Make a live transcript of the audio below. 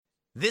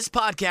This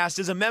podcast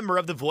is a member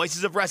of the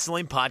Voices of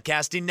Wrestling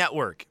Podcasting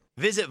Network.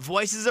 Visit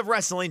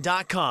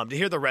voicesofwrestling.com to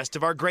hear the rest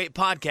of our great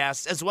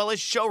podcasts, as well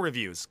as show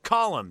reviews,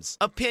 columns,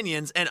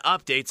 opinions, and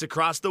updates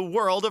across the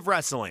world of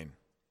wrestling.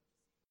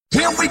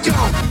 Here we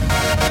go!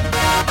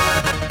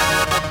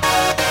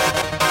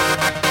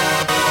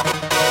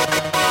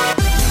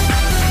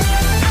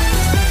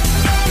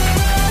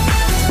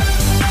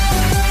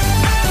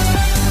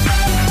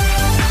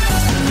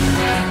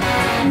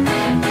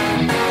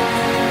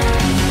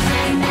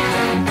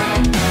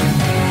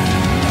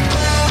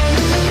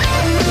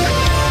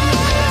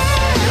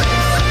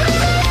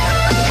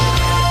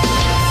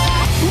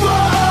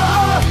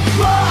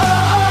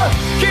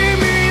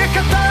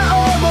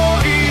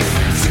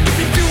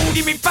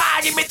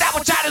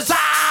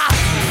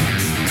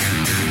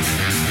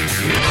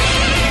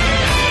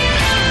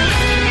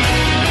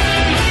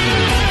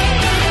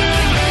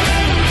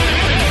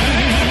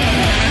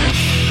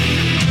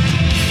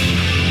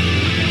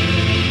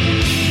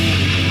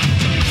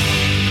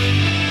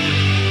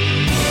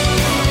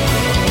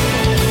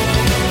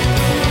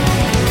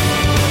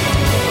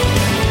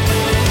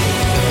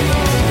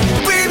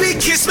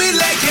 Kiss me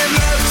like a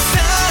love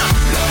song.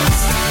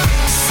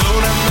 So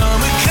I'm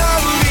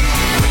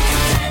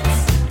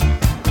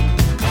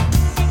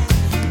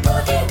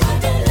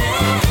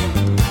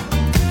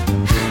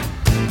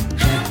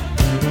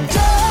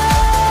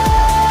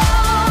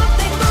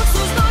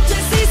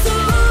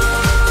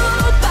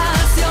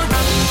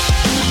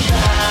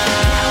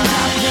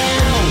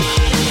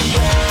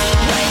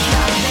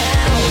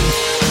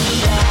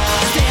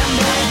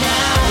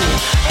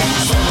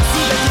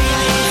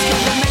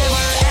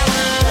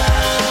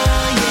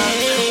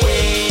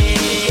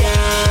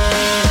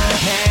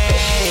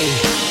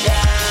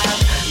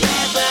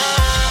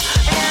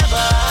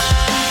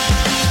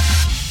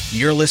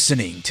You're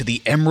listening to the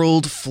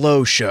Emerald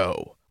Flow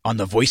Show on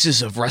the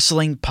Voices of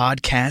Wrestling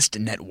Podcast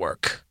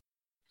Network.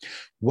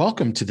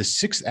 Welcome to the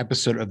 6th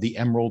episode of the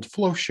Emerald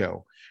Flow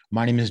Show.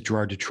 My name is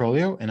Gerard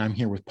DiTrolio, and I'm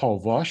here with Paul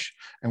Vosch,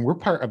 and we're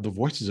part of the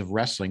Voices of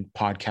Wrestling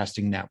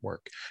Podcasting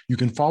Network. You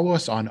can follow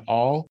us on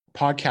all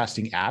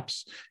podcasting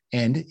apps,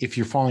 and if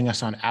you're following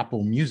us on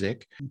Apple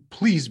Music,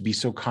 please be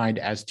so kind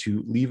as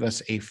to leave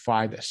us a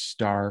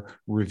 5-star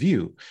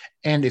review.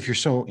 And if you're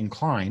so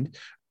inclined,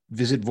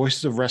 visit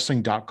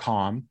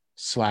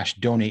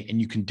voicesofwrestling.com/donate, and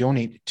you can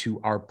donate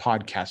to our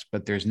podcast,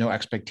 but there's no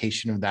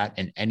expectation of that,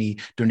 and any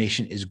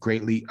donation is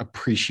greatly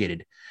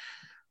appreciated.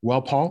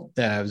 Well, Paul,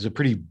 it was a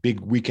pretty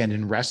big weekend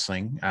in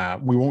wrestling.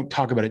 We won't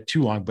talk about it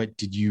too long, but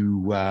did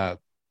you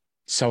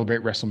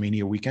celebrate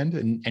WrestleMania weekend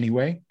in any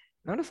way?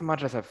 Not as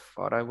much as I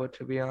thought I would,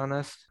 to be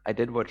honest. I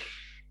did watch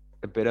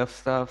a bit of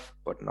stuff,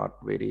 but not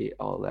really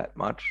all that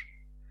much.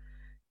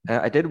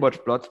 I did watch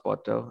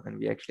Bloodsport, though, and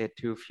we actually had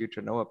 2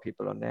 Future Noah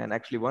people on there. And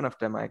actually, one of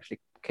them I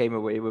actually came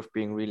away with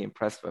being really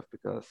impressed with,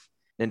 because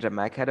Ninja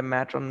Mac had a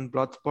match on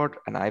Bloodsport,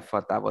 and I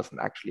thought that was an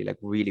actually like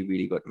really,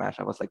 really good match.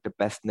 That was like the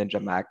best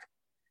Ninja Mac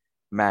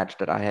match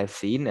that I have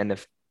seen. And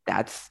if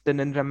that's the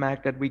Ninja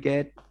Mac that we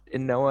get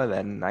in Noah,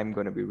 then I'm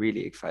going to be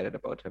really excited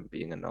about him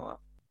being in Noah.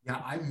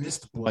 Yeah, I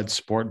missed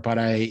Bloodsport, but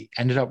I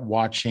ended up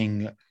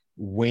watching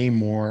way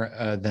more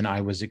than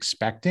I was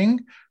expecting.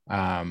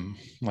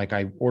 Like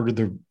I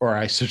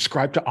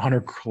subscribed to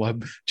Honor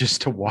Club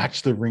just to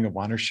watch the Ring of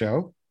Honor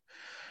show.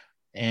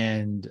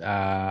 And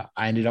I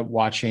ended up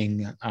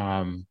watching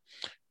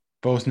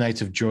both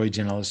nights of Joey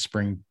Janela's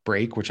Spring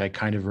Break, which I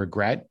kind of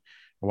regret.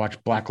 I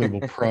watched Black Label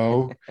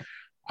Pro.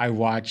 I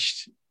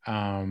watched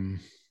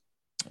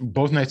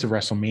both nights of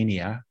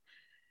WrestleMania.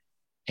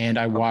 And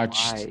I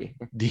watched the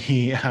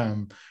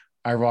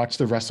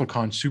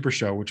WrestleCon Super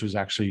Show, which was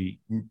actually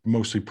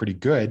mostly pretty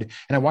good.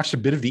 And I watched a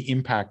bit of the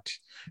Impact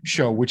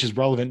show, which is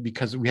relevant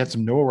because we had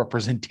some Noah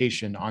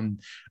representation on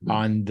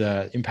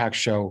the Impact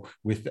show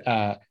with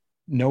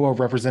Noah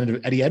representative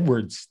Eddie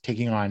Edwards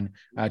taking on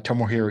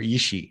Tomohiro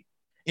Ishii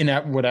in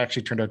what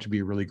actually turned out to be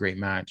a really great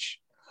match.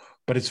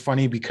 But it's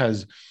funny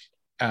because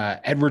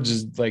Edwards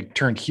is like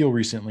turned heel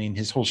recently, and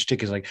his whole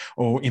shtick is like,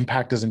 oh,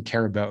 Impact doesn't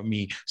care about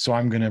me, so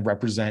I'm going to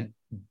represent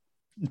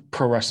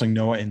Pro Wrestling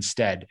Noah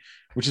instead,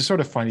 which is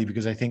sort of funny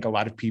because I think a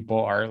lot of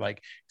people are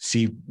like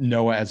see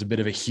Noah as a bit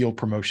of a heel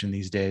promotion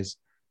these days.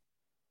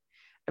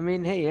 I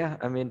mean, hey, yeah,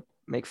 I mean,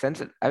 makes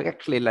sense. I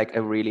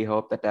really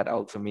hope that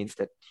also means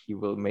that he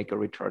will make a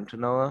return to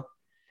Noah,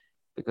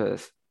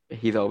 because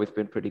he's always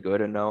been pretty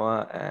good in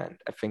Noah, and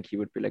I think he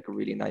would be like a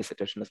really nice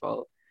addition as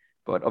well.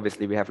 But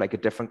obviously we have like a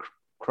different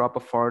crop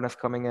of foreigners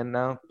coming in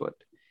now, but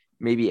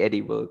maybe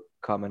Eddie will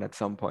come in at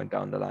some point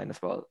down the line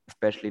as well,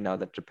 especially now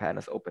that Japan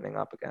is opening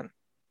up again.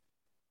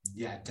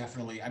 Yeah,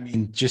 definitely. I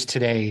mean, just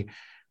today,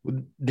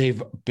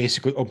 they've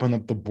basically opened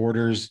up the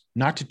borders,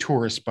 not to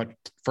tourists, but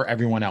for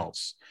everyone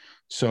else.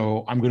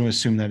 So I'm going to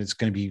assume that it's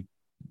going to be,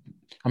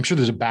 I'm sure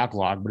there's a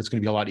backlog, but it's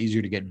going to be a lot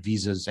easier to get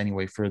visas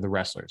anyway for the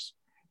wrestlers.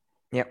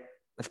 Yep.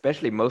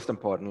 Especially, most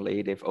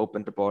importantly, they've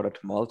opened the border to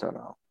Malta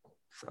now.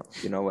 So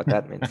you know what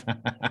that means.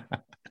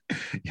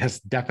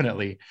 Yes,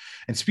 definitely.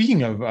 And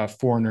speaking of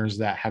foreigners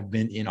that have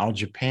been in All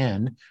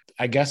Japan,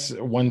 I guess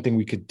one thing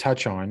we could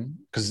touch on,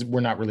 because we're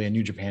not really a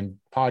New Japan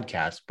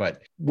podcast,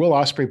 but Will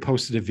Ospreay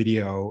posted a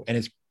video, and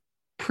it's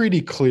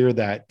pretty clear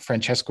that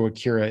Francesco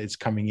Akira is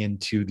coming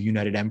into the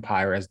United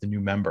Empire as the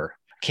new member.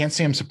 Can't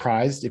say I'm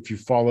surprised. If you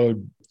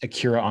followed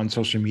Akira on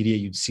social media,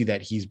 you'd see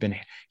that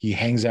he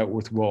hangs out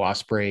with Will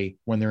Ospreay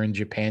when they're in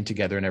Japan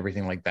together and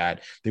everything like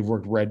that. They've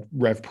worked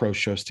Rev Pro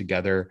shows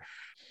together.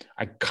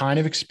 I kind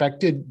of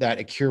expected that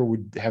Akira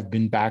would have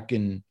been back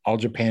in All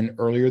Japan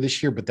earlier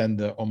this year, but then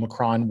the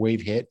Omicron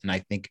wave hit, and I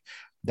think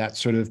that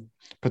sort of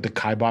put the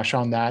kibosh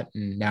on that,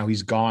 and now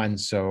he's gone.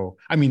 So,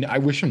 I mean, I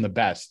wish him the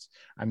best.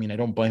 I mean, I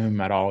don't blame him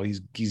at all.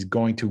 He's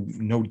going to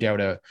no doubt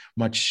a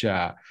much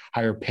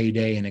higher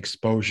payday and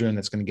exposure, and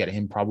that's going to get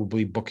him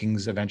probably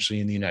bookings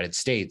eventually in the United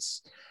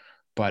States.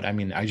 But I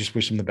mean, I just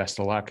wish him the best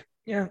of luck.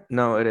 Yeah,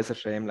 no, it is a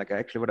shame. Like, I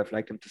actually would have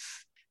liked him to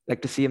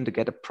see him to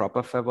get a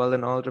proper farewell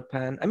in All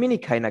Japan. I mean, he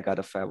kind of got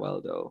a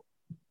farewell though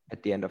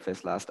at the end of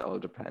his last All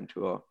Japan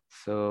tour.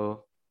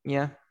 So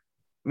yeah,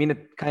 I mean,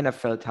 it kind of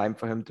felt time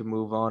for him to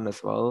move on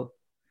as well.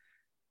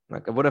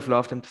 Like, I would have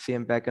loved him to see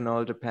him back in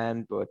All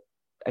Japan, but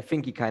I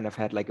think he kind of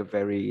had like a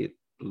very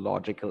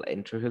logical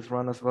end to his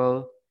run as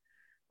well.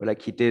 But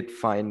like, he did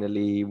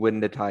finally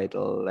win the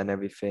title and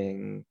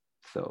everything.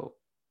 So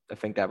I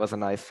think that was a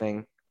nice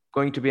thing.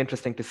 Going to be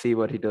interesting to see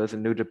what he does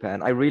in New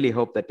Japan. I really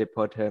hope that they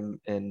put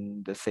him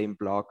in the same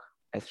block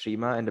as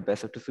Shima in the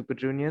Best of the Super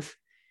Juniors,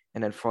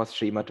 and then force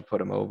Shima to put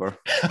him over.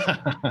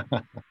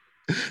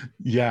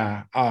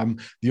 Yeah.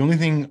 The only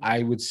thing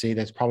I would say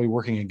that's probably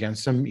working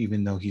against him,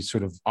 even though he's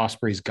sort of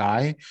Ospreay's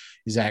guy,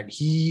 is that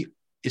he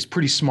is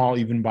pretty small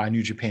even by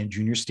New Japan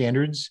Junior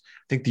standards.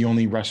 I think the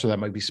only wrestler that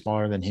might be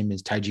smaller than him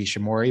is Taiji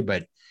Ishimori,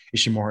 but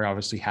Ishimori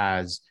obviously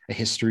has a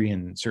history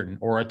and certain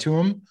aura to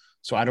him.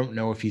 So I don't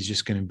know if he's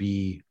just going to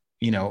be,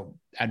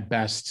 at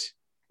best,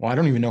 well, I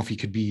don't even know if he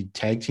could be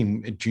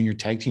a junior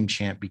tag team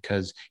champ,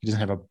 because he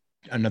doesn't have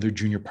another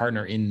junior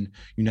partner in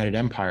United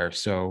Empire.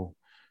 So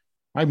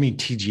I mean,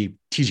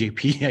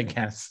 TJP, I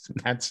guess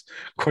that's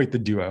quite the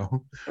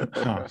duo.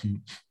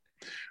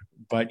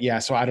 But yeah,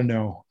 so I don't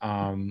know.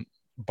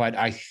 But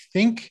I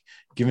think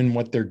given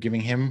what they're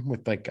giving him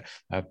with like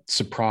a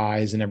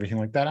surprise and everything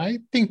like that, I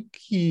think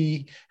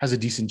he has a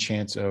decent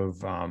chance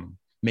of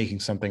making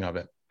something of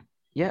it.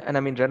 Yeah, and I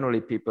mean, generally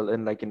people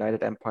in like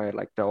United Empire,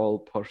 like they're all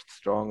pushed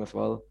strong as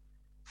well.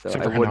 So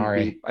Except I for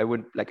Hanare.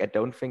 I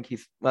don't think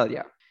he's, well,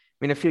 yeah. I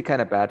mean, I feel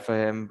kind of bad for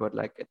him, but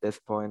like at this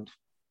point,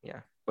 yeah.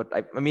 But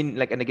I mean,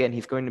 like, and again,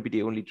 he's going to be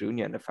the only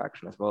junior in the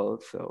faction as well.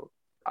 So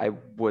I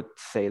would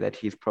say that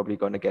he's probably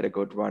going to get a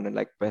good run in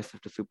like Best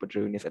of the Super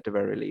Juniors at the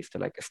very least to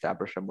like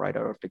establish him right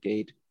out of the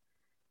gate.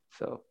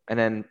 So, and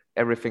then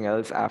everything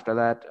else after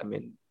that, I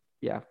mean,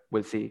 yeah,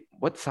 we'll see.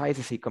 What size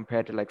is he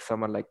compared to like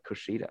someone like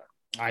Kushida?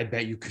 I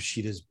bet you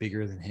Kushida's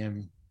bigger than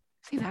him.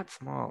 Is he that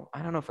small?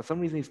 I don't know. For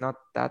some reason, he's not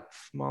that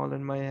small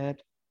in my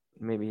head.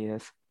 Maybe he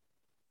is.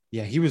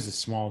 Yeah, he was the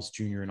smallest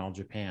junior in All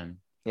Japan.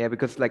 Yeah,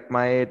 because like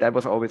that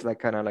was always like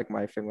kind of like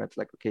my thing where it's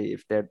like, okay,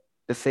 if they're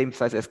the same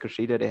size as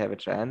Kushida, they have a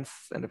chance.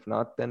 And if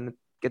not, then it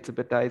gets a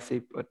bit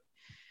dicey. But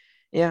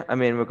yeah, I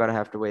mean, we're going to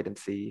have to wait and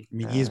see. I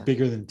mean, he is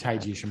bigger than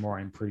Taiji Ishimori,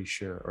 I'm pretty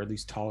sure, or at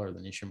least taller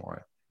than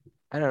Ishimori.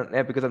 I don't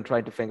know, because I'm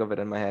trying to think of it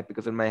in my head,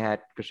 because in my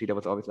head, Kushida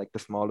was always like the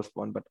smallest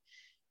one, but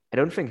I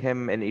don't think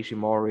him and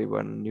Ishimori were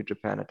in New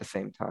Japan at the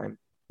same time.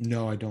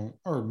 No, I don't.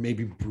 Or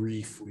maybe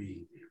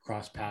briefly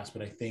cross paths,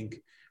 but I think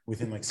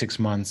within like 6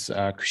 months,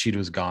 Kushida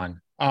was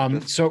gone.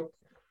 So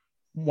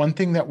one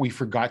thing that we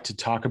forgot to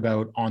talk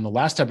about on the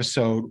last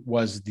episode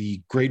was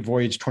the Great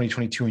Voyage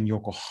 2022 in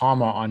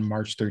Yokohama on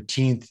March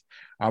 13th.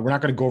 We're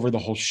not going to go over the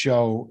whole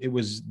show. It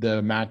was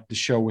the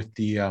show with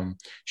the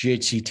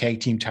GHC Tag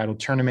Team Title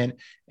Tournament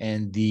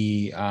and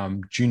the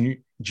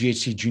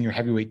GHC Junior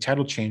Heavyweight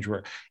Title Change,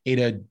 where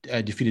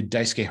Eita defeated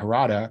Daisuke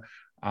Harada.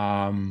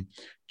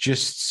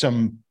 Just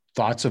some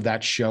thoughts of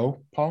that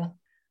show, Paul?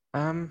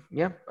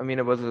 Yeah, I mean,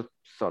 it was a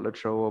solid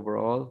show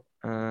overall.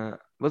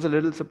 Was a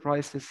little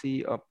surprised to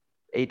see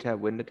Eita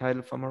win the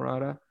title from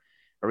Harada.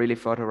 I really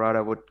thought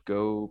Harada would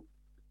go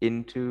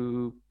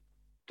into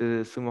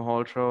the Sumo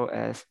Hall show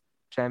as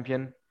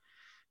champion,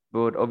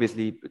 but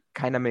obviously it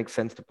kind of makes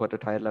sense to put the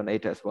title on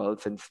Eita as well,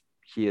 since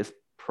he is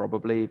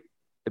probably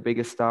the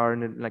biggest star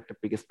and like the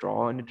biggest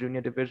draw in the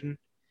junior division,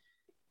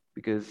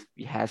 because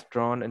he has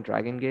drawn in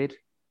Dragon Gate.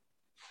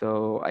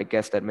 So I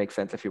guess that makes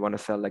sense if you want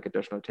to sell like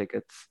additional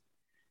tickets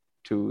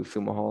to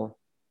Sumo Hall.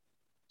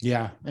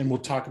 Yeah, and we'll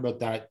talk about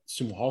that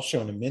Sumo Hall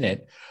show in a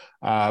minute.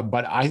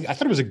 But I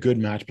thought it was a good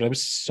match, but I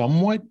was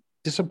somewhat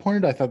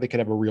disappointed. I thought they could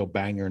have a real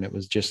banger, and it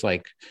was just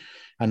like,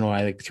 I don't know,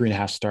 like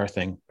 3.5 star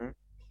thing.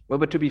 Well,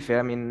 but to be fair,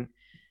 I mean,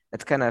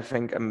 that's kind of, I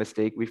think, a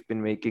mistake we've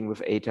been making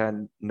with Eita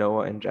and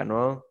Noah in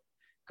general,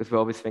 because we're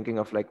always thinking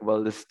of like,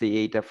 well, this is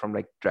the Eita from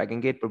like Dragon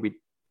Gate, but we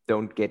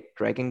don't get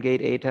Dragon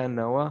Gate Eita and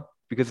Noah,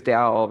 because they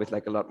are always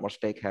like a lot more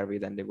stake heavy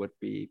than they would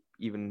be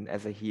even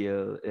as a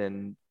heel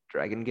in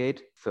Dragon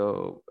Gate.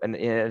 So, and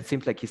it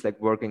seems like he's like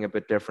working a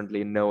bit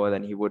differently in Noah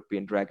than he would be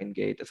in Dragon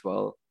Gate as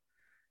well.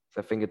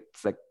 So I think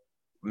it's like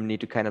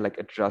need to kind of like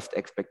adjust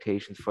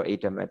expectations for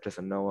Eita matches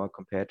in Noah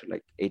compared to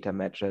like Eita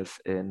matches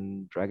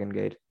in Dragon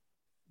Gate.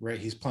 Right.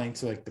 He's playing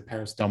to like the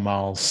Paris Del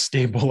Mal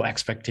stable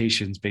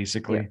expectations,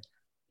 basically.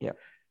 Yeah.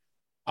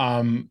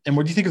 And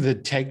what do you think of the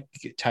tag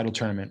title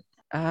tournament?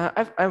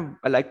 I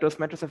like those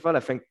matches as well.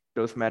 I think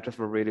those matches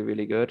were really,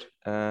 really good.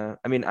 I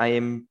mean, I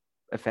am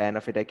a fan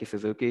of Hideki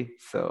Suzuki,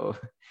 so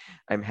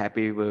I'm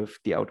happy with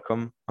the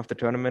outcome of the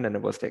tournament, and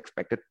it was the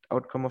expected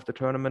outcome of the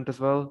tournament as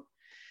well.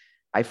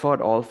 I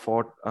thought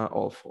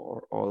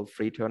all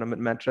three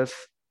tournament matches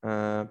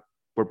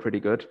were pretty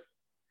good.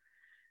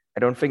 I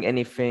don't think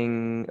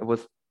anything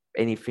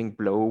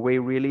blow away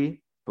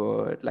really,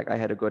 but like I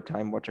had a good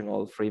time watching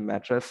all three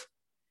matches,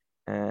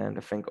 and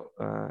I think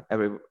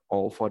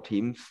all four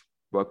teams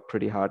worked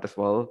pretty hard as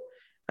well.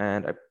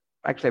 And I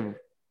actually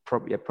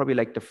probably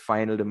like the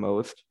final the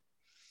most.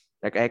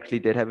 Like I actually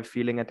did have a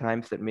feeling at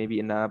times that maybe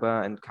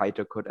Inaba and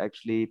Kaito could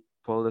actually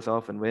pull this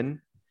off and win.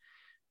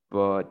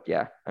 But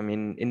yeah, I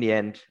mean, in the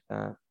end,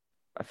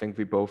 I think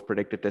we both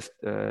predicted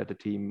the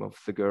team of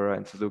Segura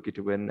and Suzuki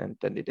to win, and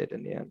then they did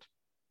in the end.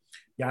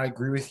 Yeah, I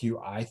agree with you.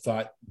 I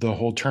thought the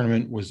whole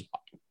tournament was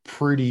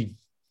pretty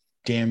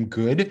damn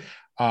good.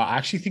 I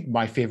actually think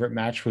my favorite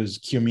match was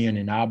Kiyomiya and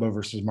Inaba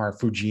versus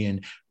Marufuji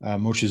and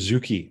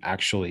Mochizuki,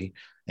 actually.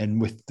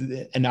 And with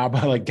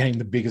Inaba like getting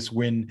the biggest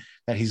win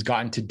that he's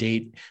gotten to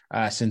date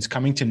since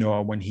coming to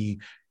Noah, when he,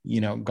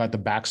 got the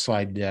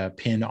backslide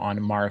pin on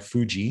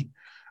Marufuji.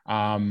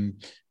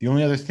 The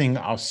only other thing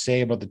I'll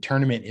say about the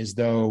tournament is,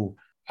 though,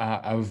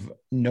 of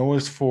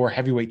Noah's 4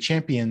 heavyweight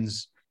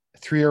champions,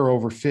 3 are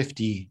over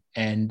 50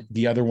 and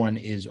the other one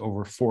is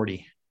over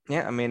 40.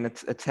 Yeah, I mean,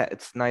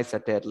 it's nice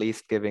that they're at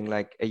least giving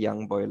like a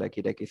young boy like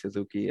Hideki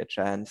Suzuki a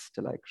chance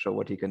to like show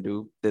what he can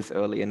do this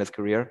early in his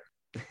career.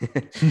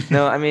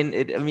 No, I mean,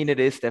 it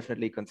is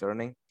definitely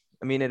concerning.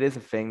 I mean, it is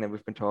a thing that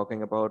we've been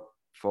talking about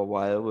for a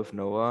while with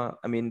Noah.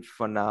 I mean,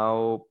 for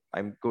now,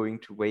 I'm going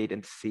to wait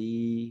and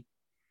see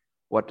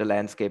what the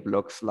landscape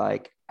looks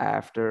like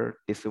after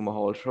the Sumo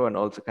Hall show, and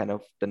also kind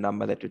of the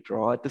number that you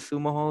draw at the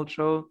Sumo Hall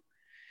show.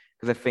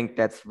 Because I think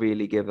that's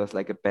really gives us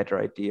like a better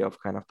idea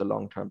of kind of the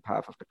long-term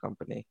path of the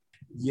company.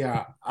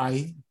 Yeah,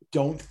 I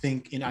don't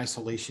think in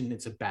isolation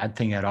it's a bad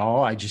thing at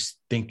all. I just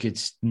think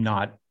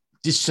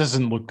this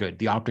doesn't look good.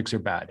 The optics are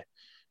bad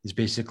is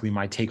basically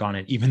my take on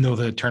it, even though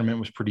the tournament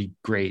was pretty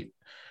great.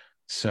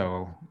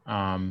 So,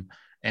 and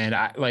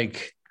I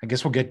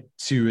guess we'll get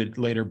to it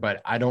later, but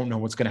I don't know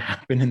what's going to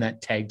happen in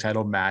that tag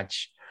title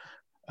match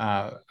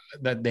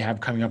that they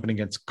have coming up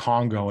against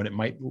Kongo, and it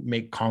might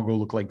make Kongo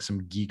look like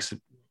some geeks.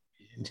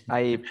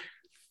 I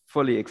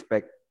fully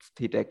expect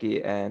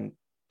Hideki and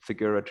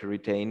Segura to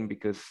retain,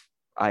 because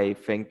I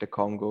think the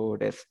Kongo,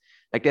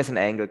 there's an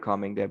angle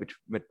coming there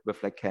with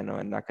like Keno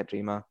and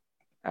Nakajima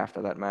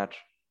after that match.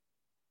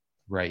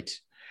 Right.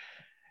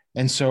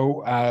 And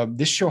so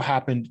this show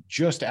happened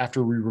just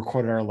after we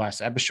recorded our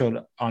last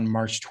episode on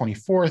March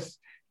 24th.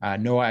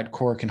 Noah at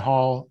Korakuen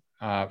Hall,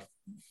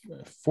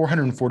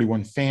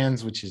 441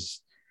 fans, which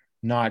is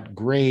not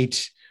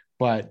great,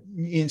 but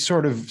in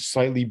sort of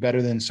slightly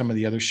better than some of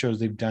the other shows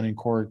they've done in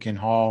Korakuen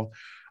Hall.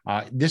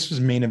 This was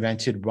main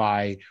evented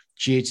by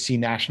GHC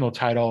national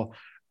title.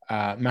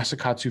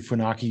 Masakatsu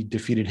Funaki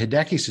defeated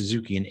Hideki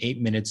Suzuki in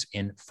 8 minutes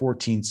and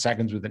 14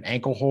 seconds with an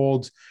ankle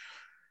hold.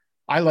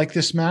 I like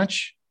this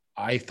match.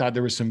 I thought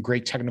there was some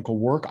great technical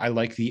work. I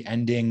like the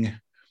ending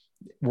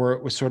where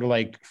it was sort of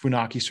like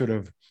Funaki sort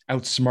of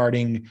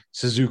outsmarting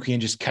Suzuki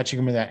and just catching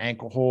him with that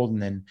ankle hold.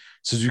 And then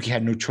Suzuki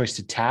had no choice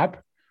to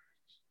tap.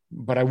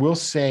 But I will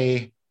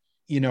say,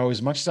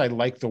 as much as I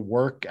like the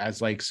work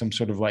as like some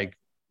sort of like,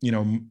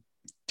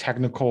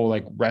 technical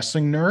like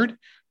wrestling nerd,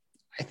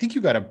 I think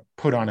you got to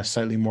put on a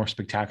slightly more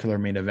spectacular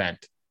main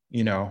event,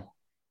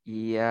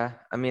 Yeah,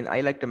 I mean,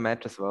 I like the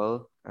match as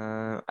well.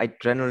 I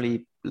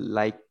generally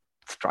like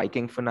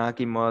striking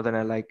Funaki more than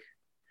I like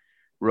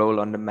roll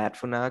on the mat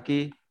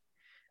Funaki.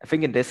 I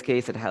think in this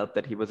case, it helped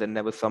that he was in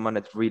there with someone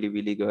that's really,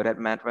 really good at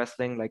mat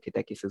wrestling, like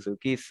Hideki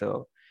Suzuki.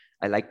 So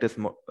I like this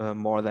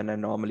more than I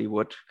normally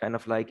would, kind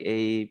of like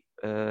a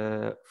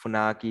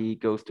Funaki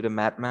goes to the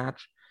mat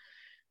match.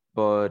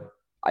 But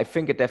I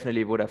think it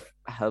definitely would have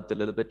helped a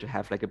little bit to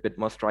have like a bit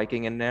more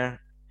striking in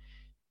there.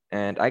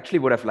 And I actually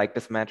would have liked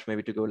this match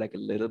maybe to go like a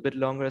little bit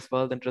longer as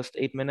well than just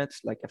 8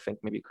 minutes. Like I think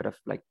maybe could have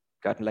like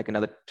gotten like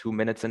another 2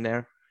 minutes in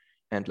there,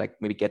 and like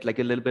maybe get like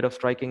a little bit of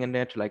striking in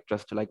there to like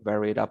just to like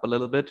vary it up a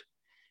little bit.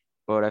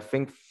 But I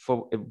think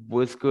it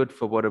was good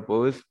for what it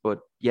was.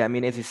 But yeah, I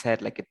mean, as you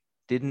said, like it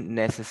didn't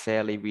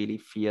necessarily really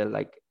feel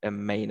like a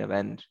main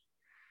event.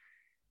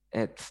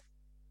 It's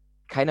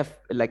kind of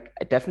like,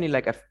 definitely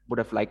like I would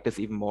have liked this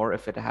even more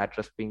if it had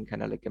just been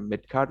kind of like a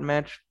mid-card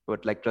match,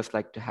 but like just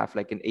like to have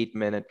like an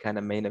 8-minute kind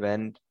of main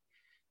event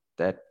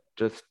that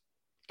just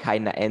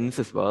kind of ends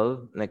as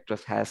well, like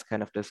just has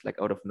kind of this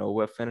like out of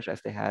nowhere finish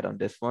as they had on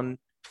this one,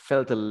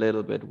 felt a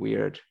little bit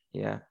weird.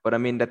 Yeah, but I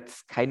mean,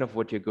 that's kind of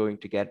what you're going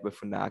to get with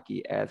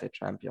Funaki as a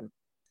champion.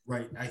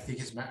 Right. I think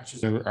his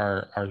matches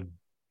are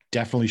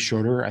definitely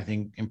shorter, I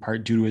think in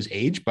part due to his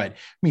age, but I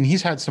mean,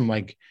 he's had some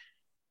like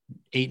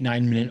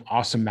 8-9 minute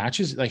awesome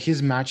matches. Like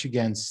his match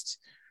against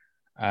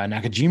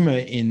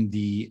Nakajima in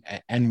the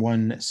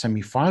N1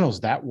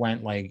 semifinals, that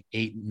went like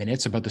 8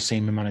 minutes, about the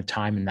same amount of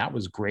time, and that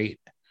was great.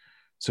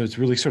 So it's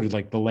really sort of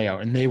like the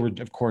layout, and they were,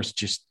 of course,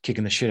 just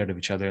kicking the shit out of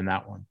each other in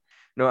that one.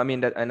 No, I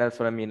mean that, and that's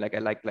what I mean. Like I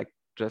like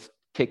just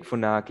kick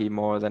Funaki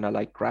more than I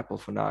like grapple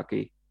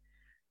Funaki,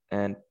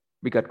 and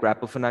we got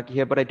grapple Funaki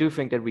here, but I do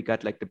think that we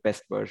got like the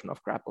best version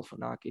of grapple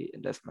Funaki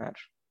in this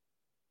match.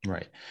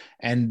 Right.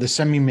 And the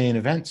semi-main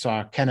event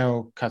saw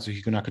Keno,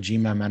 Katsuhiko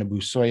Nakajima, Manabu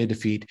Soya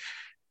defeat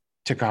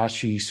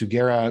Takashi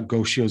Sugera, Go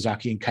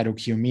Shiozaki, and Kaito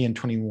Kiyomiya in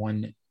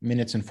 21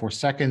 minutes and 4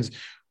 seconds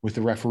with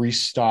the referee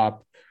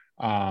stop,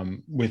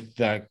 with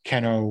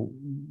Keno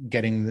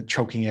getting the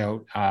choking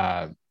out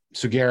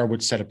Sugera,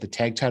 would set up the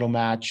tag title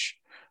match.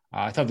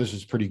 I thought this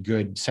was pretty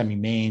good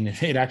semi-main.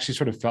 It actually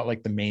sort of felt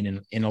like the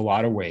main in a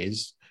lot of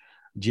ways.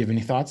 Do you have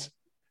any thoughts?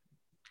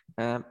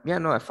 Yeah,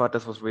 no, I thought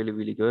this was really,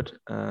 really good.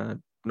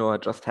 Noah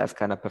just has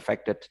kind of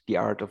perfected the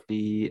art of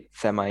the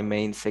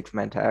semi-main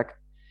 6-man tag.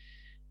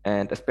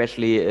 And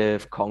especially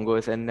if Kongo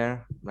is in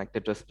there, like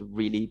they're just a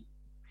really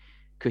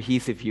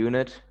cohesive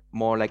unit,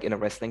 more like in a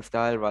wrestling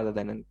style rather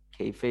than in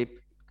kayfabe,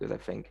 because I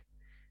think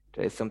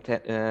there is some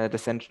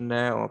dissension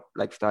there, or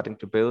like starting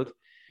to build.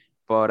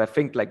 But I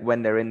think like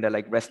when they're in there,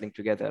 like wrestling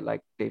together,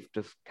 like they've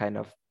just kind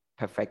of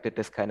perfected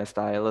this kind of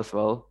style as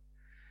well.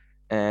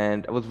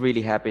 And I was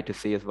really happy to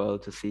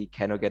see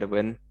Keno get a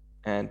win,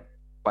 and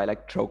by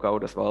like choke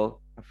out as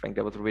well. I think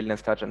that was a really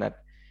nice touch, and that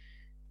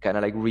kind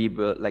of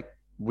like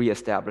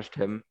re-established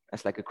him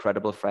as like a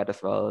credible threat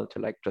as well, to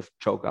like just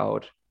choke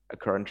out a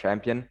current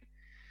champion.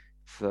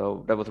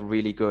 So that was a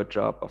really good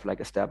job of like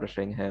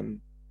establishing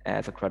him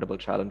as a credible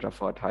challenger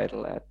for a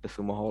title at the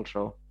Sumo Hall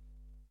show.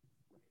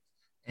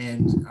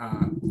 And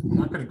I'm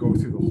not going to go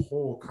through the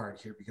whole card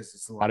here because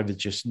it's a lot of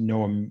it's just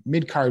Noah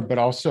mid card, but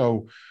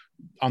also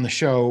on the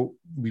show,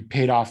 we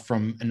paid off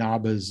from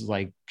Inaba's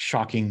like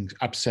shocking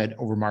upset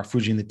over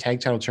Marufuji in the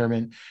tag title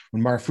tournament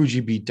when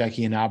Marufuji beat Daiki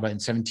Inaba in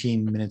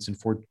 17 minutes and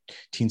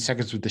 14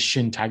 seconds with the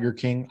Shin Tiger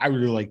King. I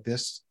really like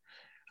this.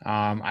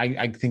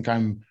 I think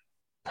I'm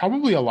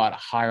probably a lot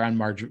higher on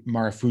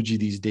Marufuji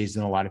these days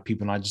than a lot of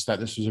people. And I just thought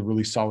this was a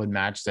really solid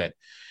match that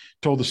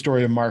told the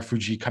story of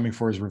Marufuji coming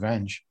for his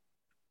revenge.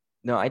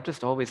 No, I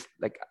just always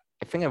like,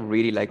 I think I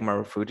really like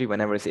Marufuji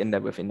whenever it's in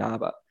there with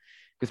Inaba.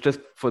 Because just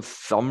for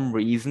some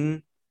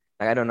reason,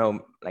 like, I don't know,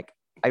 like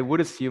I would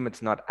assume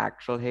it's not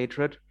actual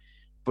hatred,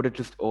 but it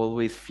just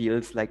always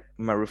feels like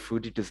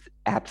Marufuji just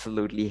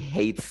absolutely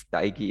hates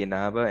Daiki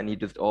Inaba, and he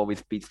just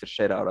always beats the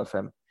shit out of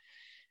him.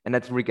 And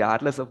that's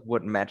regardless of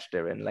what match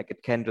they're in. Like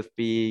it can just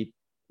be,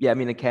 yeah, I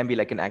mean, it can be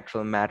like an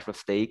actual match with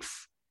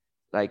stakes,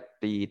 like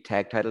the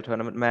tag title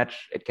tournament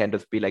match. It can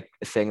just be like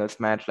a singles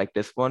match like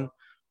this one,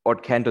 or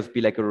it can just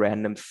be like a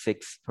random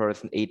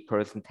 6-person,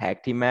 8-person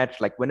tag team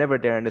match. Like whenever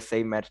they're in the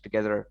same match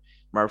together,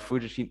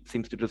 Marufuji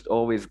seems to just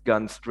always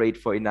gun straight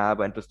for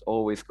Inaba and just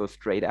always go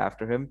straight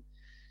after him.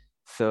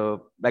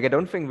 So like, I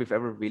don't think we've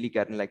ever really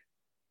gotten like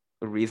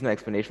a reasonable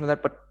explanation for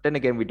that, but then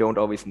again, we don't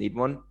always need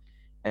one.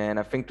 And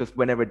I think just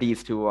whenever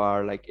these two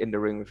are like in the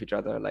ring with each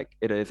other, like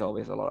it is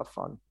always a lot of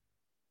fun.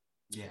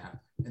 Yeah.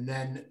 And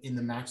then in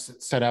the match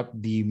that set up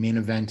the main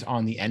event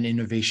on the N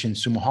Innovation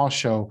Sumo Hall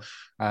show,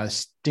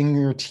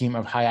 Stinger team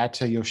of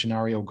Hayata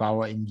Yoshinari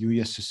Ogawa and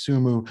Yuya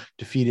Susumu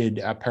defeated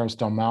Perros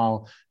Del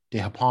Mal, De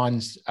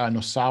Japons,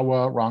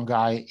 Nosawa,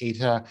 Rangai,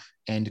 Eita,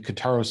 and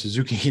Kotaro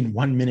Suzuki in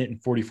 1 minute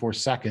and 44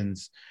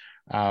 seconds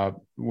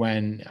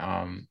when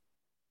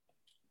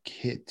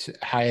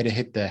Hayata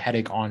hit the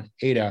headache on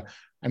Eita.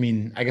 I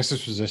mean, I guess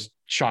this was a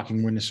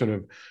shocking win to sort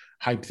of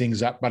hype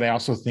things up, but I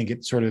also think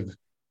it sort of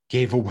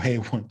gave away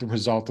what the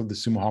result of the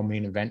Sumo Hall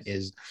main event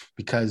is,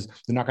 because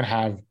they're not going to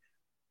have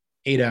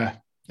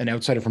Eita, an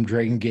outsider from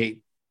Dragon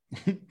Gate,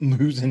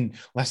 lose in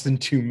less than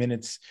 2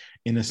 minutes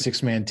in a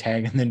 6-man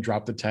tag and then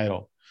drop the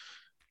title.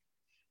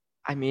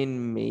 I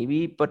mean,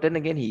 maybe, but then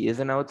again, he is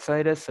an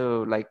outsider,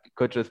 so like it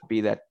could just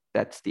be that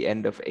that's the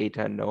end of Eita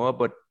and Noah,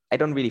 but I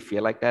don't really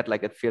feel like that.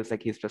 Like it feels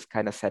like he's just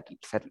kind of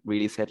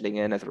really settling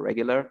in as a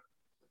regular.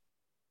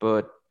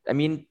 But I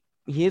mean,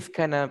 he is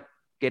kind of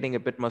getting a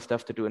bit more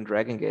stuff to do in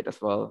Dragon Gate as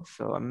well.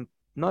 So I'm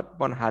not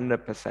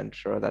 100%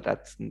 sure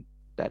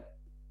that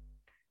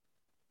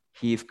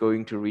he's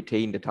going to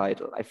retain the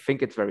title. I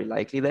think it's very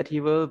likely that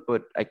he will,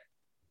 but I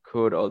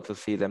could also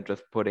see them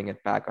just putting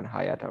it back on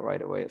Hayata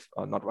right away,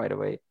 or not right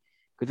away,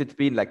 because it's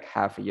been like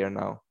half a year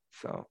now.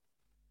 So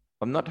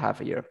I'm not half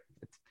a year.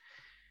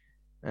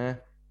 It's,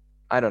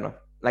 I don't know.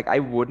 Like I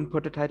wouldn't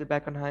put the title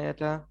back on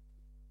Hayata,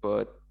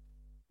 but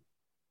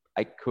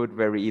I could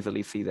very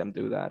easily see them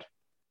do that.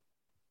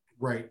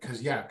 Right,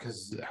 because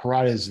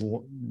Harada's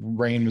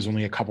reign was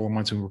only a couple of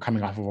months and we were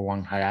coming off of a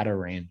long Hayata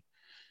reign.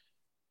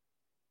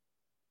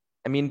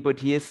 I mean, but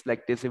he is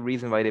like, there's a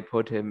reason why they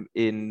put him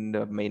in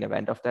the main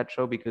event of that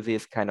show, because he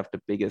is kind of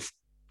the biggest,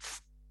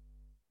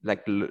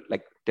 like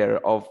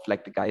they're of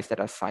like the guys that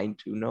are signed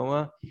to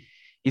Noah.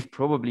 He's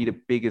probably the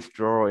biggest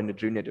draw in the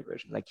junior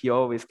division. Like he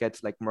always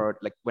gets like merch,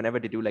 like whenever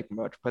they do like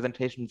merch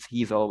presentations,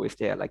 he's always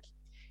there. Like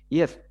he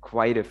has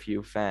quite a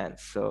few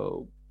fans.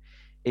 So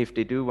if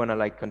they do want to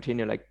like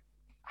continue like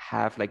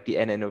have like the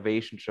N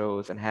innovation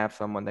shows and have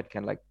someone that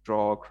can like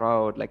draw a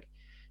crowd, like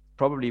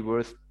probably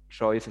worse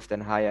choices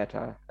than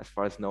Hayata as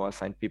far as Noah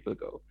signed people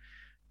go.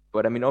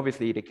 But I mean,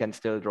 obviously they can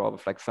still draw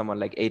with like someone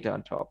like Eita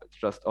on top. It's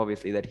just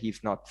obviously that he's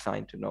not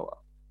signed to Noah.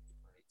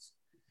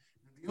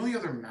 The only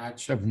other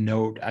match of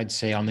note, I'd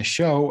say, on the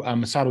show,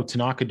 Masato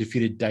Tanaka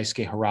defeated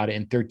Daisuke Harada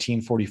in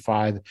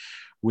 13:45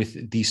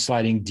 with the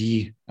sliding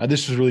D.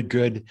 This was really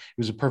good. It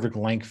was a perfect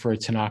length for a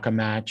Tanaka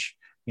match.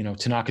 You know,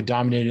 Tanaka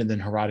dominated,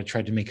 then Harada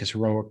tried to make his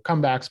heroic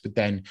comebacks, but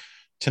then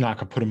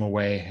Tanaka put him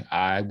away.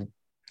 I would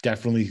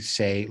definitely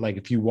say, like,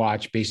 if you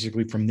watch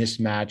basically from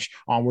this match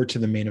onward to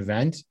the main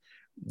event,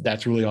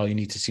 that's really all you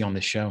need to see on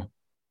this show.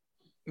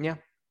 Yeah,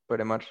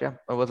 pretty much. Yeah,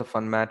 it was a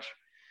fun match.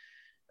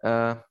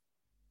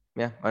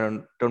 Yeah, I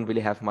don't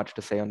really have much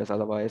to say on this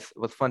otherwise. It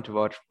was fun to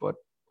watch, but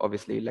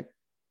obviously like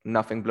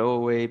nothing blow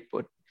away,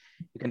 but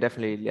you can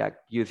definitely like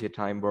use your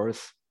time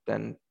worse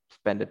than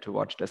spend it to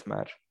watch this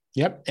match.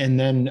 Yep. And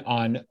then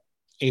on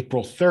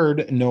April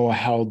 3rd, Noah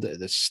held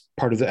this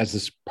part of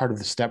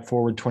the Step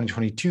Forward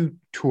 2022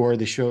 tour.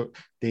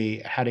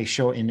 They had a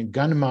show in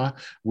Gunma,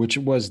 which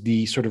was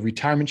the sort of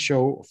retirement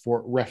show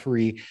for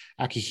referee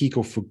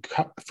Akihiko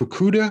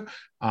Fukuda.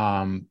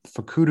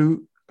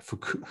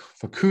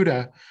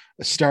 Fukuda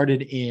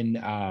started in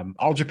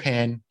All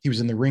Japan. He was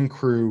in the ring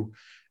crew,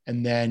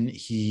 and then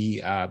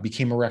he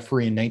became a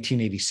referee in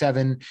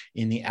 1987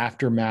 in the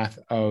aftermath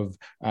of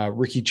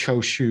Riki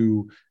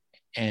Choshu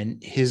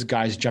and his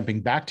guys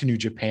jumping back to New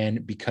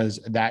Japan, because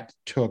that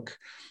took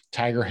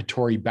Tiger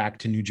Hattori back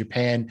to New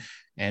Japan,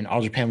 and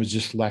All Japan was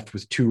just left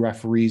with two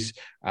referees,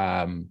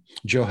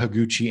 Joe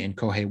Higuchi and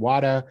Kohei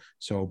Wada.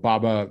 So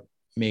Baba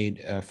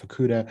made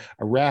Fukuda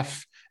a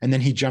ref, and then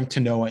he jumped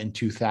to Noah in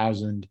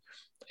 2000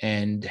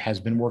 and has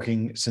been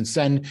working since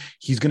then.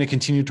 He's going to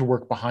continue to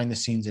work behind the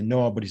scenes in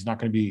Noah, but he's not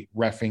going to be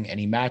reffing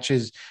any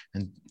matches.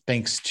 And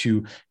thanks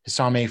to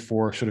Hisame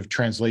for sort of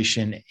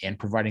translation and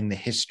providing the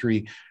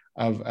history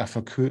of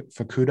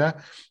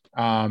Fukuda.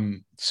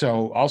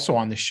 So also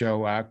on the show,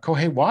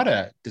 Kohei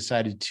Wada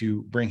decided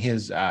to bring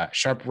his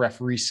sharp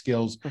referee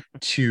skills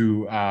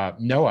to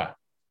Noah.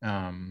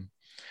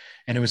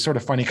 And it was sort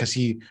of funny because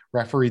he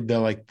refereed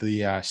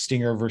the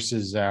Stinger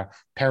versus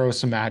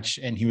Perosa match,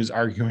 and he was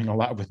arguing a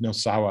lot with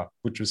Nosawa,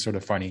 which was sort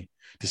of funny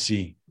to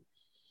see.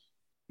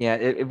 Yeah,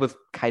 it was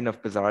kind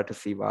of bizarre to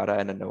see Wada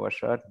in a Noah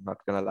shirt. I'm not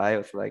gonna lie, I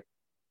was like,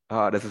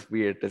 oh, this is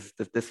weird.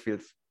 This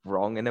feels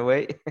wrong in a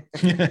way.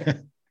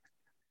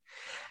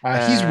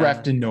 He's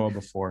reffed in Noah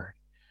before.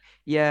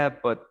 Yeah,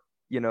 but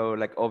you know,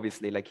 like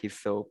obviously, like he's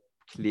so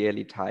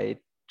clearly tied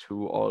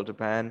to All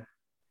Japan.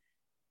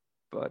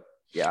 But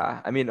yeah,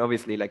 I mean,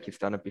 obviously, like he's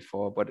done it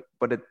before, but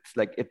it's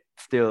like it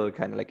still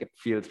kind of like it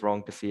feels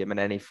wrong to see him in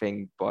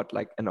anything but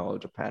like an All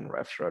Japan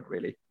ref shirt,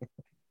 really.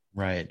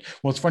 Right.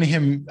 Well, it's funny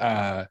him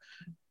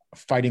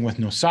fighting with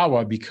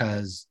Nosawa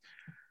because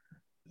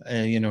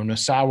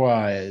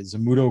Nosawa is a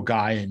Muto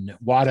guy, and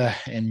Wada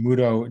and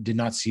Muto did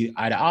not see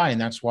eye to eye,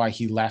 and that's why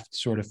he left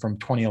sort of from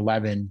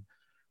 2011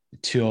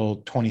 till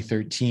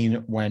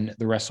 2013 when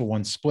the Wrestle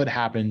One split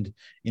happened,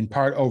 in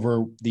part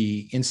over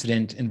the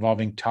incident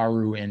involving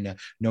Taru and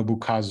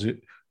Nobukazu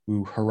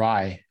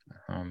Harai.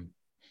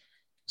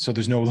 So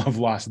there's no love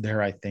lost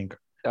there, I think,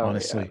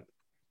 honestly.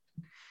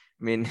 Yeah.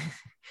 I mean,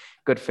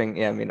 good thing.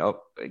 Yeah, I mean,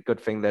 good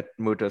thing that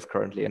Muto is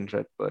currently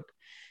injured. But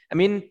I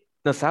mean,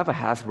 Nosawa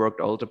has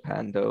worked All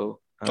Japan though.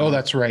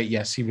 That's right.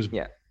 Yes, he was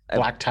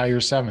Black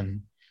Tiger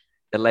 7.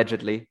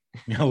 Allegedly.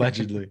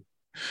 Allegedly.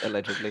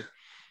 Allegedly.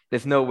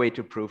 There's no way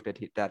to prove that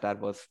that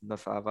was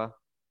Nosawa.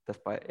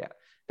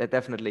 That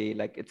definitely,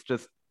 like, it's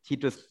just he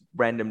just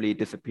randomly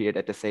disappeared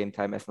at the same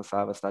time as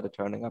Nosawa started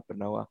turning up in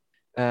Noah.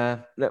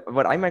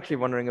 What I'm actually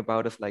wondering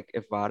about is like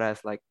if Wada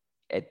is like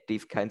at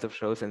these kinds of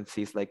shows and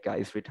sees like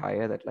guys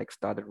retire that like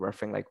started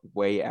reffing like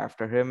way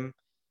after him.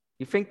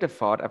 You think the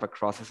thought ever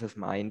crosses his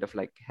mind of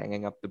like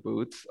hanging up the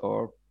boots,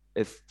 or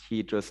is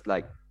he just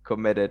like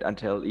committed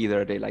until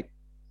either they like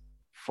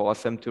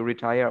force him to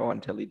retire or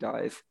until he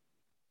dies?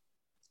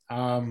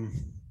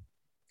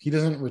 He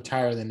doesn't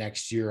retire the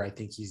next year. I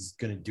think he's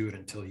going to do it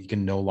until he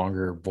can no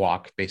longer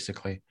block,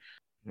 basically.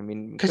 I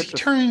mean, because he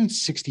turned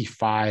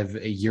 65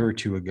 a year or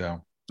two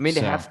ago. I mean,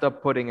 they have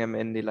stopped putting him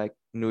in the like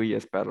New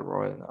Year's Battle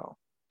Royal now.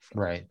 So.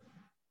 Right.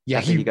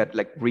 Yeah. He got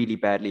like really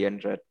badly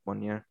injured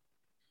one year.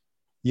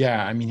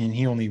 Yeah. I mean, and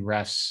he only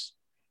refs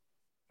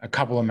a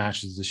couple of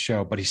matches of the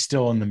show, but he's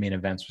still in the main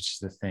events, which is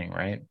the thing.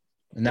 Right.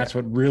 And that's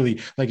what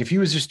really, like, if he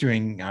was just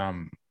doing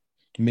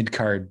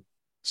mid-card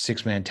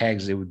 6-man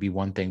tags, it would be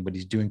one thing, but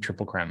he's doing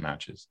Triple Crown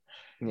matches.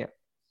 Yeah.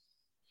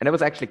 And it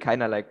was actually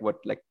kind of like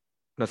what like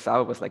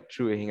Nosawa was like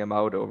chewing him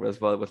out over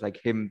as well. It was like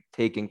him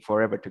taking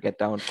forever to get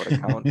down for the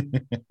count.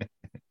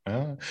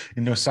 And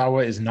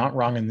Nosawa is not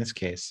wrong in this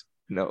case.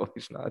 No,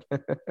 he's not.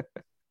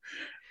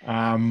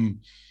 And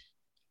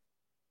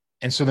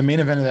so the main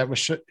event of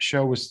that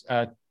show was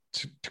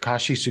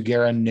Takashi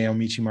Sugera,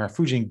 Naomichi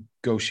Marufuji, and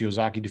Go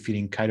Shiozaki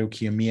defeating Kaito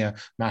Kiyomiya,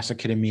 Masa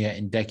Kitamiya,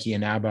 and Deki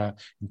Inaba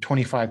in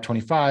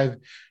 25-25.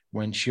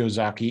 when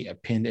Shiozaki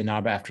pinned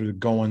Inaba after the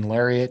Goen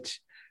Lariat.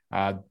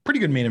 Pretty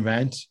good main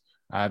event.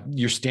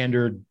 Your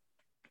standard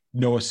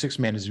Noah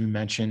six-man, as we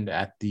mentioned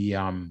at the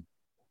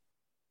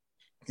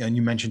and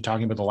you mentioned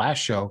talking about the last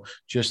show,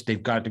 just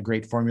they've got the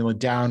great formula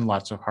down,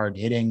 lots of hard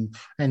hitting,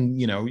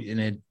 and and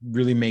it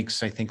really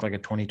makes, I think, like a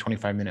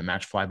 20-25 minute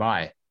match fly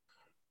by.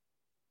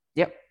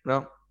 Yep.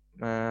 No,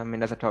 I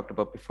mean, as I talked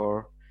about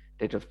before,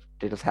 they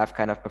just have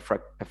kind of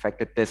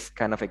perfected this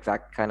kind of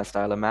exact kind of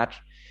style of match,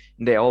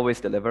 and they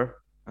always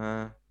deliver.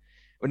 I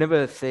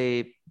would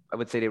say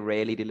they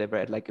rarely deliver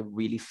at like a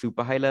really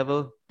super high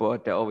level,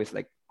 but they're always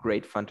like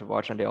great fun to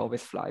watch, and they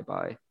always fly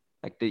by.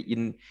 Like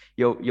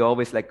you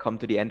always like come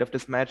to the end of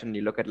this match and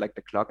you look at like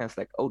the clock and it's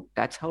like, oh,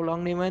 that's how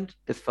long they went.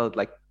 This felt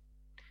like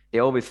they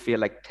always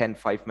feel like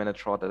 5 minutes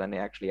shorter than they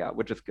actually are,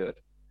 which is good.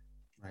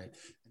 Right.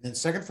 And then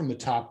second from the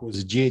top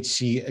was a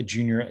GHC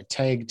junior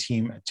tag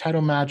team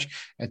title match.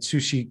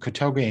 Atsushi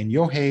Kotoge and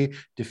Yohei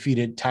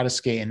defeated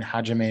Tadasuke and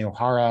Hajime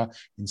Ohara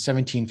in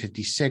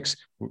 17:56.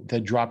 The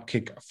drop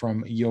kick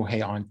from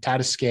Yohei on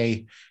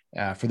Tadasuke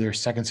for their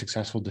second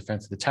successful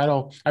defense of the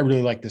title. I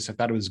really like this. I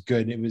thought it was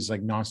good. It was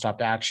like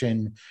nonstop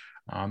action.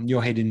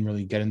 Yohei didn't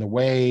really get in the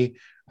way.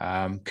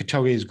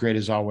 Kotoge is great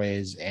as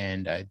always,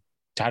 and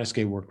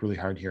Tadasuke worked really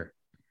hard here.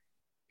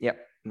 Yep.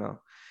 No.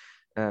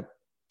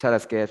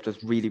 Tadasuke has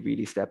just really,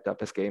 really stepped up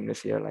his game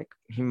this year. Like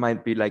he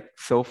might be like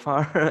so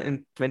far in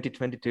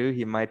 2022,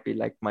 he might be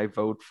like my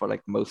vote for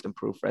like most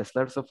improved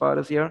wrestler so far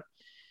this year.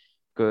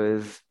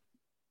 Because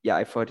yeah,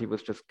 I thought he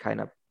was just kind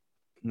of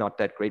not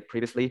that great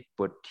previously,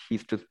 but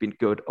he's just been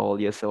good all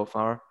year so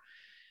far.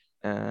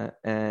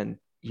 And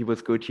he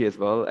was good here as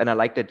well. And I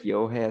like that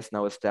Yohei has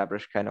now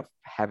established kind of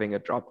having a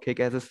drop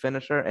kick as his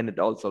finisher. And it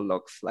also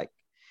looks like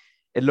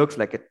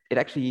it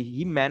actually,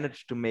 he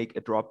managed to make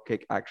a drop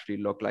kick actually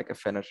look like a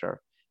finisher.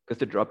 Because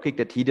the drop kick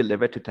that he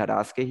delivered to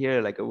Tadasuke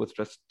here, like it was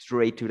just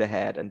straight to the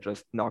head and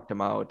just knocked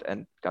him out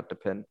and got the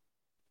pin.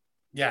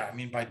 Yeah, I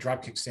mean, by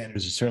dropkick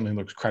standards, it certainly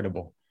looks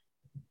credible.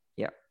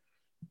 Yeah.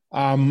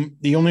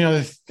 The only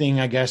other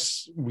thing, I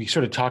guess, we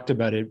sort of talked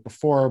about it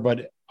before,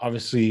 but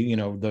obviously,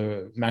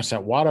 the match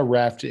that WADA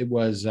reffed, it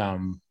was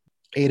Eita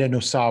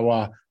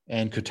Nosawa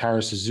and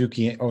Kotaro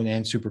Suzuki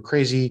and Super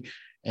Crazy,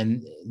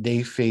 and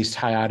they faced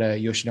Hayata,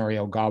 Yoshinari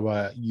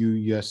Ogawa,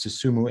 Yuya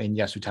Susumu, and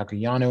Yasutaka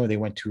Yano. They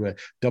went to a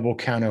double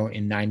countout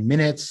in 9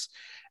 minutes.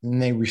 And then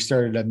they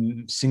restarted a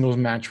singles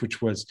match,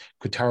 which was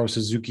Kotaro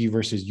Suzuki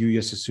versus Yuya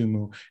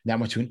Susumu. That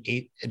went to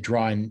a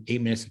draw in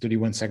 8 minutes and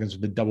 31 seconds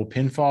with a double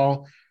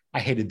pinfall. I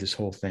hated this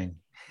whole thing.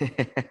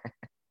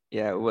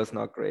 Yeah, it was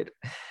not great.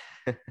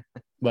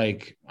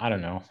 Like, I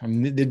don't know. I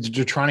mean,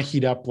 they're trying to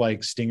heat up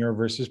like Stinger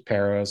versus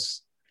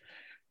Paris,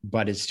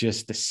 but it's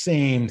just the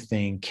same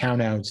thing.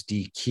 Countouts,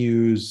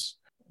 DQs.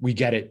 We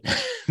get it.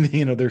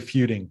 They're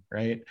feuding,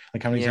 right?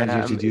 Like, how many times do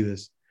you have to do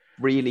this?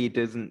 Really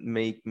doesn't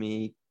make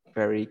me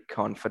very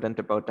confident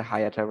about the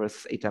Hayata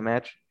versus Eita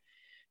match,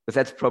 because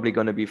that's probably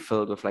going to be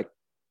filled with like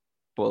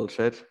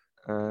bullshit.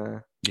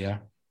 Yeah.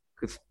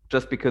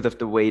 Because of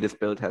the way this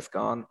build has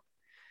gone.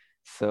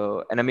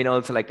 So, and I mean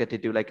also like that they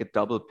do like a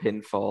double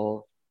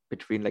pinfall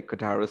between like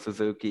Kotaro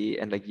Suzuki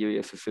and like Yuya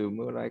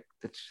Susumu. Like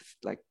that's just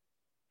like,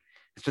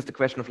 it's just a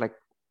question of like,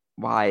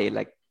 why?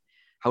 Like,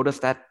 how does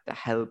that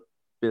help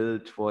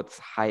build towards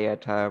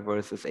Hayata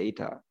versus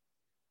Eita?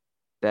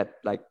 That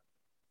like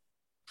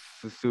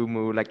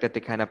Susumu, like that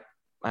they kind of,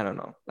 I don't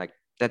know, like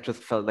that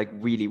just felt like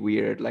really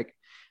weird. Like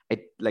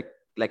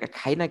I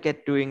kind of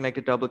get doing like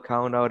the double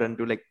count out and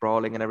do like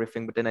brawling and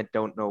everything, but then I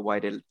don't know why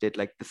they did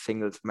like the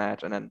singles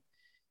match and then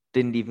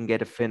didn't even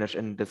get a finish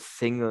in the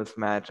singles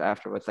match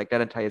afterwards. Like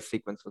that entire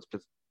sequence was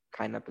just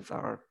kind of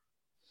bizarre.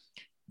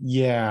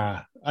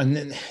 Yeah. And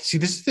then see,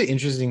 this is the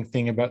interesting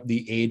thing about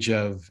the age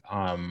of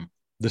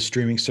the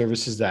streaming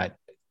services that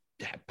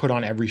put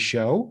on every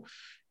show.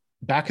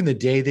 Back in the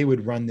day, they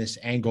would run this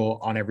angle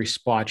on every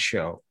spot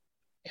show,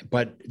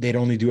 but they'd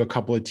only do a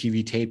couple of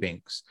TV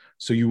tapings.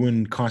 So you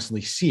wouldn't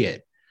constantly see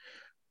it.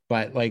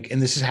 But like, and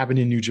this has happened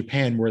in New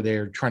Japan where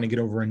they're trying to get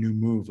over a new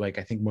move. Like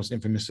I think most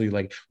infamously,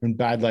 like when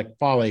Bad Luck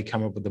Fale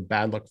came up with the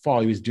Bad Luck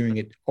Fall, he was doing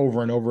it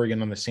over and over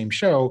again on the same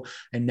show.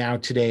 And now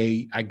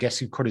today, I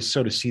guess you could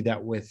sort of see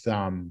that with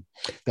the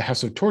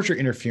House of Torture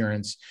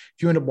interference.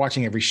 If you end up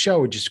watching every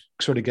show, it just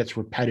sort of gets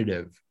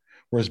repetitive.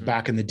 Whereas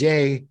back in the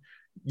day,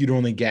 you'd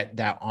only get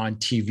that on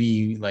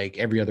TV like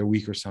every other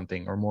week or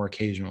something, or more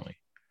occasionally.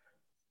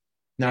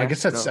 Now, I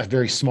guess that's a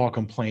very small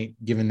complaint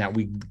given that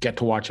we get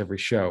to watch every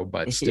show,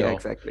 but still. Yeah,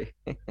 exactly.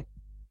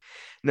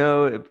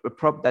 No,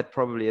 that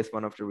probably is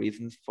one of the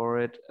reasons for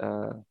it.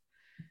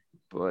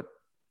 But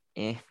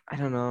I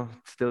don't know.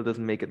 It still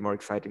doesn't make it more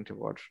exciting to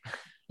watch.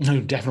 No,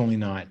 definitely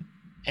not.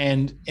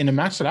 And in a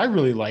match that I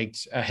really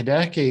liked,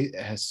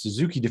 Hideki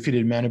Suzuki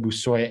defeated Manabu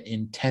Soya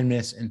in 10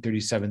 minutes and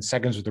 37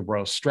 seconds with a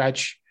royal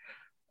stretch.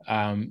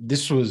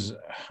 This was,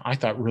 I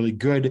thought, really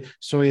good.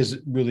 Soya is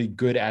really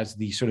good as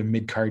the sort of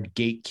mid-card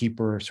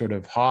gatekeeper sort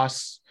of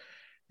hoss.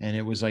 And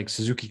it was like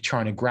Suzuki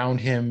trying to ground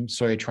him,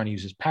 Soya trying to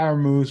use his power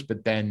moves,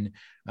 but then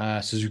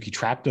Suzuki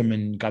trapped him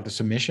and got the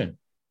submission.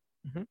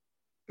 Mm-hmm.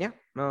 Yeah,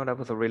 no, that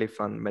was a really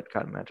fun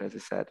mid-card match, as you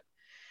said.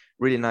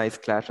 Really nice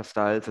clash of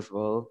styles as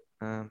well.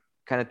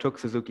 Kind of took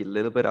Suzuki a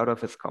little bit out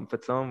of his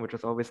comfort zone, which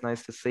was always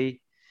nice to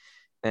see.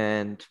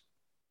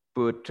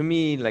 But to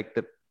me, like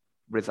the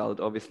result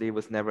obviously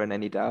was never in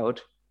any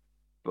doubt.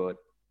 But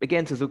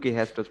again, Suzuki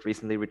has just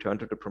recently returned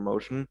to the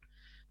promotion,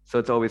 so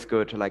it's always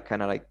good to like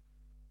kind of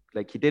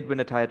like he did win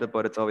a title,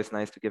 but it's always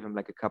nice to give him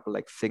like a couple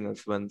like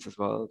singles wins as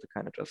well to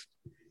kind of just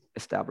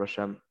establish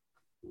him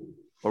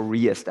or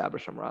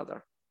re-establish him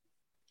rather.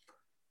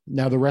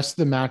 Now, the rest of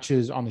the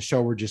matches on the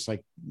show were just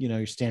like,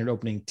 your standard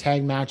opening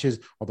tag matches.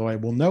 Although I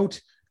will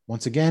note,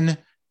 once again,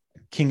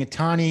 King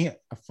Itani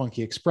of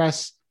Funky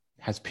Express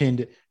has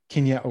pinned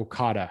Kinya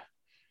Okada,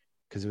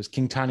 because it was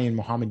King Tani and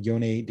Muhammad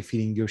Yone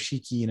defeating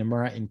Yoshiki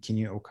Inamura and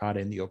Kinya Okada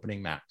in the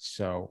opening match.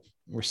 So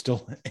we're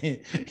still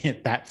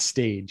at that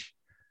stage.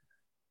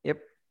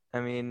 Yep.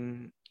 I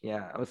mean,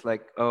 yeah, I was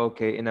like, oh,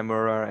 okay,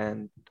 Inamura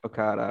and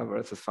Okada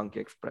versus Funky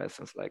Express.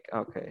 I was like,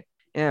 okay.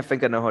 Yeah, I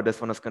think I know how this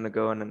one is going to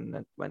go. And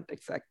then it went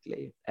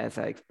exactly as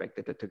I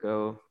expected it to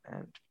go.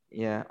 And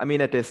yeah, I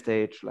mean, at this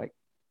stage, like,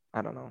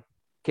 I don't know.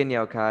 Kinya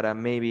Okada,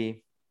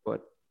 maybe,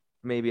 but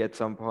maybe at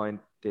some point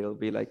they'll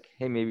be like,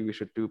 hey, maybe we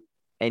should do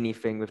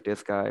anything with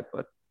this guy.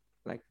 But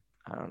like,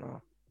 I don't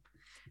know.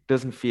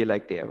 Doesn't feel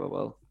like they ever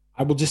will.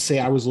 I will just say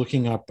I was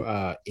looking up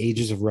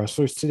ages of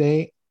wrestlers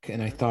today,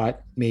 and I thought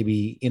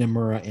maybe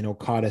Inamura and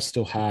Okada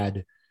still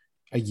had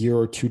a year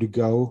or two to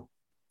go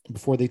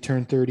before they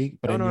turned 30,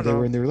 but I knew they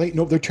were in their late.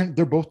 No,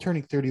 they're both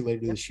turning 30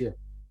 later this year.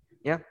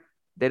 Yeah,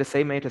 they're the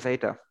same age as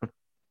Eita.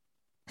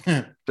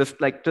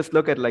 just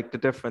look at like the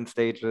different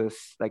stages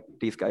like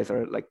these guys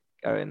are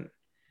in.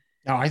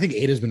 No, I think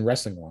Eita's been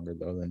wrestling longer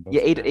though than both.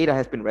 Yeah, Eita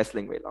has been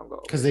wrestling way longer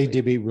because they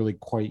debut really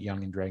quite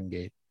young in Dragon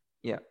Gate.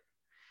 Yeah,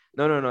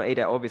 no.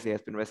 Eita obviously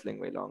has been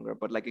wrestling way longer,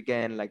 but like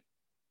again, like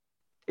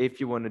if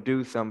you want to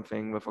do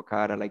something with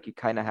Okada, like you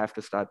kind of have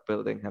to start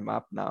building him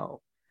up now.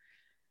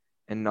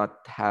 And not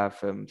have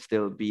him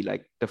still be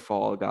like the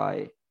fall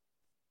guy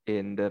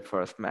in the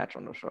first match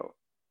on the show.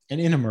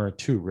 And Inamura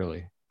too,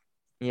 really.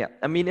 Yeah,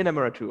 I mean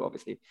Inamura too,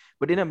 obviously.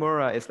 But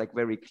Inamura is like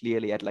very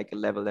clearly at like a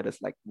level that is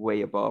like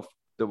way above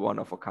the one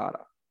of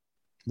Okada.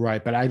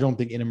 Right, but I don't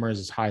think Inamura is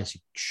as high as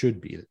he should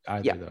be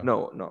either. Yeah,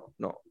 though.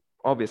 No,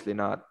 obviously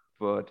not.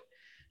 But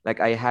like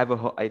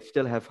I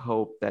still have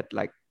hope that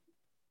like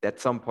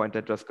at some point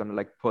they're just gonna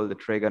like pull the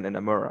trigger on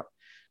Inamura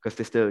because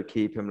they still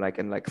keep him like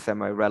in like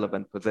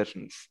semi-relevant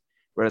positions.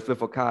 Whereas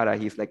with Okada,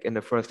 he's like in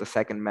the first or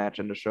second match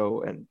in the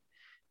show, and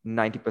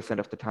 90%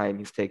 of the time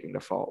he's taking the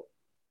fall.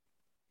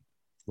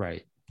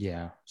 Right.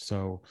 Yeah.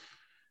 So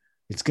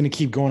it's going to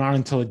keep going on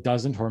until it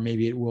doesn't, or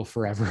maybe it will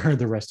forever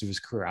the rest of his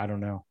career. I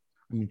don't know.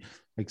 I mean,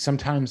 like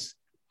sometimes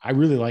I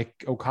really like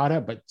Okada,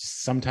 but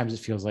sometimes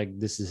it feels like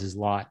this is his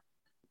lot.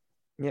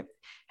 Yep.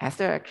 Has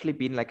there actually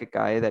been like a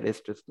guy that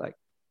is just like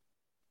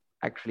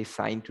actually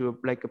signed to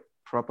a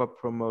proper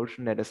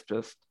promotion that is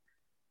just,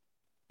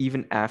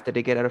 even after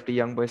they get out of the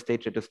young boy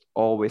stage, they're just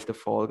always the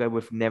fall guy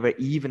with never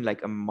even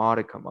like a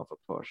modicum of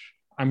a push?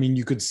 I mean,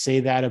 you could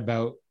say that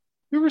about,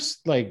 there was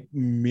like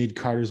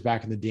mid-carders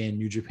back in the day in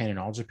New Japan and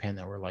All Japan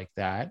that were like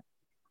that.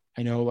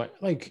 I know,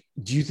 like,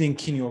 do you think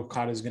Kinya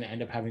Okada is going to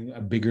end up having a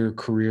bigger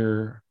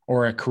career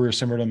or a career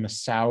similar to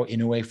Masao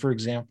Inoue, for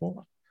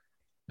example?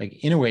 Like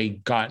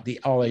Inoue got the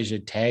All Asia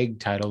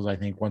tag titles, I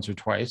think, once or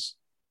twice.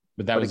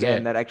 But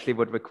again, that actually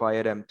would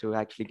require them to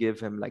actually give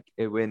him like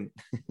a win.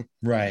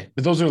 Right.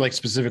 But those are like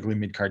specifically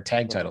mid-card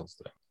tag titles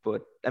though.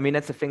 But I mean,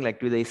 that's the thing. Like,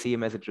 do they see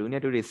him as a junior?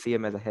 Do they see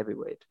him as a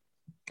heavyweight?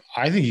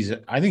 I think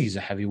he's a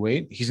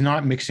heavyweight. He's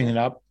not mixing it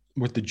up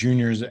with the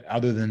juniors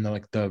other than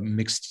the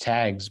mixed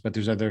tags, but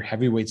there's other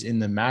heavyweights in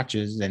the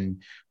matches.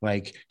 And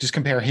like, just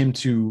compare him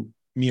to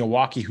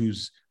Miyawaki,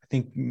 who's I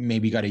think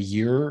maybe got a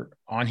year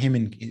on him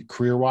in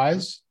career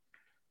wise.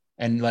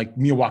 And like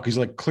Miyawaki's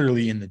like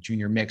clearly in the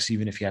junior mix,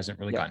 even if he hasn't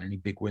really gotten any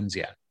big wins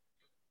yet.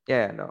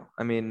 Yeah, no.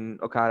 I mean,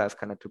 Okada is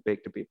kind of too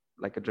big to be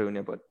like a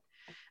junior, but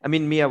I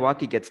mean,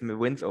 Miyawaki gets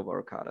wins over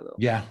Okada though.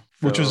 Yeah,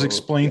 so, which was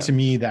explained to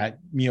me that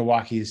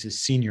Miyawaki is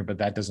his senior, but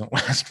that doesn't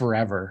last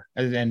forever,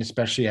 and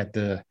especially at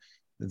the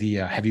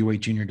heavyweight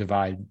junior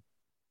divide.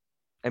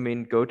 I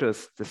mean, Goto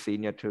is the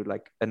senior to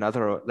like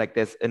another, like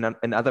there's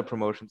in other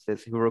promotions,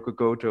 there's Hiroko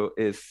Goto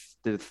is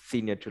the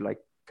senior to like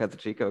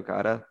Kazuchika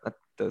Okada. That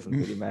doesn't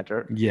really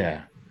matter.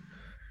 Yeah.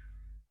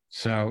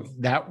 So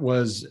that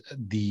was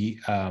the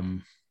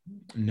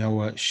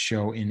Noah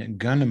show in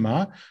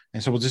Gunma.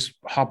 And so we'll just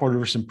hop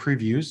over some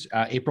previews.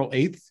 April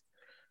 8th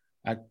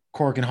at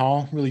Korakuen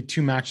Hall, really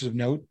two matches of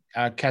note.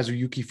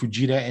 Kazuyuki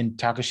Fujita and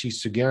Takashi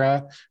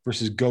Sugera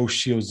versus Go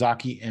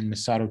Shiozaki and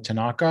Masato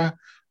Tanaka.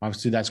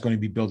 Obviously, that's going to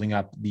be building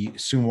up the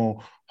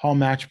Sumo Hall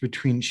match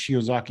between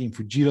Shiozaki and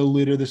Fujita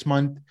later this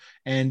month.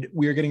 And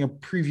we are getting a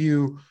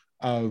preview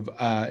of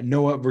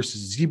Noah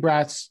versus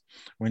Zebrats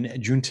when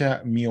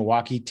Junta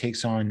Miyawaki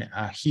takes on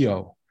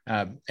Hio.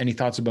 Any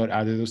thoughts about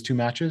either of those two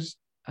matches?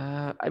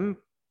 I'm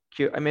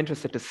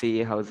interested to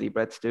see how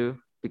Zebrats do,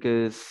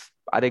 because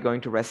are they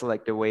going to wrestle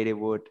like the way they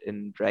would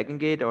in Dragon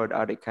Gate, or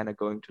are they kind of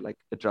going to like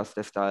adjust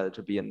their style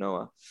to be a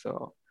Noah?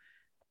 So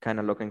kind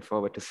of looking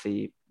forward to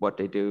see what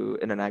they do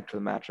in an actual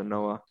match on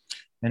Noah.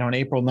 And on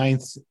April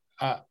 9th,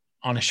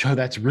 on a show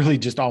that's really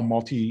just all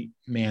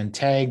multi-man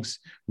tags,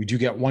 we do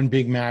get one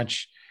big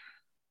match,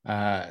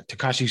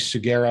 Takashi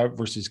Sugiura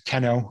versus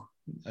Keno,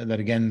 that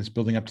again is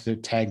building up to the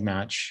tag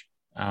match.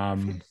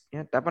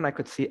 Yeah, that one I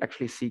could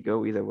actually see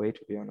go either way, to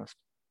be honest.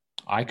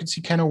 I could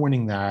see Keno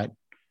winning that.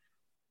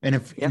 And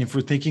if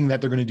we're thinking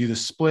that they're going to do the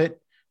split,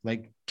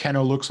 like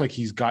Keno looks like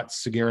he's got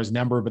Sugiura's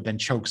number, but then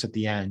chokes at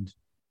the end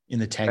in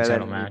the tag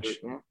title match.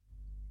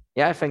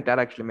 Yeah, I think that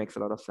actually makes a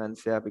lot of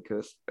sense. Yeah,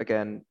 because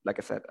again, like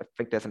I said, I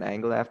think there's an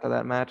angle after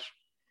that match.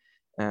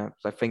 So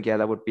I think,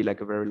 that would be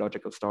like a very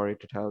logical story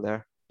to tell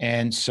there.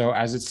 And so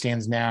as it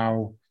stands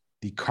now,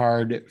 the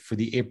card for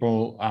the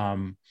April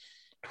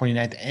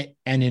 29th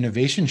and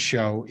Innovation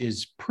show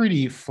is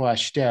pretty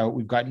fleshed out.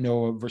 We've got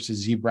Noah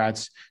versus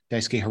Zebrats,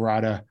 Daisuke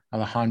Harada,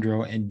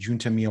 Alejandro, and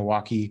Junta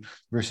Miyawaki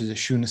versus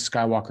Shun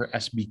Skywalker,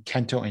 SB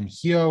Kento, and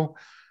Hyo.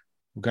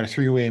 We've got a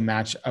three-way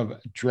match of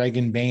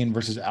Dragon Bane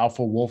versus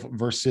Alpha Wolf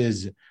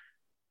versus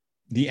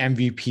the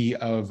MVP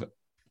of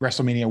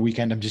WrestleMania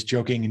weekend. I'm just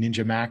joking,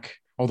 Ninja Mac.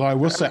 Although I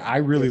will say I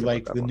really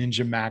like the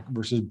Ninja Mac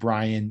versus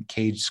Brian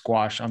Cage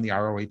squash on the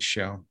ROH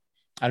show.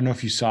 I don't know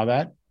if you saw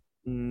that.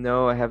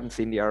 No, I haven't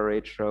seen the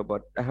ROH show,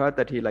 but I heard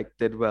that he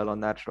did well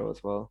on that show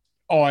as well.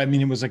 Oh, I mean,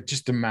 it was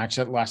just a match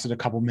that lasted a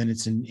couple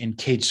minutes and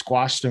Cage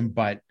squashed him.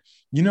 But,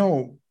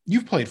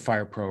 you've played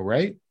Fire Pro,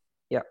 right?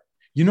 Yeah.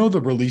 You know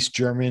the release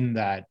German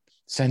that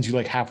sends you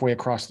halfway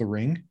across the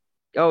ring?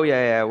 Oh,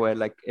 yeah. Where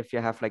if you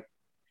have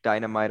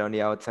dynamite on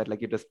the outside,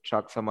 you just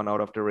chuck someone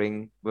out of the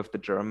ring with the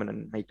German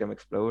and make them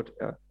explode.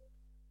 Yeah.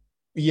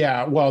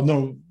 Yeah. Well,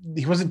 no,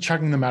 he wasn't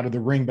chucking them out of the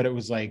ring, but it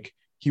was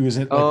he was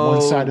at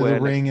one side of the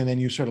ring and then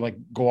you sort of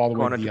go all the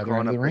way to the other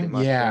end of the ring.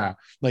 Much, yeah.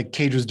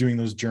 Cage was doing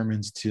those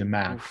Germans to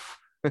Mac.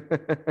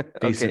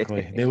 Basically.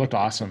 Okay. They looked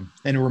awesome.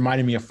 And it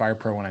reminded me of Fire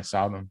Pro when I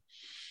saw them.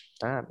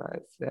 Ah,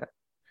 nice. Yeah.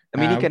 I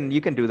mean, you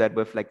can do that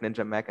with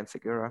Ninja Mac and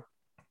Sugiura.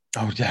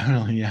 Oh,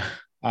 definitely. Yeah.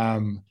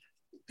 And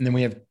then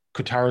we have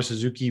Kotaro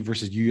Suzuki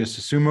versus Yuya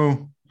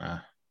Susumu.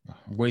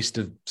 Waste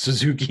of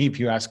Suzuki, if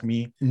you ask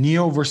me.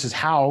 Neo versus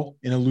Hao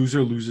in a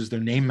loser loses their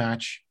name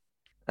match.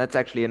 That's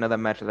actually another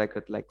match that I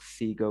could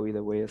see go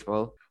either way as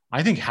well.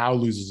 I think Hao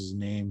loses his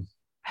name.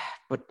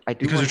 But I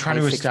do because they're trying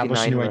to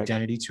establish a new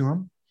identity to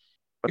him.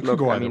 But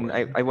look, I mean,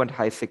 I want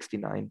high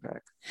 69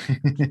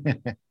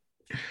 back.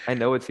 I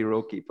know it's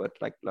Hiroki, but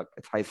look,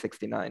 it's high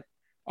 69.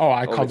 Oh,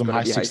 I called them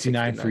high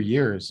 69 for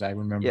years. I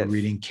remember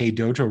reading K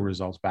Dojo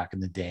results back in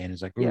the day, and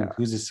it's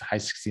who's this high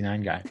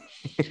 69 guy?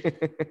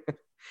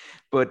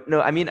 But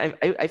no, I mean,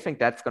 I think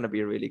that's going to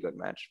be a really good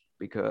match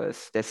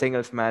because their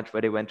singles match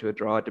where they went to a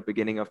draw at the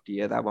beginning of the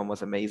year, that one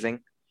was amazing.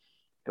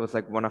 It was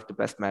one of the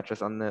best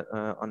matches on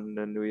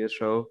the New Year's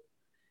show.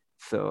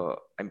 So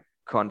I'm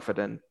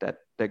confident that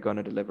they're going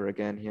to deliver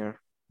again here.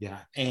 Yeah,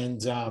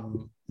 and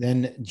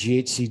then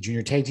GHC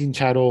Junior Tag Team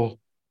title.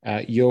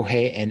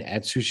 Yohei and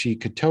Atsushi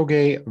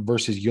Katoge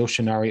versus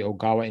Yoshinari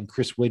Ogawa and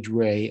Chris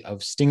Ridgway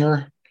of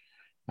Stinger.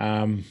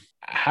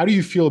 How do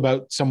you feel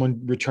about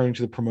someone returning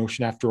to the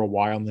promotion after a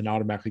while and then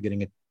automatically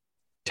getting a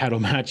title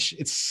match?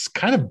 It's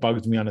kind of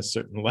bugged me on a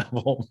certain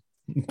level.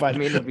 But I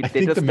mean,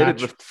 they just did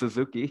it with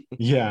Suzuki.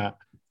 Yeah.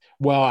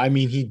 Well, I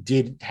mean, he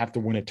did have to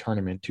win a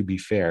tournament, to be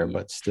fair,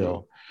 but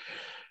still.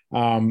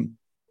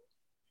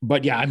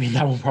 But yeah, I mean,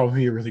 that will probably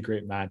be a really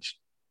great match.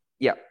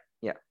 Yeah.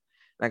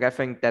 I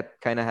think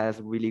that kind of has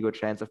a really good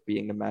chance of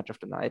being the match of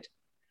the night.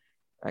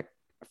 I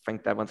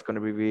think that one's going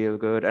to be real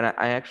good. And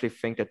I actually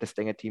think that the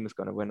Stinger team is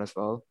going to win as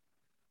well.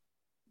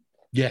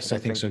 Yes, I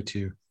think so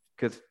too.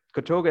 Because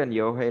Kotoga and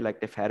Yohei,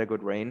 they've had a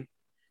good reign.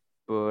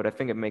 But I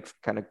think it makes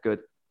kind of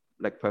good,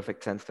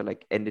 perfect sense to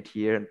end it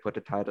here and put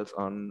the titles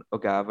on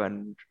Ogawa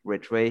and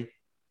Ridgway.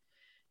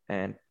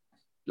 And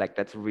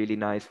that's a really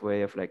nice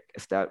way of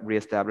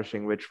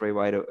reestablishing Ridgway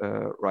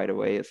right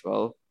away as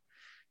well.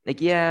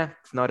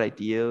 It's not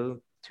ideal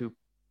to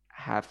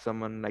have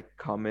someone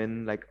come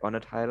in on a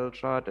title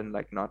shot and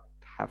not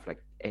have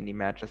any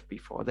matches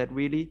before that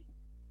really.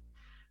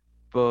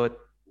 But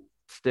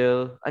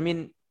still, I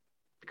mean,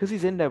 because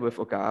he's in there with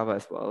Ogawa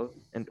as well,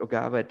 and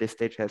Ogawa at this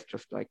stage has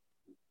just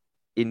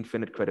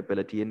infinite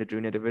credibility in the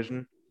junior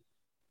division,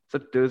 so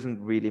it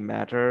doesn't really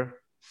matter.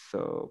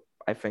 So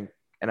I think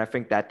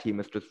that team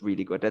is just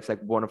really good. That's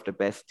one of the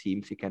best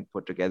teams he can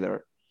put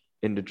together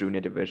in the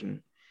junior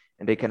division,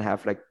 and they can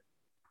have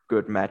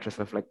good matches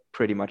with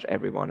pretty much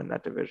everyone in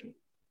that division.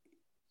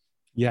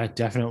 Yeah,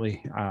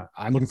 definitely.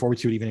 I'm looking forward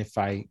to it, even if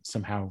I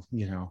somehow,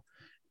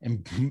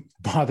 am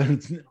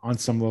bothered on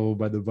some level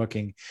by the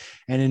booking.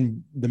 And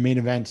in the main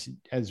event,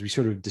 as we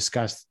sort of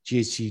discussed,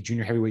 GHC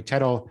Junior Heavyweight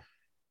title,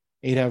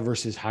 Ada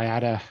versus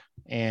Hayata,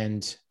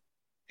 and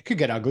it could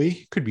get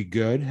ugly, could be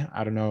good.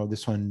 I don't know.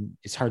 This one,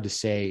 it's hard to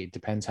say. It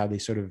depends how they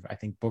sort of, I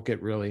think, book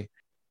it really.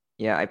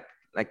 Yeah,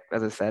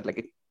 as I said,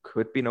 it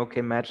could be an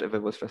okay match if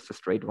it was just a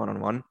straight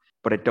one-on-one,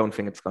 but I don't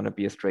think it's going to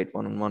be a straight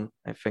one-on-one.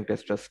 I think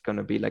there's just going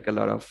to be a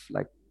lot of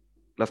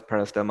Los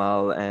Perez Del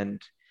Mal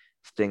and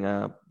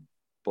Stinger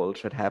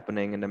bullshit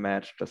happening in the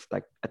match, just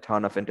like a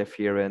ton of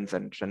interference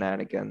and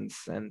shenanigans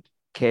and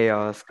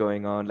chaos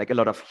going on. Like a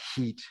lot of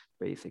heat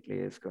basically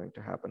is going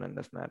to happen in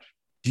this match.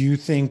 Do you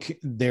think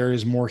there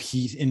is more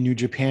heat in New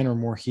Japan or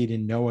more heat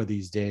in Noah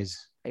these days?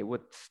 I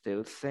would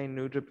still say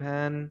New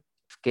Japan.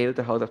 Scaled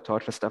the House of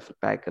Torture stuff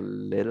back a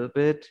little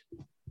bit.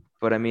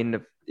 But I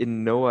mean,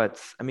 in Noah,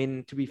 it's, I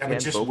mean, to be fair,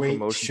 in both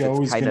promotions,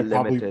 it's kind of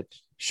limited.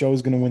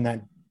 Show's going to win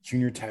that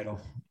junior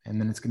title,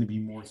 and then it's going to be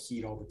more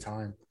heat all the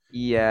time.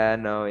 Yeah,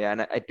 no, yeah.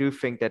 And I do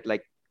think that,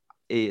 like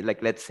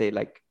let's say,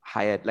 like,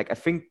 Hyatt, like, I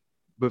think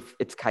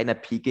it's kind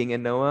of peaking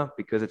in Noah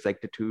because it's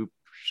like the two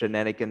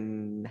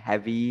shenanigan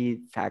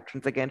heavy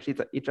factions against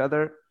each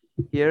other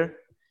here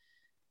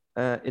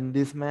in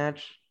this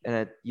match.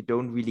 And you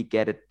don't really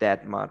get it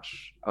that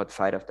much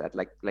outside of that.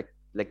 Like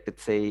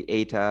let's say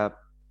Eita,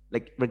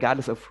 like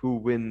regardless of who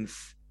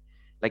wins,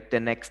 like the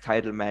next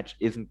title match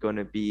isn't going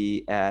to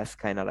be as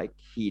kind of like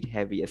heat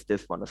heavy as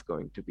this one is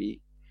going to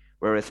be.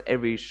 Whereas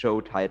every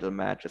show title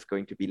match is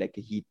going to be like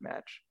a heat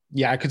match.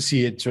 Yeah, I could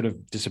see it sort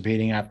of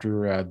dissipating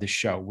after the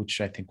show, which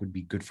I think would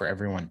be good for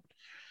everyone.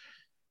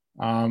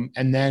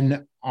 And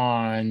then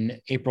on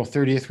April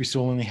 30th, we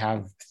still only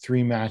have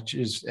 3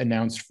 matches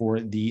announced for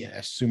the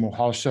Sumo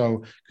Hall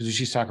show.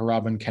 Kazushi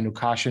Sakuraba and Kendo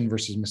Kashin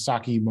versus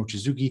Masaki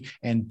Mochizuki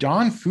and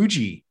Don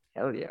Fuji.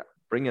 Hell yeah.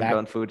 Bring in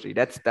Don Fuji.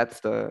 That's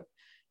the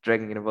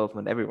Dragon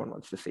involvement everyone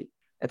wants to see.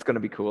 It's going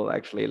to be cool,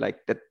 actually. Like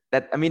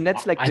that. I mean,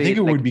 that's like, I think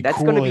it would be that's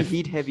cool. That's going to be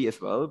heat heavy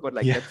as well. But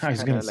like, yeah, that's I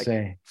was going to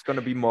say, it's going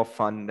to be more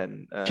fun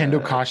than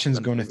Kendo Kashin's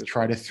going to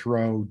try to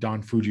throw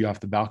Don Fuji off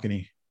the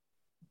balcony.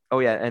 Oh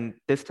yeah, and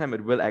this time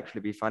it will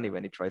actually be funny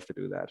when he tries to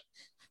do that.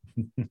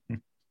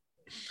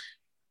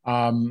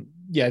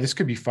 Yeah, this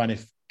could be fun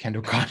if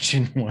Kendo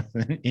Kashin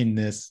wasn't in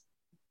this.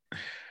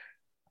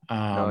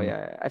 No,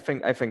 yeah, I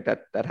think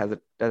that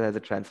has a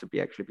chance to be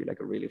like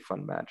a really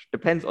fun match.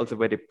 Depends also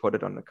where they put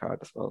it on the card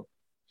as well.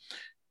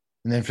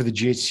 And then for the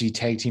GHC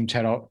tag team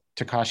title,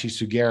 Takashi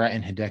Sugera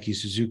and Hideki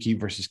Suzuki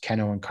versus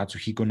Keno and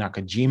Katsuhiko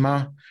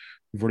Nakajima.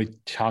 We've already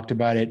talked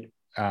about it.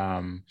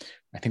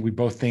 I think we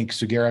both think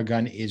Sugera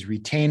Gun is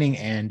retaining,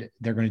 and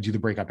they're going to do the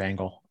breakup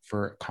angle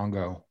for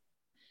Kongo.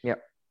 Yeah.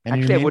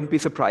 Actually, I wouldn't be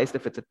surprised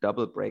if it's a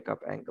double breakup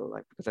angle,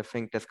 like, because I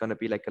think there's going to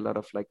be like a lot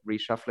of like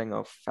reshuffling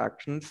of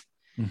factions.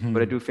 Mm-hmm.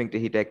 But I do think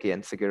the Hideki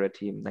and Sugera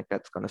team, like,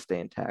 that's going to stay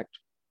intact.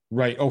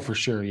 Right. Oh, for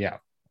sure. Yeah.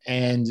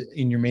 And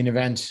in your main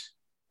event,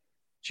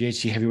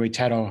 GHC heavyweight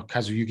title,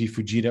 Kazuyuki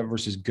Fujita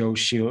versus Go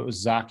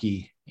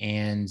Shiozaki.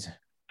 And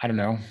I don't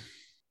know.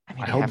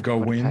 I hope Go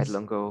wins.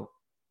 Go.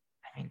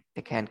 I mean,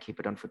 they can't keep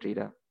it on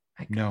Fujita.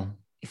 Like, no.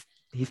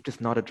 He's just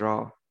not a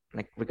draw.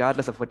 Like,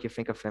 regardless of what you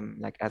think of him,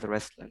 like, as a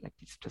wrestler, like,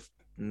 he's just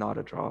not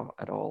a draw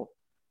at all.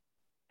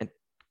 And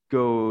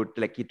Go,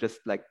 like, he just,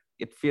 like,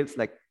 it feels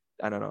like,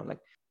 I don't know, like,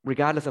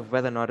 regardless of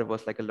whether or not it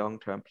was like a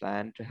long-term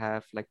plan to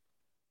have like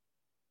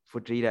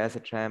Fujita as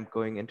a champ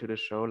going into the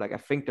show, like, I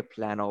think the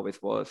plan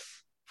always was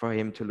for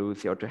him to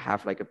lose or to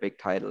have like a big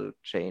title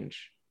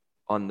change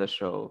on the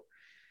show.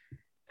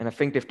 And I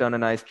think they've done a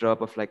nice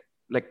job of like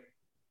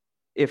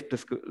if the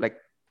school,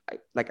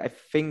 I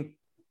think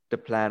the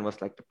plan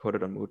was like to put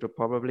it on Muto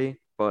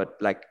probably, but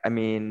like, I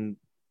mean,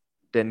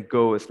 then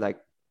Go is like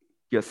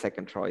your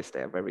second choice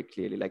there very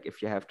clearly. Like,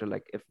 if you have to,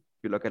 like, if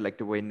you look at like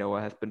the way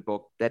Noah has been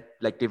booked, that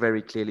like they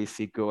very clearly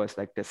see Go as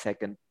like the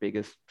second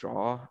biggest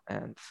draw.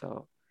 And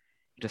so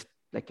just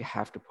like you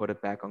have to put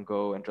it back on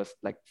Go and just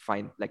like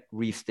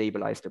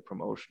restabilize the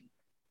promotion.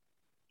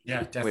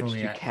 Yeah, definitely.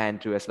 Which you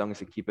can't do as long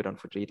as you keep it on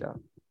Fujita.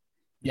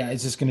 Yeah,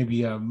 it's just going to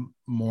be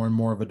more and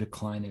more of a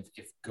decline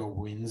if Go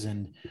wins.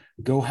 And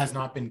Go has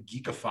not been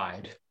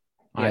geekified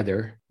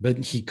either, but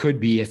he could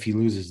be if he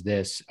loses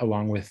this,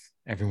 along with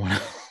everyone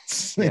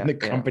else in the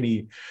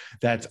company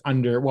that's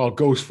under, well,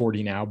 Go's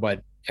 40 now,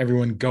 but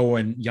everyone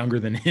going younger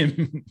than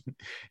him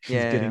is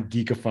getting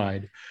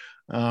geekified.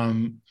 I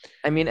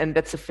mean, and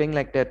that's the thing,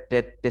 like that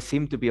there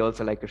seemed to be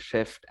also like a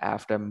shift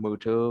after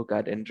Muto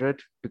got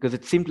injured, because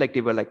it seemed like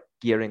they were like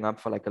gearing up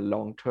for like a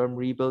long-term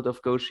rebuild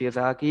of Go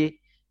Shiozaki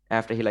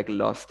after he like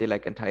lost the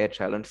like entire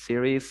challenge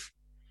series.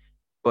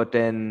 But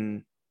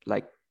then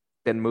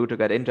Muto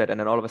got injured, and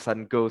then all of a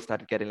sudden Go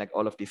started getting like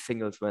all of these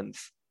singles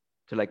wins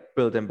to like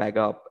build him back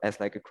up as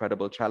like a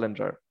credible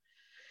challenger.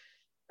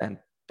 And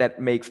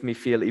that makes me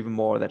feel even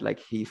more that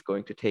like he's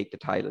going to take the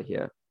title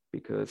here,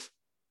 because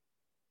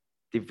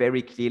they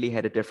very clearly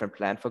had a different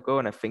plan for Go,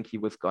 and I think he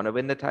was gonna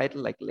win the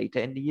title like later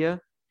in the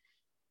year.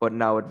 But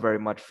now it very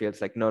much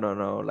feels like no,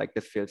 like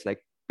this feels like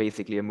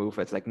basically a move.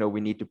 It's like, no,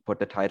 we need to put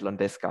the title on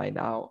this guy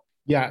now.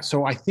 Yeah,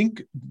 so I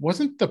think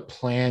wasn't the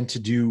plan to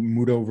do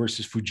Muto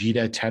versus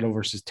Fujita title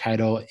versus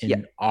title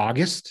in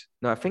August?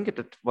 No, I think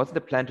it wasn't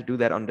the plan to do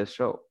that on this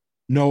show.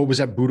 No, it was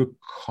at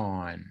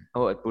Budokan.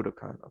 Oh, at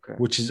Budokan, okay.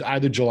 Which is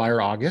either July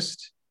or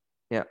August.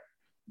 Yeah.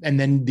 And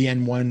then the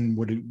N1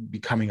 would be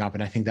coming up,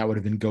 and I think that would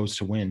have been Go's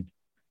to win,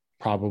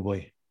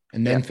 probably.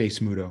 And then face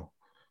Muto.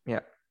 Yeah.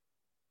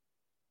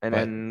 And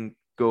then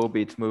Go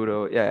beats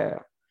Muto. Yeah.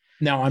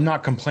 Now, I'm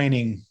not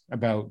complaining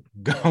about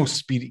Go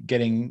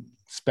getting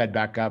sped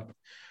back up.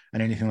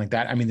 and anything like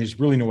that. I mean, there's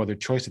really no other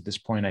choice at this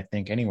point, I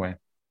think, anyway.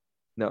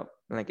 No,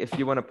 like if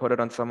you want to put it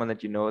on someone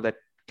that you know that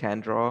can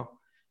draw,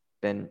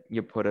 then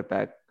you put it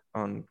back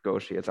on Go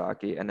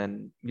Shiozaki, and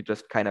then you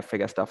just kind of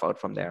figure stuff out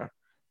from there.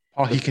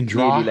 Oh, he can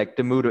draw. Really, like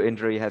the Muto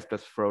injury has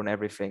just thrown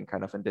everything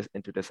kind of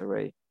into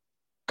disarray.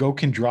 Go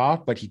can draw,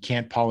 but he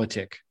can't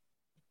politic.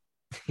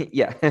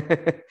 Yeah.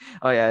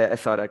 Oh yeah, I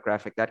saw that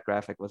graphic. That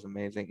graphic was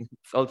amazing.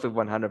 It's also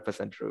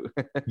 100% true.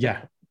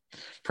 Yeah.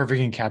 Perfect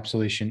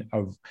encapsulation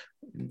of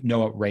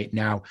Noah right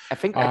now. I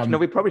think actually, no,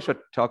 we probably should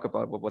talk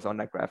about what was on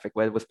that graphic,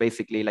 where it was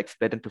basically like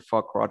split into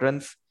 4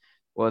 quadrants.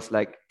 Was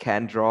like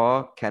can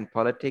draw, can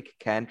politic,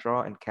 can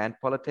draw, and can't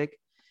politic.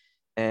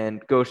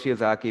 And Go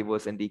Shiozaki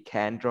was in the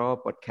can draw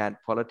but can't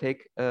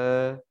politic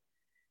quadrant.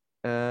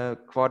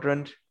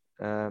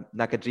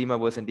 Nakajima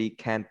was in the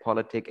can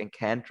politic and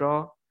can't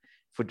draw.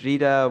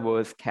 Fujita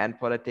was can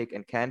politic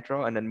and can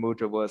draw, and then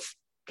Muto was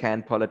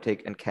can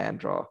politic and can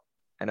draw.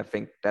 And I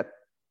think that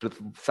just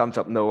sums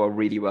up Noah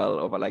really well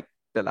over like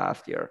the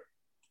last year.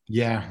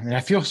 Yeah, and I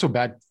feel so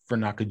bad for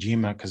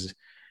Nakajima because,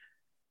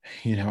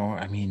 you know,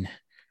 I mean,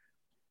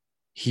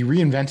 he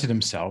reinvented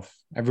himself.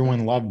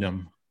 Everyone loved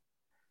him.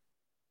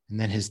 And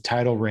then his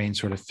title reign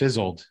sort of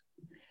fizzled.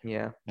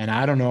 Yeah. And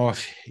I don't know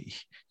if do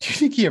you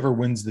think he ever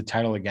wins the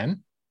title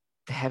again?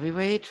 The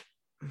heavyweight?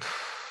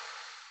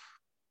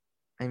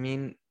 I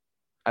mean,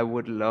 I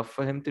would love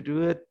for him to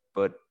do it,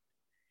 but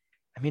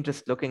I mean,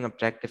 just looking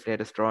objectively at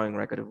his drawing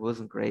record, it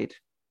wasn't great.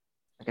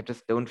 Like, I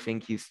just don't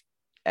think he's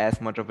as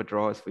much of a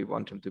draw as we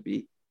want him to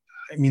be.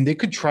 I mean, they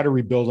could try to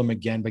rebuild him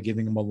again by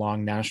giving him a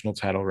long national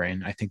title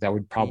reign. I think that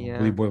would probably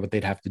be what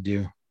they'd have to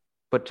do.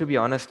 But to be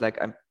honest,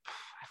 like I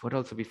would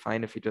also be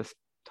fine if he just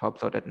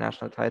tops out that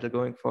national title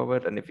going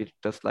forward, and if he's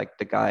just like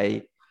the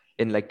guy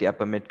in like the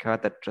upper mid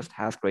card that just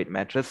has great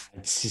matches.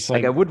 It's just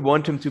like I would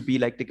want him to be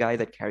like the guy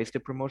that carries the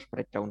promotion, but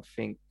I don't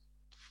think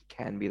he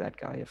can be that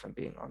guy, if I'm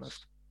being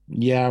honest.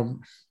 Yeah,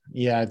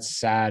 it's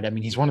sad. I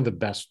mean, he's one of the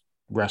best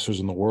wrestlers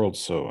in the world,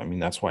 so I mean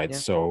that's why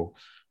it's so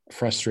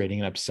frustrating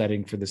and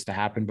upsetting for this to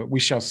happen, but we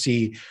shall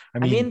see. I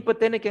mean, but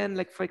then again,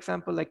 like for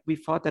example, like we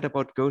thought that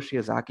about Go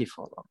Shiozaki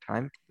for a long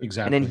time.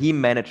 Exactly. And then he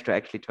managed to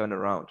actually turn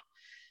around.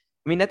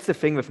 I mean, that's the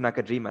thing with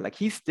Nakajima. Like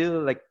he's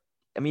still like,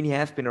 I mean, he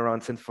has been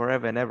around since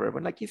forever and ever,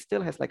 but like he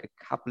still has like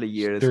a couple of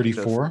years.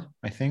 34,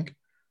 I think.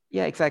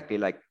 Yeah, exactly.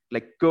 Like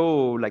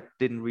Go like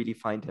didn't really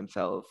find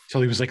himself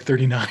till he was like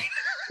 39.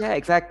 Yeah,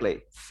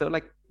 exactly. So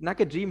like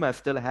Nakajima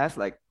still has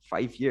like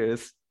 5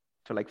 years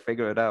to like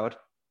figure it out.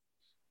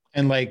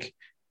 And like,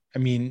 I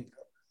mean,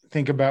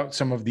 think about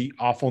some of the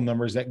awful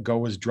numbers that Go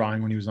was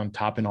drawing when he was on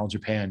top in All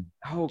Japan.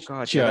 Oh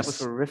god, yeah, that was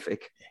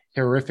horrific.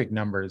 Horrific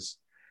numbers.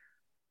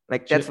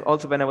 Like that's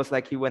also when I was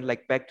like, he went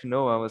like back to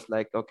Noah. I was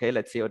like, okay,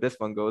 let's see how this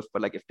one goes.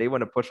 But like, if they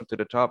want to push him to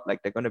the top,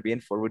 like they're going to be in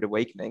for a rude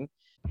awakening.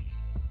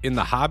 In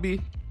the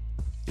hobby,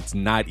 it's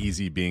not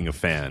easy being a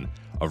fan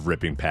of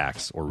ripping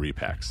packs or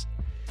repacks.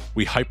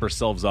 We hype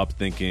ourselves up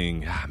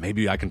thinking,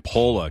 maybe I can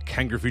pull a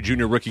Ken Griffey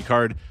Jr. rookie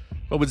card.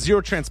 But with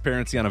zero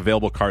transparency on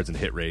available cards and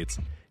hit rates,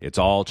 it's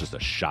all just a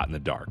shot in the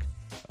dark.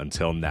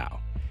 Until now.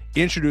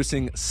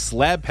 Introducing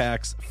Slab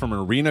Packs from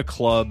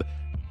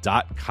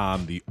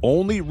ArenaClub.com, the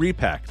only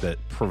repack that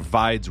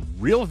provides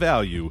real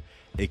value,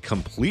 a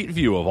complete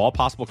view of all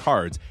possible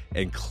cards,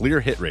 and clear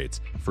hit rates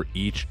for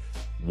each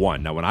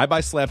one. Now, when I buy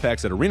Slab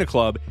Packs at Arena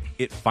Club,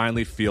 it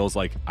finally feels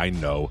like I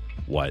know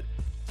what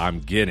I'm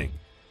getting.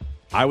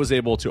 I was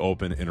able to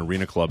open an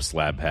Arena Club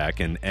slab pack,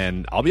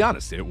 and I'll be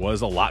honest, it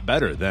was a lot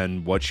better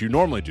than what you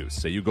normally do.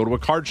 Say you go to a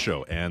card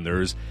show, and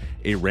there's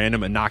a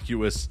random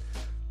innocuous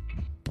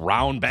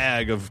brown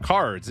bag of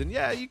cards, and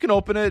yeah, you can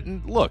open it,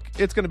 and look,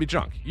 it's going to be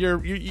junk.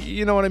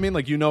 You know what I mean?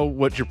 Like, you know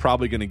what you're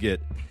probably going to get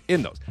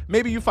in those.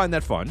 Maybe you find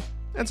that fun,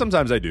 and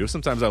sometimes I do.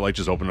 Sometimes I like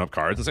just opening up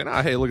cards and saying,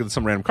 hey, look at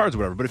some random cards or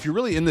whatever. But if you're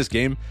really in this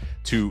game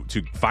to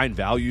find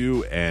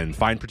value and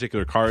find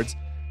particular cards,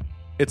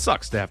 it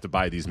sucks to have to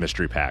buy these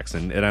mystery packs,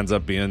 and it ends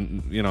up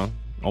being,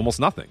 almost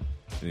nothing,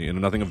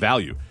 nothing of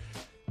value.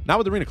 Not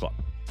with Arena Club.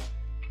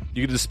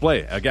 You can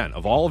display, again,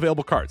 of all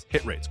available cards,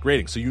 hit rates,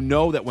 grading, so you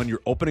know that when you're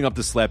opening up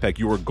the slab pack,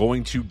 you are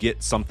going to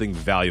get something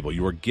valuable.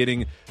 You are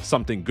getting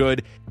something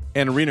good.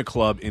 And Arena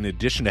Club, in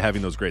addition to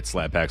having those great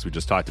slab packs we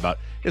just talked about,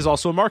 is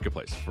also a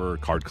marketplace for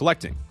card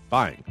collecting,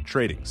 buying,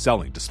 trading,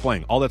 selling,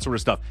 displaying, all that sort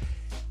of stuff.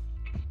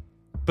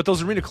 But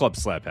those Arena Club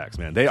slab packs,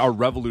 man, they are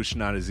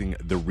revolutionizing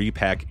the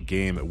repack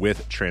game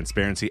with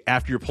transparency.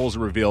 After your pulls are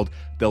revealed,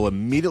 they'll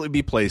immediately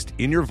be placed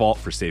in your vault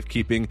for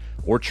safekeeping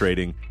or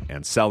trading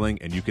and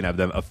selling, and you can have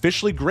them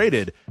officially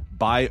graded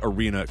by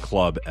Arena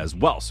Club as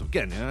well. So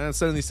again,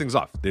 sending these things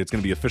off, it's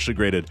going to be officially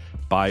graded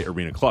by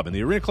Arena Club. And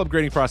the Arena Club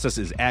grading process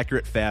is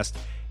accurate, fast,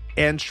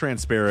 and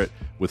transparent,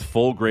 with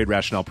full grade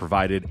rationale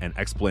provided and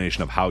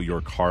explanation of how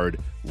your card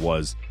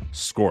was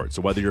scored.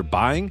 So whether you're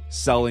buying,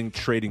 selling,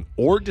 trading,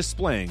 or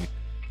displaying,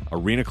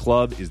 Arena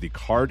Club is the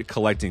card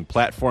collecting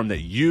platform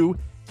that you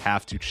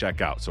have to check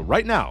out. So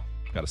right now,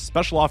 I've got a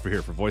special offer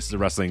here for Voices of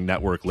Wrestling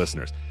Network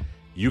listeners.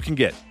 You can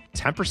get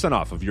 10%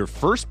 off of your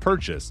first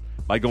purchase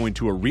by going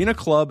to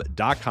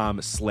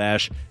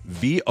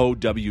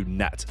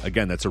arenaclub.com/VOWnet.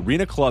 Again, that's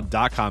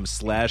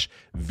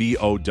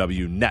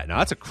arenaclub.com/VOWnet. Now,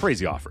 that's a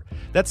crazy offer.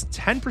 That's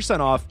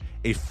 10% off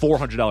a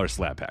 $400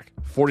 slab pack.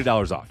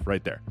 $40 off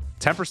right there.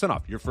 10%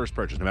 off your first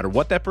purchase. No matter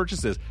what that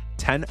purchase is,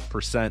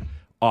 10%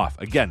 off.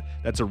 Again,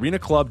 that's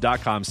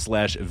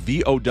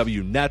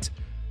arenaclub.com/VOWnet.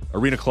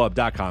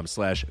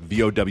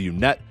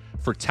 arenaclub.com/VOWnet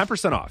for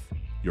 10% off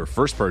your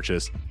first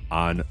purchase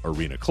on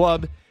Arena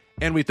Club.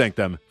 And we thank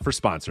them for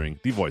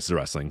sponsoring the Voices of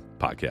Wrestling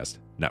Podcast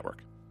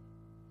Network.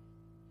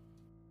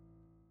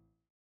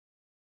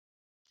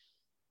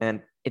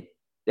 And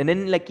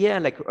then like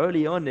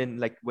early on in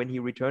like when he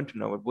returned to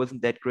Noah, it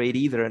wasn't that great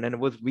either. And then it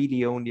was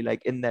really only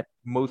like in that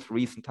most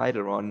recent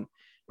title run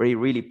where he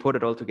really put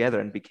it all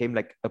together and became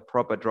like a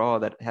proper draw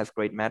that has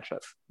great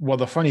matchups. Well,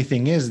 the funny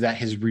thing is that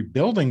his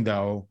rebuilding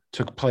though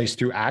took place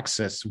through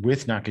Axis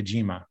with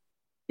Nakajima.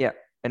 Yeah.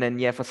 And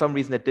then, for some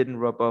reason it didn't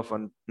rub off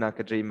on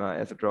Nakajima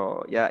as a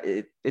draw. Yeah,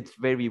 it's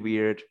very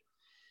weird.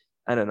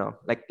 I don't know.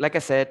 Like I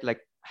said, like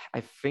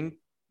I think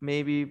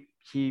maybe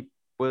he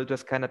will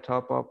just kind of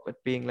top up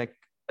at being like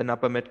an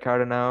upper mid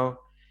carder now.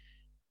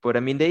 But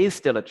I mean, there is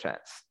still a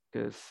chance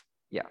because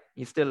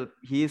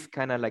he's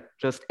kind of like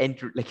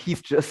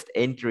he's just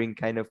entering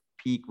kind of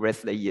peak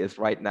wrestler years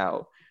right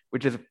now,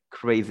 which is a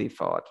crazy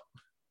thought.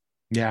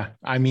 Yeah,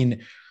 I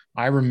mean,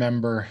 I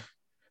remember.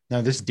 Now,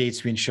 this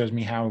dates me and shows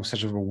me how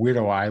such of a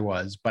weirdo I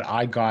was, but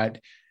I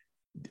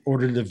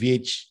ordered the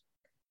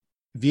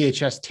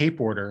VHS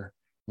tape order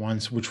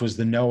once, which was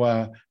the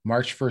Noah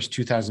March 1st,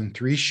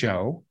 2003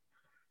 show.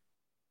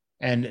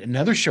 And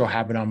another show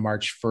happened on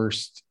March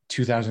 1st,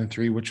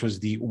 2003, which was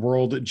the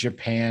World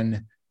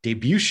Japan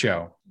debut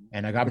show.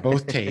 And I got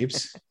both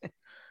tapes.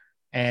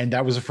 And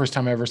that was the first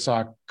time I ever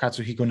saw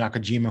Katsuhiko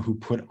Nakajima, who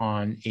put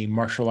on a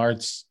martial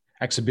arts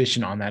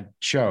exhibition on that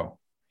show.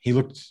 He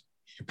looked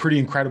pretty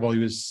incredible. He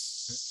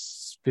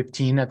was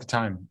 15 at the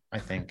time, I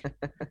think.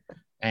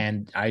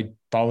 And I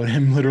followed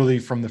him literally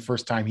from the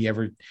first time he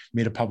ever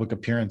made a public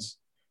appearance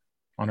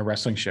on a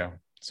wrestling show.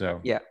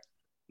 So like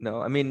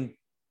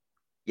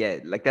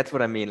that's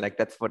what I mean. Like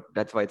that's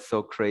why it's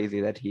so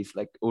crazy that he's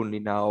like only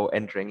now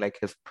entering like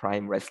his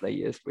prime wrestler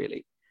years,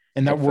 really.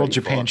 And that World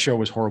Japan show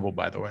was horrible,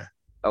 by the way.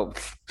 Oh,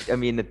 I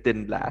mean, it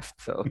didn't last.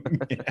 So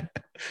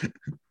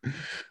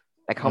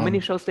like how many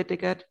shows did they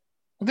get?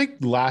 I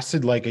think it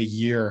lasted like a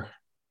year.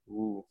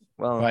 Ooh,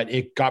 well, but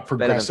it got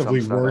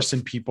progressively worse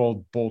and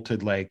people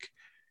bolted. Like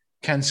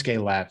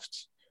Kensuke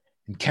left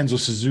and Kenzo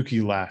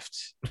Suzuki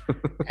left.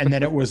 And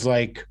then it was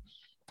like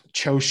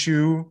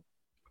Choshu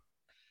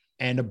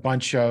and a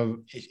bunch of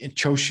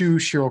Choshu,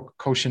 Shiro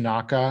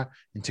Koshinaka,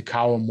 and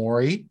Takawa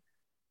Mori,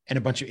 and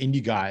a bunch of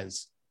indie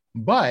guys.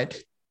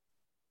 But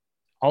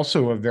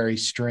also a very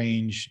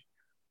strange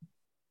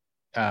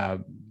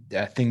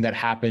thing that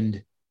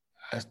happened,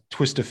 a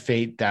twist of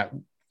fate that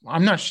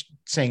I'm not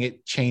saying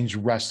it changed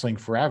wrestling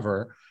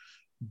forever,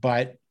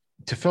 but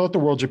to fill out the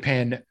World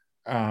Japan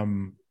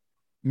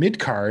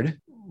mid-card,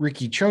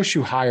 Riki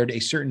Choshu hired a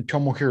certain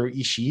Tomohiro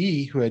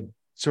Ishii, who had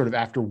sort of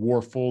after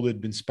war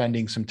folded, been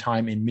spending some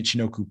time in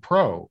Michinoku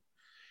Pro,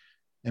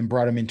 and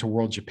brought him into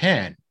World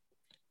Japan.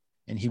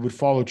 And he would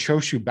follow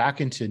Choshu back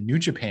into New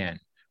Japan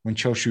when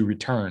Choshu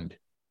returned.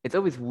 It's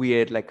always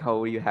weird, like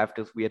how you have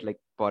those weird like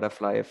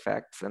butterfly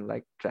effects in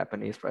like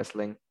Japanese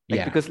wrestling.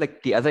 Like, because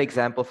like the other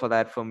example for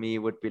that for me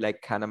would be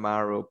like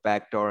Kanemaru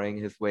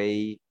backdooring his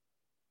way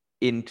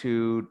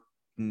into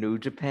New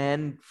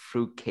Japan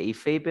through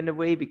kayfabe in a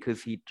way,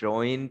 because he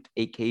joined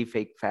a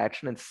kayfabe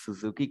faction in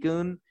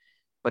Suzuki-gun,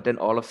 but then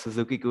all of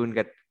Suzuki-gun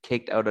got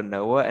kicked out of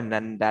Noah, and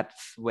then that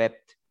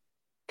swept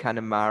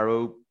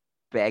Kanemaru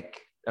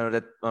back,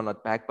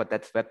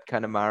 that swept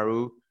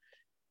Kanemaru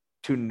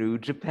to New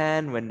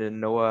Japan when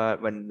Noah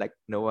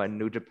and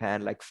New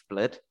Japan like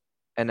split,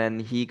 and then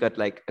he got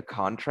like a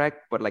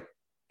contract, but like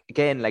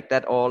again, like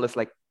that all is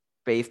like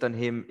based on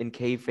him in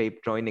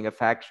kayfabe joining a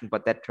faction,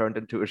 but that turned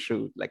into a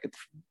shoot. Like it's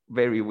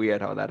very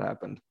weird how that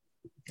happened.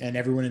 And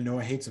everyone in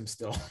Noah hates him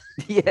still.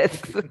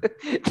 Yes,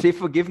 they've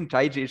forgiven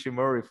Taiji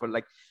Ishimori for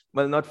like,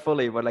 well, not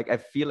fully, but like I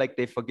feel like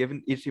they've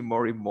forgiven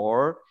Ishimori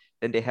more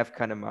than they have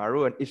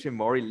Kanemaru, and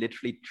Ishimori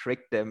literally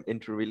tricked them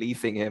into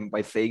releasing him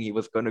by saying he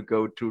was going to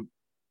go to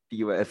the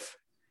US.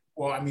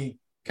 Well, I mean,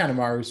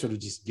 Kanemaru sort of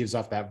just gives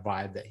off that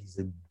vibe that he's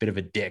a bit of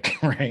a dick,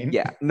 right?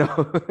 Yeah,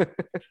 no.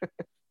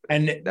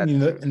 And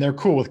and they're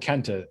cool with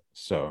Kenta,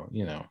 so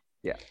Yeah,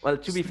 well,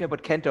 to be fair,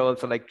 but Kenta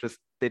also like just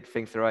did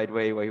things the right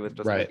way, where he was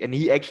just right. Like, and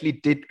he actually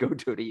did go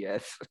to the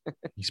US.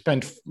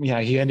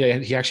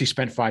 He actually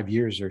spent 5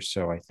 years or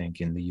so, I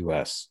think, in the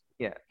US.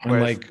 Yeah,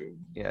 unlike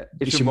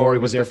Ishimori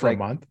was there for like, a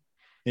month.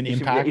 In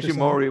Impact,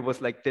 Ishimori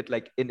was like did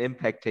like in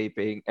Impact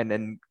taping and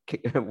then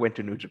went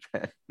to New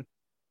Japan.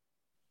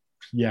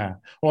 Yeah,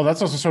 well,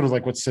 that's also sort of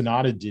like what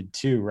Sonata did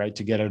too, right?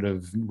 To get out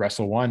of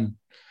Wrestle One.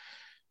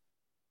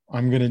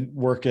 I'm going to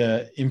work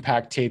a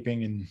Impact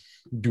taping and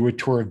do a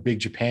tour of Big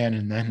Japan.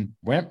 And then,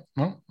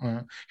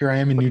 here I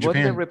am in New Wasn't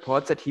there Japan.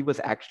 reports that he was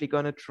actually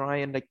going to try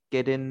and like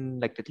get in,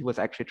 like that he was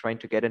actually trying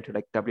to get into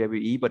like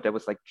WWE, but that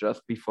was like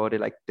just before they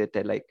like did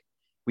that, like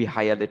we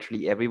hire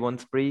literally everyone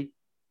spree.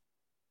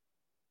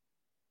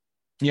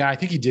 Yeah, I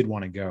think he did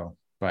want to go,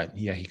 but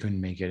yeah, he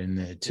couldn't make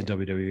it to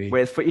WWE.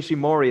 Whereas for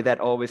Ishimori, that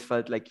always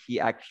felt like he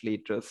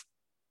actually just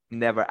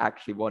never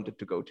actually wanted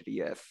to go to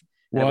the US.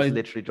 That was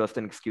literally just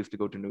an excuse to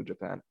go to New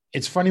Japan.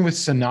 It's funny with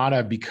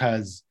Sonata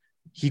because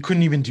he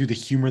couldn't even do the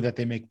humor that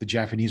they make the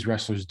Japanese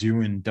wrestlers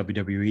do in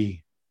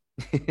WWE.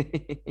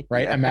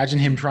 Right? Yeah. Imagine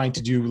him trying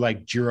to do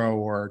like Jiro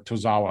or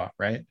Tozawa,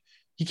 right?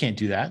 He can't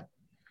do that.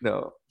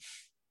 No.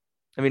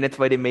 I mean, that's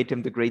why they made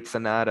him the Great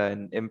Sonata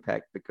in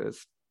Impact,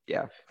 because,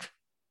 yeah.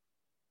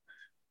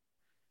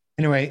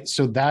 Anyway,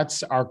 so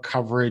that's our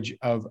coverage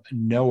of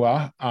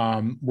Noah.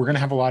 We're going to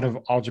have a lot of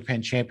All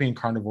Japan Champion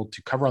Carnival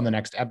to cover on the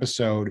next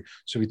episode.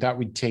 So we thought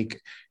we'd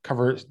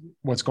cover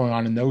what's going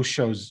on in those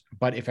shows.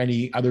 But if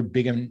any other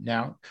big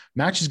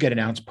matches get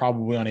announced,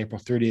 probably on April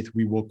 30th,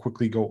 we will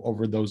quickly go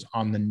over those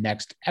on the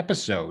next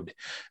episode.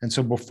 And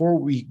so before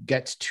we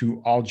get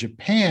to All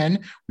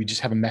Japan, we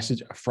just have a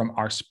message from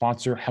our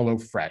sponsor,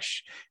 HelloFresh.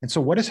 And so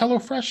what is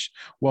HelloFresh?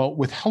 Well,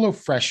 with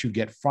HelloFresh, you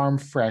get farm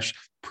fresh,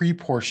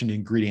 pre-portioned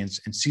ingredients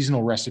and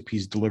seasonal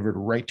recipes delivered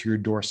right to your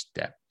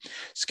doorstep.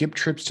 Skip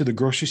trips to the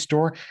grocery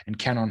store and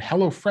count on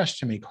HelloFresh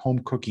to make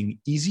home cooking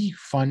easy,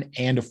 fun,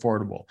 and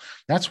affordable.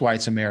 That's why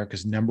it's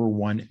America's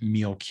 #1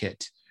 meal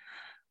kit.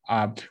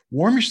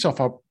 Warm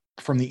yourself up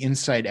from the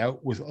inside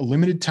out with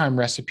limited time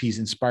recipes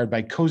inspired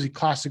by cozy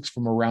classics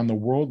from around the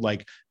world,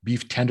 like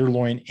beef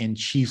tenderloin and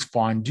cheese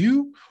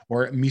fondue,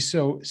 or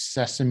miso,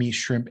 sesame,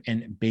 shrimp,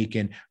 and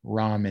bacon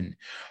ramen.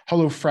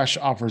 HelloFresh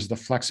offers the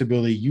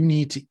flexibility you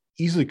need to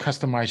easily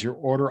customize your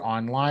order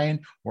online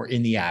or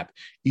in the app.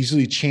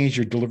 Easily change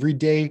your delivery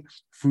day,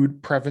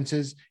 food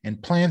preferences,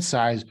 and plan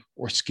size,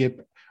 or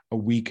skip a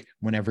week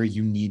whenever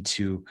you need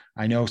to.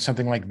 I know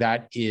something like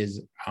that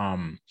is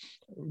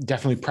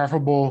definitely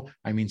preferable.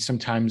 I mean,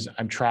 sometimes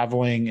I'm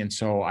traveling, and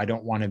so I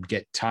don't want to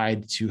get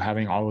tied to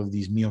having all of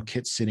these meal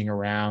kits sitting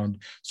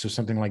around. So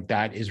something like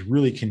that is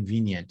really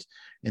convenient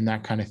and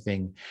that kind of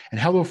thing. And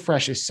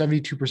HelloFresh is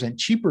 72%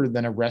 cheaper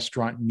than a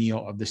restaurant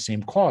meal of the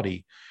same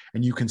quality.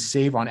 And you can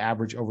save on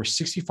average over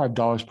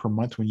 $65 per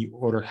month when you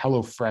order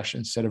HelloFresh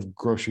instead of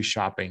grocery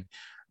shopping.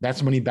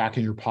 That's money back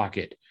in your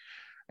pocket.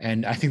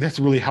 And I think that's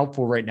really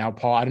helpful right now,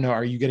 Paul. I don't know,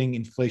 are you getting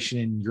inflation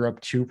in Europe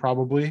too,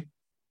 probably?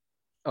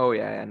 Oh,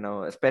 yeah, I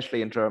know,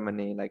 especially in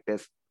Germany, like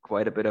there's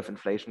quite a bit of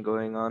inflation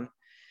going on.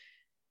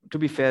 To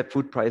be fair,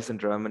 food prices in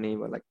Germany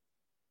were like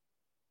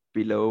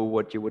below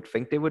what you would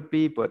think they would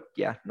be, but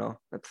yeah, no,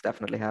 that's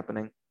definitely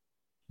happening.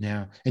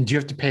 Yeah. And do you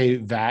have to pay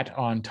VAT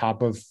on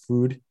top of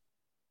food?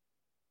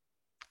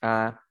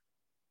 Or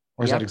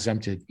is that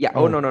exempted? Yeah.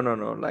 Oh, no.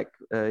 Like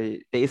there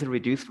is a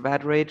reduced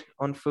VAT rate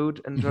on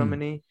food in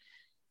Germany,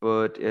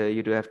 but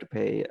you do have to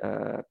pay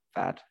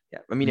VAT. Yeah.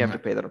 I mean, you have to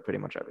pay that on pretty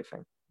much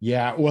everything.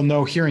 Yeah. Well,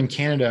 no, here in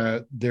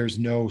Canada, there's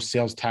no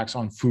sales tax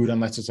on food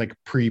unless it's like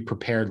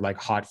pre-prepared, like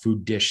hot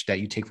food dish that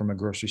you take from a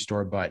grocery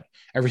store. But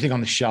everything on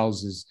the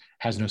shelves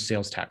has no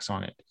sales tax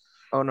on it.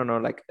 Oh, no.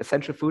 Like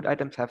essential food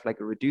items have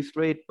like a reduced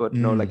rate, but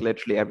no, like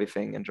literally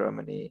everything in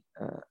Germany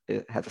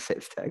it has a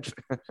sales tax.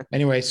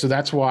 Anyway, so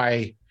that's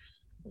why,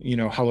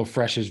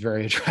 HelloFresh is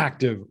very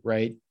attractive,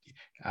 right?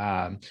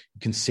 You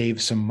can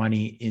save some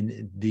money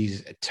in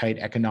these tight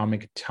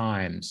economic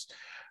times.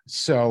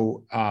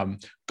 So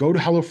go to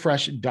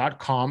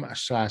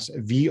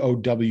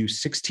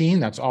HelloFresh.com/VOW16.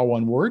 That's all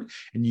one word,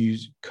 and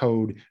use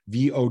code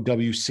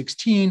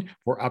VOW16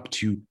 for up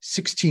to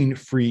 16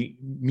 free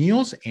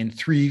meals and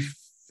 3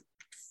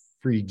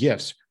 free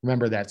gifts.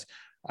 Remember, that's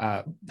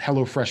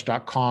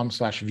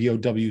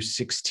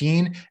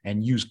HelloFresh.com/VOW16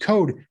 and use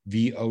code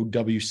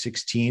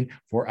VOW16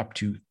 for up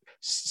to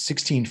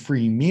 16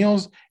 free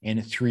meals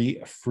and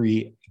 3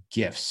 free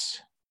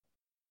gifts.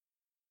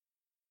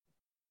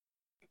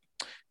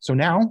 So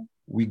now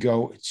we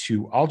go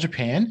to All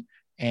Japan.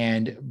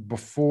 And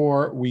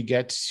before we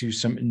get to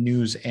some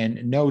news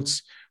and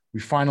notes, we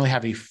finally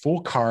have a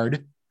full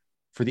card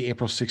for the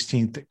April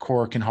 16th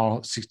Korakuen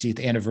Hall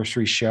 60th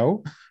anniversary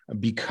show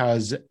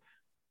because,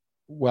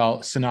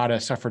 well, Sonata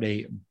suffered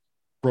a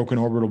broken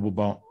orbital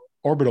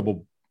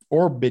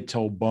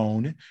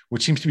bone,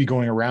 which seems to be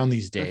going around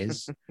these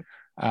days.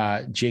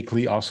 Jake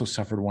Lee also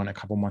suffered one a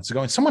couple months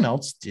ago, and someone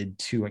else did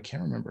too. I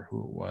can't remember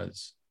who it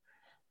was.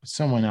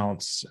 Someone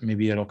else,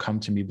 maybe it'll come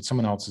to me, but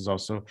someone else has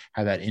also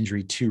had that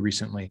injury too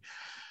recently.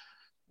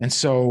 And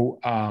so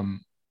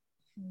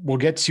we'll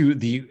get to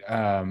the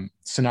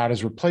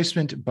Sonata's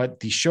replacement,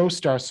 but the show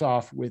starts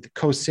off with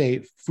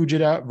Kosei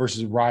Fujita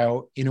versus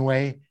Ryo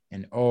Inoue.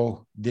 And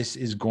oh, this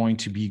is going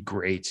to be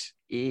great.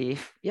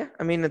 Yeah,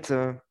 I mean, it's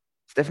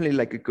definitely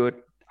like a good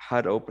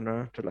hard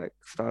opener to like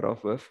start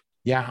off with.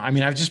 Yeah, I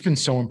mean, I've just been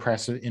so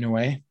impressed with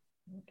Inoue.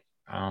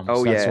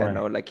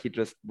 Like he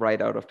just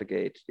right out of the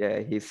gate. Yeah,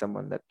 he's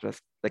someone that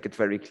just like it's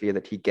very clear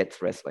that he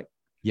gets wrestling.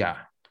 Yeah,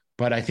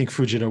 but I think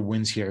Fujita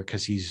wins here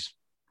because he's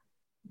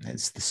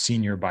It's the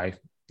senior by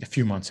a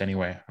few months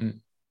anyway,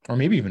 or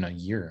maybe even a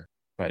year.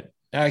 But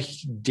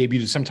he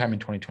debuted sometime in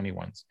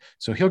 2021,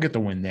 so he'll get the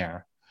win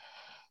there.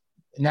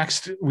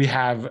 Next, we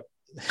have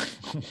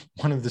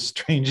one of the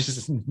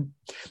strangest.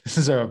 This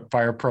is a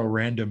Fire Pro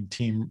random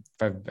team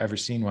if I've ever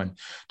seen one.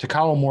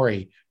 Takao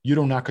Mori,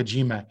 Yuto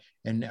Nakajima,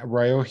 and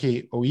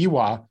Ryohei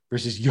Oiwa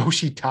versus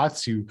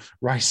Yoshitatsu,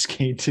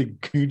 Raisuke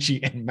Taguchi,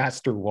 and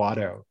Master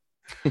Wato.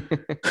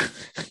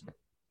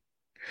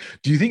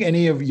 Do you think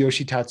any of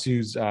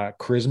Yoshitatsu's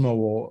charisma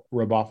will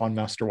rub off on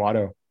Master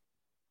Wato?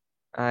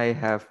 I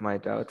have my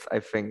doubts.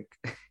 I think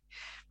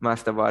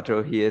Master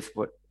Wato, he is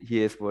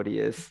what he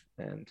is.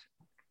 And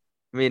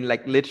I mean,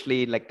 like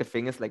literally, like the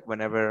thing is, like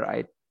whenever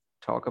I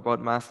talk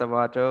about Master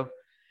Wato,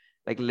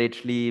 like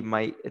literally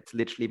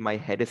my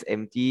head is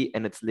empty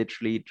and it's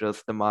literally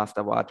just the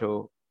Master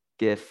Wato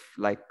gif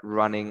like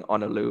running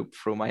on a loop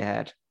through my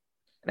head.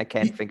 And I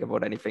can't think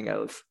about anything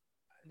else.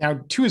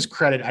 Now, to his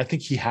credit, I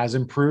think he has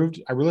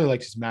improved. I really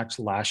liked his match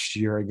last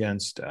year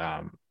against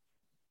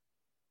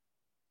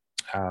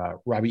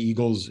Robbie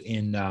Eagles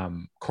in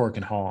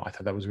Korakuen Hall. I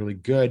thought that was really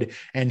good.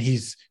 And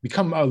he's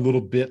become a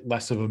little bit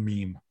less of a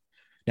meme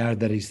now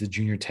that he's the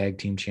junior tag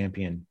team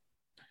champion.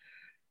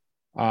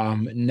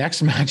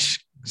 Next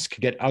match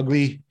could get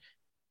ugly.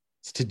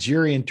 It's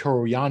Tajiri and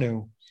Toru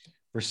Yano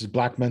versus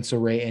Black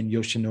Menso Ray and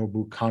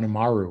Yoshinobu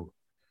Kanemaru.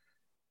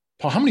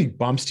 Paul, how many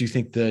bumps do you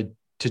think the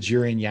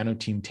Tajiri and Yano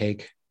team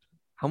take?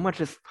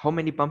 How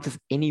many bumps is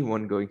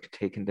anyone going to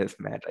take in this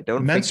match? I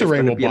don't think Menso there's Ray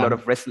going to will be a lot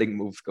bump. of wrestling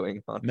moves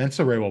going on.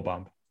 Menso Ray will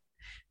bump.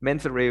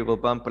 Menso Ray will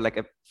bump, but like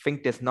I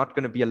think there's not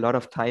going to be a lot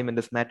of time in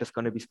this match that's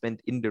going to be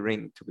spent in the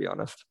ring, to be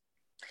honest.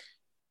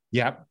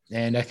 Yeah,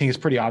 and I think it's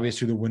pretty obvious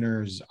who the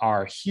winners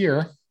are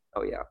here.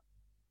 Oh yeah.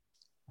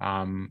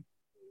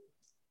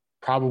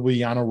 Probably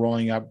Yano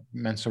rolling up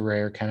Menso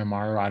Ray or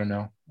Kanemaru. I don't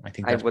know. I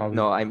think that's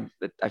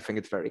I think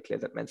it's very clear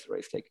that Menso Ray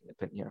is taking the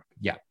pin here.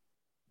 Yeah.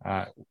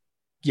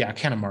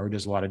 Kanemaru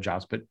does a lot of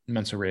jobs, but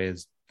Menso Ray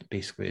is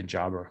basically a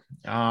jobber.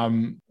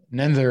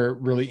 Another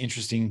really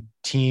interesting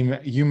team,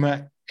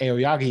 Yuma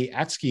Aoyagi,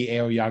 Atsuki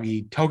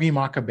Aoyagi, Togi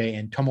Makabe,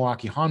 and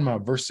Tomoaki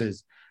Hanma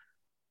versus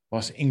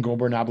Los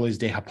Ingobernables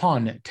de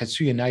Japón,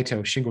 Tetsuya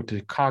Naito, Shingo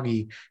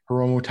Takagi,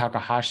 Hiromu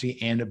Takahashi,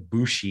 and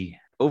Bushi.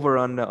 Over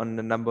on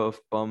the number of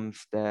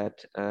bumps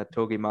that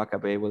Togi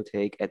Makabe will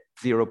take at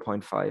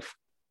 0.5.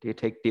 Do you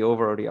take the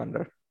over or the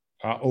under?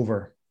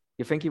 Over.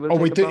 You think he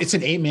will? It's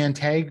an 8-man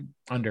tag.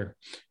 Under.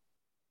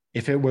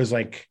 If it was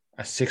like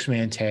a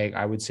 6-man tag,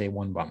 I would say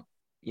 1 bump.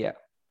 Yeah,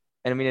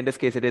 and I mean in this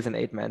case it is an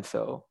 8-man,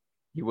 so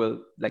he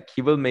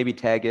will maybe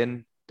tag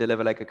in,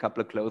 deliver like a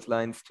couple of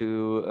clotheslines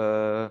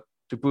to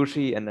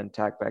Bushi, and then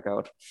tag back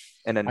out,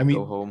 and then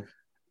go home.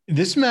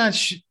 This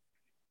match,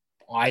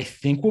 I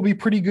think, will be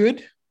pretty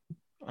good,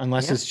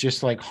 unless it's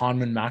just like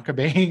Hanman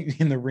Makabe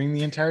in the ring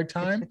the entire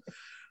time.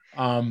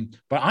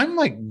 But I'm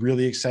like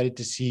really excited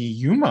to see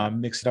Yuma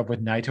mix it up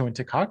with Naito and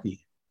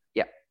Takagi.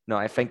 Yeah, no,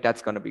 I think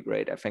that's going to be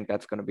great. I think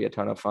that's going to be a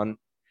ton of fun.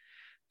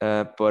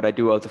 But I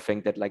do also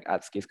think that like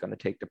Atsuki is going to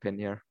take the pin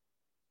here.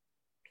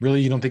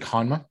 Really? You don't think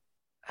Hanma?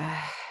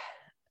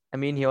 I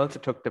mean,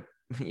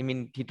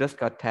 he just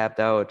got tapped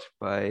out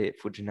by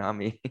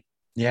Fujinami.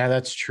 Yeah,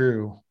 that's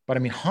true. But I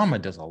mean,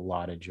 Hanma does a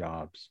lot of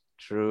jobs.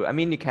 True. I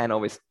mean, you can't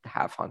always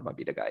have Hanma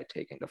be the guy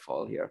taking the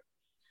fall here.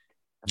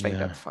 I think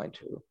that's fine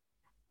too.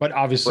 But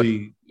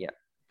obviously,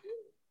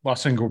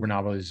 Los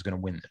Ingobernables is going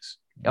to win this.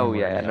 Oh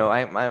yeah, no,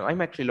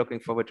 I'm actually looking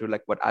forward to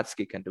like what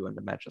Atsuki can do in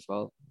the match as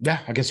well. Yeah,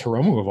 I guess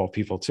Hiromu of all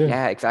people too.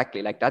 Yeah,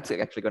 exactly. Like that's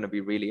actually going to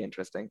be really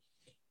interesting.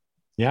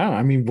 Yeah,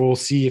 I mean, we'll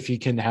see if he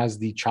has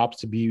the chops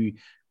to be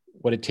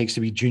what it takes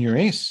to be junior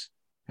ace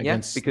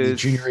against the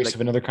junior ace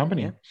of another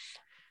company. Yeah.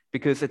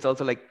 Because it's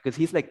also like, because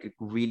he's like a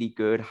really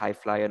good high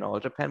flyer in All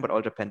Japan, but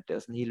All Japan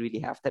doesn't really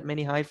have that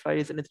many high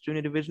flyers in its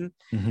junior division.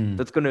 Mm-hmm.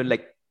 So it's going to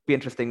like be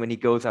interesting when he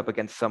goes up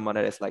against someone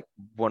that is like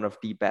one of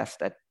the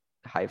best at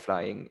high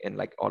flying in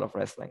like all of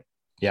wrestling.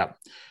 Yeah.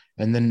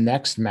 And the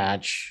next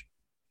match,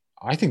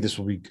 I think this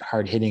will be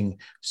hard hitting.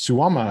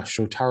 Suwama,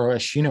 Shotaro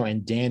Ashino,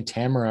 and Dan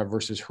Tamura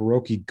versus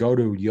Hiroki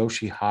Goto,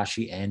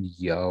 Yoshihashi, and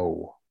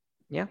Yo.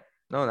 Yeah,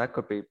 no, that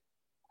could be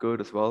good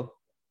as well.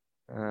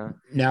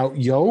 Now,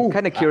 Yo, I'm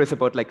kind of curious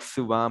about like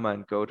Suwama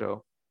and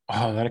Goto.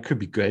 Oh, that could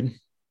be good.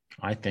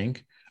 I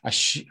think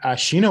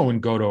Ashino and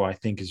Goto, I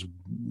think, is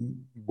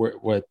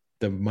what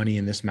the money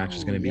in this match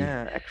is going to be.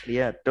 Yeah, actually,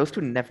 yeah. Those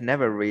two have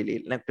never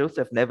really, like, those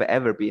have never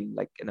ever been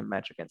like in a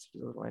match against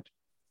each other, right?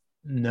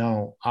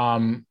 No.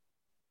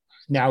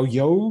 Now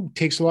Yo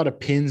takes a lot of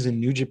pins in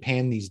New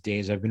Japan these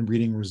days. I've been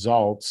reading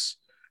results,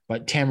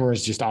 but Tamura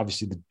is just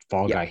obviously the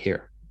fall guy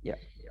here. Yeah.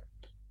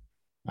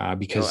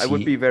 Because I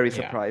would be very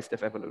surprised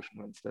if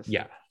Evolution wins this.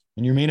 Yeah.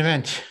 In your main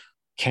event,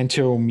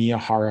 Kento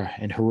Miyahara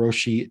and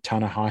Hiroshi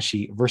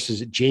Tanahashi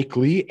versus Jake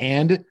Lee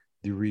and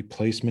the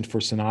replacement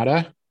for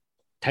Sonata,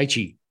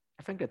 Taichi.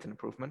 I think that's an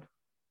improvement.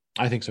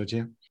 I think so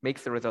too.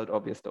 Makes the result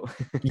obvious though.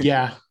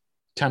 Yeah.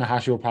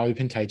 Tanahashi will probably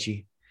pin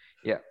Taichi.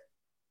 Yeah.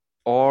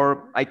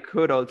 Or I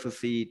could also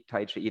see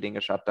Taichi eating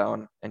a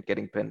shutdown and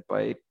getting pinned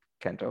by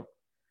Kento.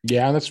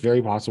 Yeah, that's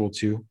very possible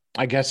too.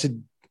 I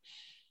think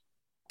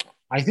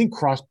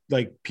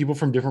people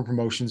from different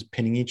promotions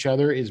pinning each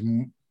other is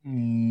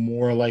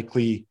more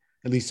likely,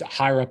 at least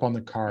higher up on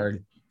the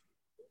card,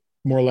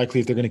 more likely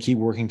if they're going to keep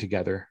working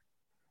together.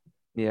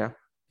 Yeah.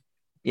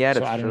 Yeah, So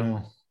that's I don't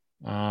true.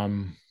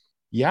 know.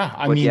 Yeah,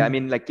 I But yeah,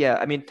 mean,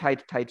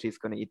 Taichi is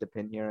gonna eat the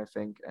pin here, I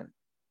think. And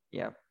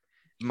yeah,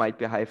 might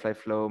be a high fly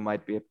flow,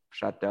 might be a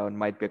shutdown,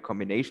 might be a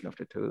combination of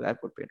the two. That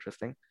would be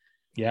interesting.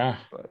 yeah.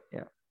 But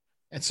yeah.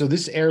 And so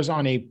this airs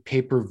on a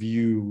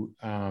pay-per-view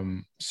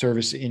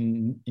service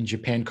in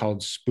Japan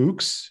called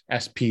Spooks,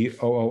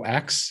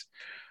 Spoox.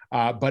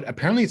 But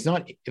apparently it's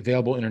not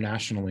available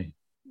internationally.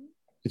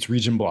 It's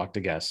region blocked,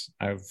 I guess,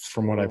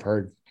 from what I've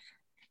heard.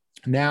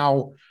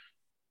 Now,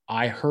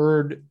 I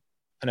heard,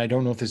 and I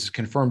don't know if this is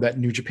confirmed, that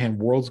New Japan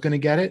World's going to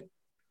get it.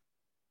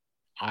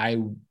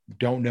 I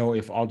don't know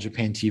if All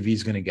Japan TV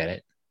is going to get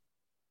it,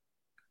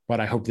 but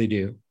I hope they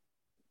do.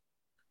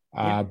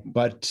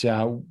 But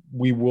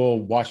we will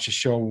watch the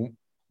show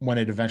when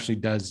it eventually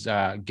does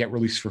get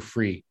released for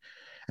free.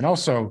 And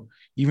also,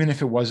 even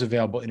if it was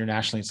available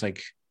internationally, it's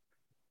like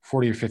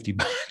 $40 or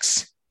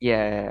 $50.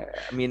 Yeah,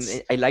 I mean,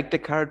 I like the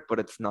card, but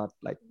it's not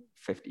like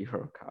 50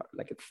 euro card.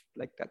 Like it's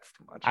like that's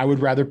too much. I would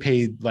rather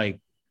pay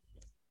like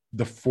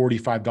the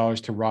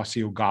 $45 to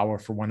Rossi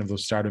Ogawa for one of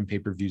those Stardom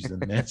pay-per-views than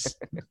this.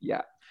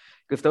 Yeah,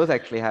 because those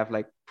actually have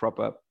like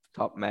proper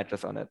top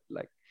matches on it.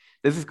 Like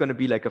this is going to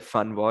be like a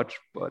fun watch,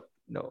 but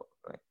no,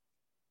 like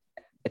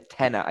a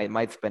tenner. I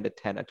might spend a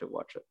tenner to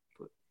watch it.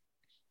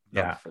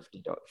 Yeah,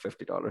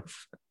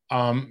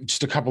 $50.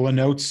 Just a couple of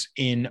notes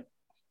in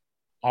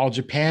All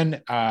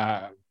Japan.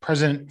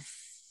 President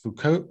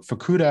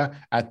Fukuda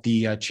at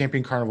the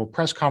Champion Carnival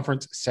press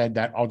conference said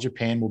that All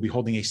Japan will be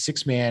holding a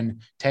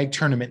 6-man tag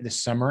tournament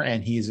this summer,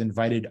 and he has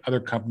invited other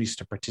companies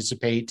to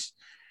participate.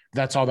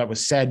 That's all that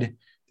was said.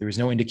 There was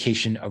no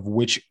indication of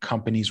which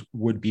companies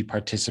would be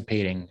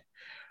participating.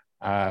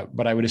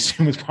 But I would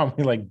assume it's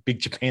probably like Big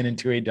Japan and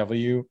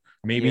 2AW,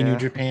 maybe New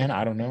Japan.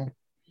 I don't know.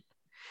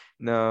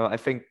 No, I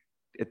think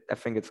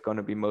it's going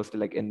to be mostly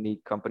like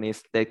indie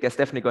companies. There's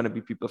definitely going to be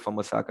people from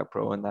Osaka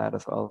Pro in that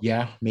as well.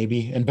 Yeah,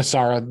 maybe. And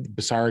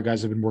Basara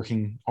guys have been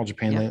working All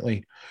Japan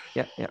lately.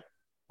 Yeah.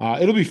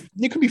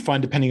 It could be fun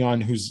depending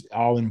on who's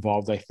all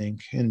involved, I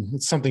think. And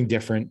it's something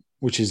different,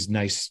 which is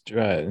nice.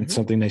 It's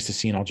something nice to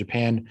see in All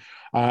Japan.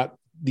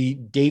 The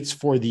dates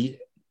for the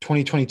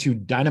 2022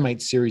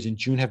 Dynamite series in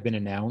June have been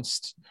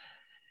announced.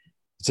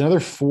 It's another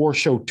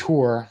 4-show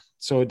tour.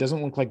 So it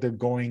doesn't look like they're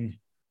going,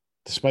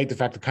 despite the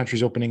fact the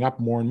country's opening up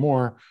more and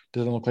more,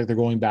 doesn't look like they're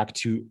going back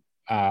to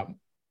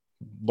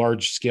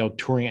large scale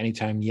touring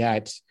anytime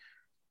yet.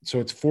 So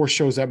it's 4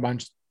 shows that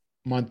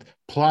month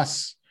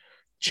plus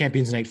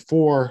Champions Night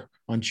 4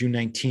 on June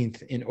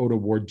 19th in Oda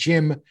Ward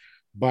Gym.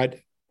 But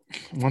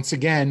once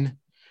again,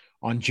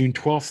 on June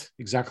 12th,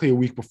 exactly a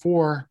week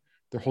before,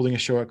 they're holding a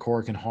show at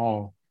Korakuen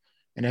Hall.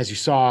 And as you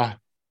saw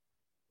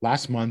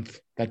last month,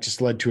 that just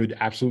led to an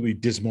absolutely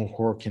dismal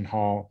Korakuen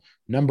Hall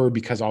number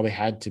because all they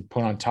had to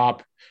put on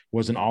top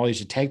was an All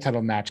Asia tag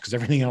title match because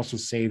everything else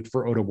was saved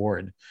for Oda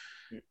Ward.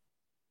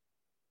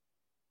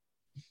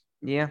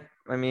 Yeah,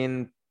 I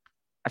mean,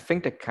 I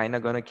think they're kind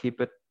of going to keep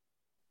it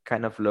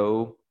kind of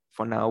low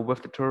for now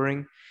with the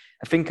touring.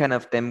 I think kind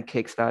of them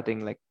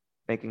kickstarting, like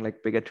making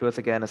like bigger tours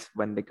again is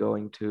when they're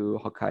going to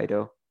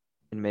Hokkaido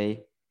in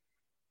May.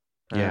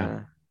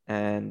 Yeah.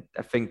 And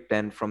I think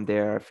then from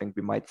there, I think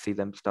we might see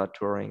them start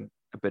touring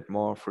a bit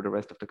more for the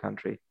rest of the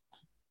country.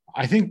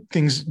 I think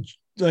things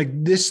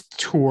like this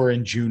tour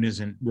in June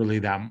isn't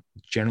really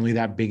generally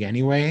that big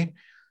anyway.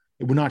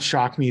 It would not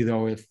shock me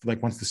though if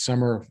like once the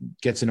summer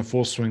gets in a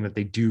full swing that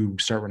they do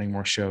start running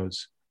more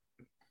shows.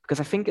 Because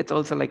I think it's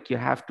also like you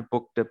have to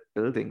book the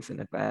buildings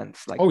in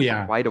advance, like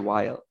for quite a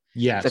while.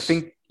 Yes. So I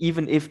think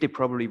even if they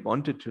probably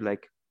wanted to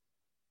like,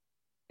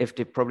 if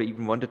they probably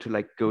even wanted to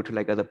like go to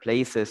like other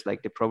places,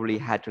 like they probably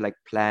had to like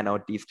plan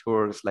out these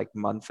tours like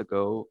months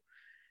ago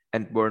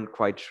and weren't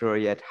quite sure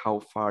yet how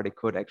far they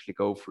could actually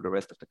go through the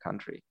rest of the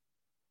country.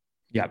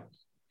 Yeah.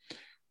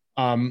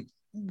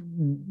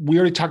 We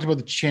already talked about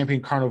the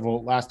Champion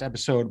Carnival last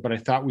episode, but I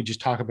thought we'd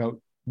just talk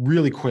about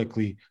really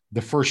quickly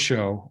the first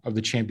show of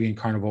the Champion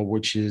Carnival,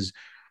 which is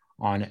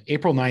on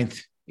April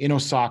 9th in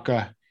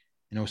Osaka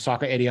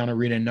Edion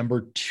Arena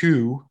number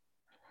 2.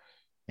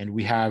 And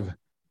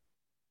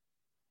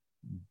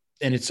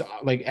it's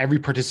like every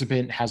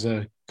participant has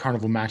a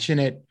carnival match in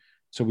it.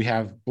 So we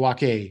have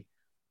Block A,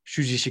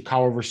 Shuji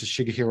Ishikawa versus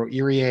Shigehiro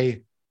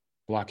Irie.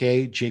 Block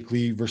A, Jake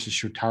Lee versus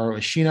Shotaro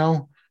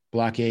Ashino.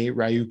 Block A,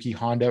 Ryuki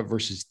Honda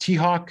versus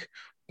T-Hawk.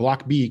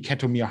 Block B,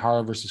 Kento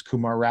Miyahara versus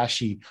Kumar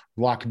Rashi.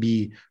 Block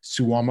B,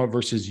 Suwama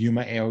versus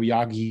Yuma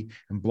Aoyagi.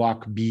 And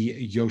Block B,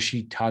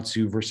 Yoshi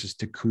Tatsu versus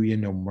Takuya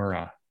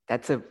Nomura.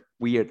 That's a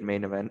weird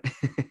main event.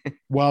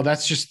 Well,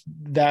 that's just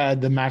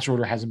the match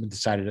order hasn't been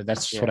decided.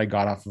 That's just what I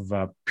got off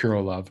of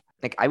Puro Love.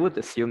 Like I would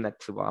assume that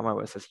Suwama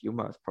versus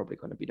Yuma is probably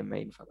going to be the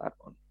main for that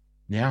one.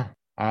 Yeah.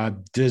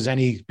 Does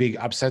any big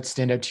upsets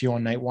stand out to you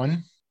on night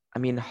 1? I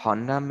mean,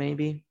 Honda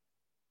maybe.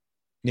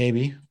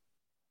 Maybe.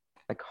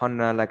 Like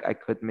Honda, like I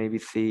could maybe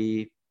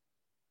see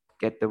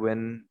get the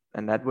win,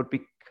 and that would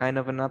be kind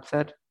of an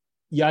upset.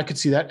 Yeah, I could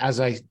see that.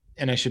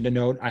 I should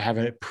note, I have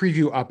a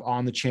preview up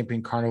on the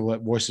Champion Carnival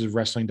at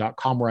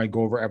voicesofwrestling.com where I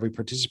go over every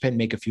participant,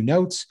 make a few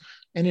notes.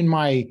 And in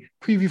my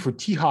preview for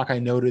T-Hawk, I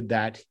noted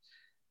that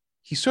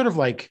he's sort of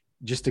like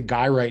just a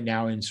guy right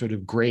now and sort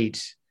of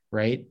great,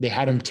 right? They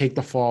had him take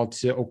the fall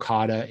to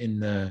Okada in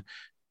that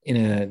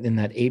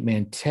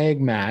 8-man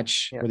tag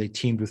match where they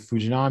teamed with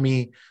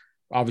Fujinami.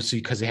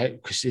 Obviously, because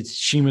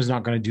Shima's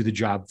not going to do the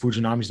job.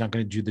 Fujinami's not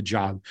going to do the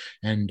job.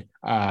 And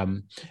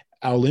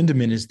Al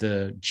Lindemann is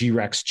the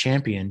G-Rex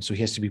champion, so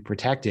he has to be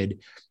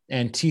protected.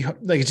 And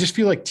I just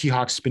feel like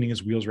T-Hawk's spinning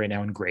his wheels right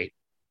now and great.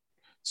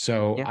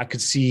 So I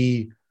could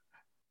see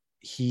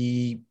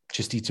he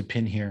just eats a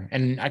pin here.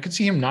 And I could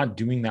see him not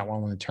doing that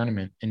well in the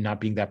tournament and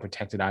not being that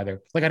protected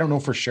either. Like, I don't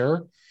know for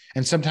sure.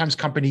 And sometimes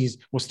companies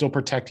will still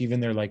protect even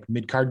their like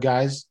mid-card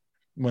guys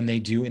when they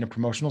do in a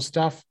promotional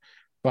stuff.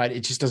 But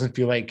it just doesn't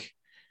feel like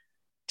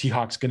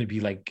T-Hawk's going to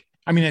be like,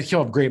 I mean,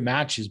 he'll have great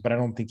matches, but I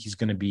don't think he's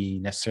going to be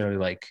necessarily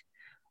like,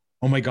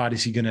 oh my God,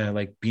 is he going to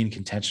like be in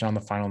contention on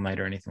the final night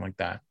or anything like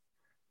that?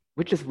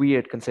 Which is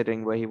weird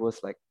considering where he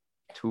was like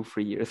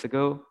 2-3 years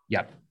ago.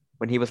 Yeah.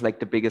 When he was like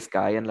the biggest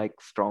guy in like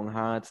Strong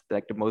Hearts,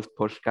 like the most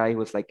pushed guy who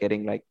was like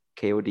getting like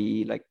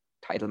KOD, like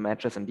title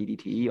matches and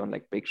DDT on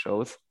like big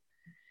shows.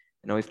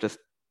 You know, he's just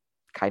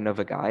kind of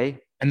a guy.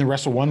 And the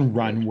Wrestle One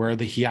run where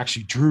he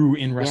actually drew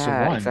in Wrestle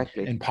One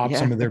and popped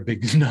some of their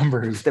big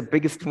numbers. He was the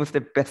biggest, was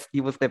the best.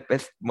 He was the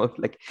best, most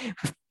like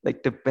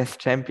the best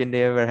champion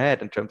they ever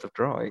had in terms of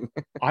drawing.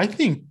 I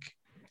think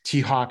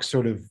T-Hawk's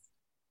sort of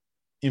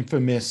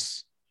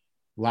infamous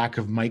lack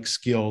of mic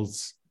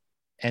skills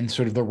and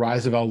sort of the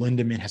rise of Al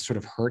Lindemann has sort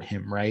of hurt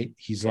him, right?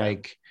 He's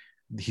like,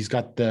 he's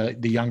got the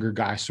younger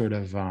guy sort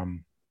of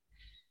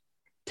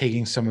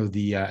taking some of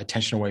the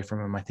attention away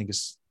from him, I think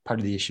is part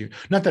of the issue.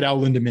 Not that Al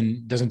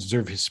Lindemann doesn't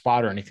deserve his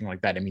spot or anything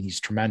like that. I mean, he's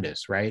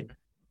tremendous, right?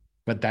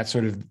 But that's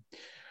sort of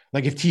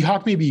like if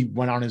T-Hawk maybe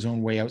went on his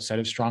own way outside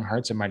of Strong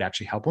Hearts, it might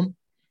actually help him.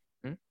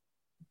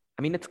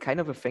 I mean, it's kind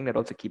of a thing that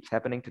also keeps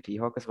happening to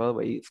T-Hawk as well,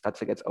 where he starts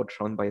to get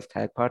outshone by his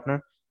tag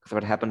partner. Because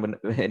what happened when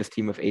in his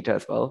team with Eita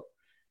as well,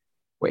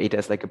 where Eita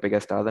is like a bigger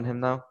star than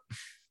him now.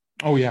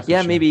 Oh yeah.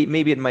 Yeah, sure.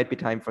 Maybe it might be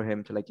time for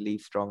him to like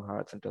leave Strong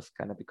Hearts and just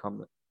kind of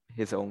become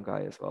his own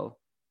guy as well.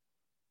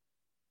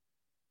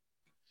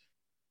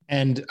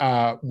 And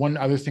one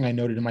other thing I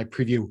noted in my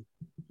preview,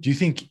 do you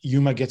think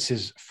Yuma gets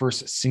his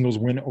first singles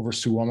win over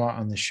Suwama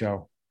on the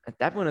show?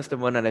 That one is the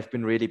one that I've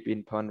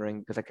been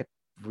pondering because I could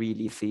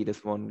really see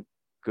this one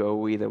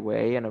go either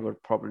way, and it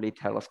would probably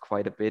tell us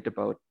quite a bit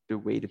about the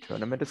way the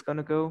tournament is going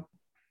to go.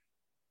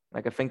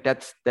 Like, I think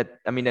that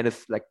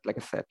is like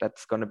I said,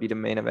 that's going to be the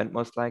main event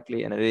most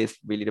likely, and it is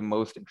really the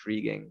most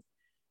intriguing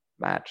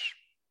match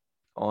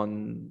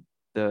on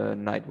the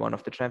night one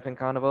of the Champion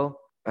Carnival.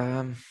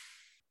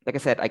 Like I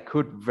said, I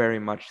could very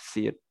much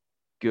see it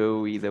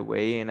go either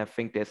way, and I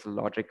think there's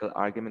logical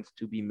arguments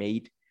to be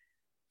made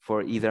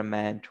for either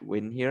man to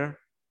win here.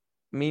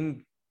 I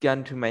mean,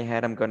 gun to my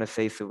head, I'm going to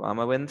say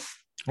Suwama wins.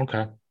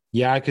 Okay.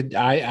 Yeah,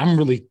 I'm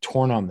really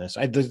torn on this.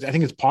 I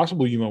think it's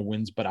possible Yuma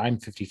wins, but I'm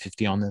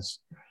 50-50 on this.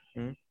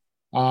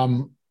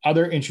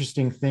 Other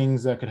interesting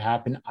things that could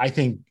happen. I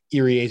think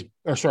the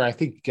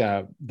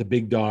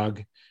big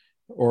dog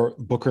or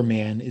Booker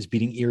Man is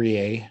beating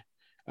Irie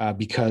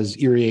because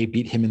Irie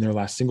beat him in their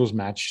last singles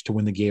match to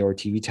win the Gayor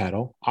TV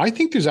title. I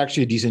think there's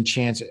actually a decent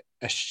chance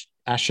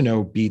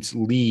Ashino beats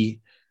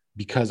Lee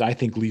because I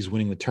think Lee's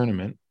winning the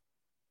tournament.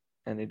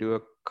 And they do a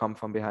come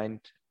from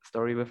behind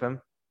story with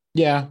him.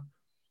 Yeah.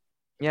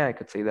 Yeah, I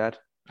could see that.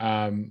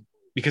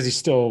 Because he's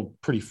still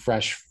pretty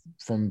fresh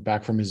from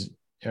his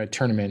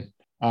tournament.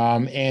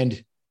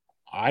 And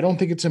I don't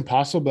think it's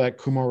impossible that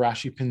Kumo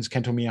Rashi pins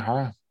Kento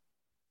Miyahara.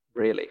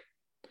 Really?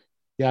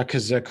 Yeah,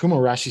 because Kumo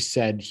Rashi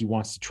said he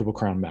wants the Triple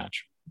Crown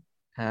match.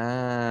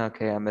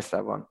 Okay, I missed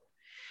that one.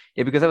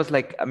 Yeah, because I was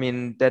like, I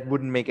mean, that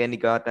wouldn't make any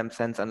goddamn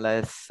sense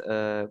unless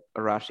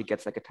Arashi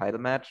gets like a title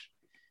match.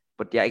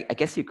 But yeah, I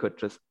guess you could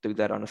just do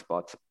that on a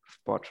spot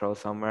show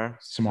somewhere.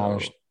 Smaller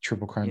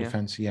Triple Crown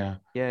defense, yeah.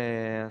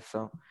 Yeah.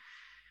 So,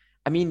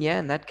 I mean, yeah,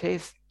 in that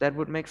case, that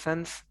would make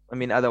sense. I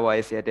mean,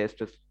 otherwise, yeah, there's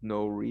just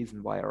no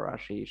reason why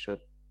Arashi should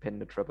pin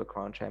the Triple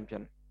Crown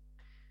champion.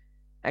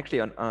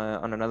 Actually,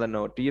 on another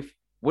note,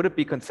 would it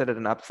be considered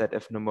an upset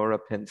if Nomura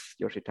pins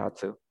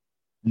Yoshitatsu?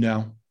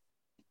 No.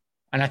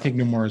 And I think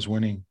Nomura is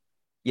winning.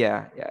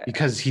 Yeah.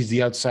 Because he's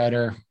the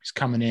outsider. He's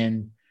coming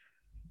in.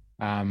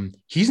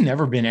 He's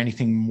never been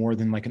anything more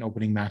than like an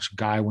opening match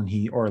guy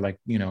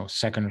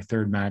second or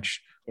third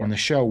match on the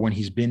show when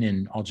he's been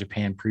in All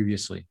Japan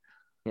previously.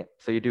 Yeah.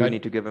 So you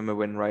need to give him a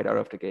win right out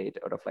of the gate,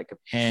 out of like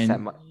he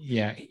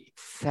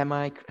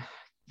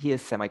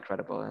is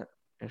semi-credible,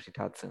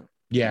 Yoshitatsu.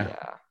 Yeah,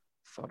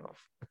 sort of.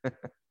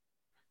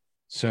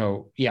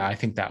 So yeah, I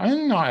think that, I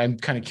don't know, I'm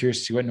kind of curious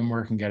to see what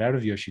Nomura can get out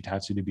of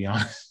Yoshitatsu, to be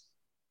honest.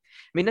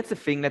 I mean, that's the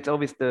thing. That's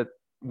always the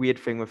weird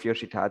thing with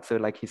Yoshitatsu.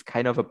 Like, he's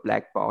kind of a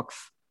black box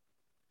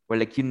where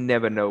like you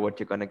never know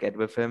what you're gonna get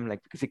with him,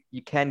 like because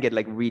you can get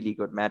like really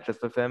good matches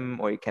with him,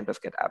 or you can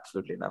just get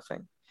absolutely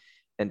nothing.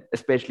 And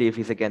especially if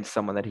he's against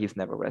someone that he's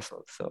never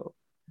wrestled. So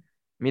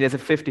I mean, there's a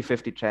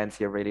 50-50 chance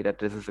here really that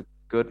this is a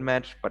good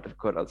match, but it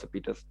could also be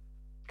just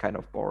kind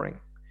of boring.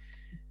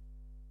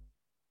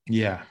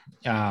 Yeah.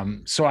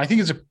 So I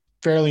think it's a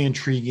fairly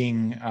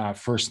intriguing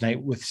first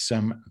night with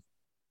some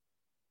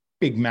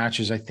big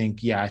matches. I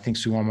think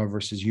Suwama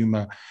versus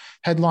Yuma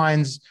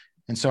headlines.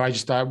 And so I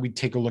just thought we'd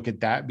take a look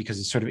at that because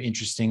it's sort of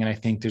interesting. And I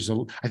think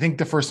I think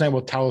the first night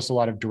will tell us a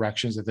lot of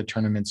directions that the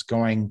tournament's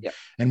going. Yeah.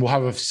 And we'll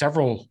have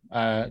several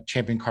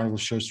Champion Carnival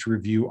shows to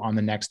review on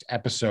the next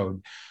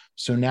episode.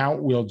 So now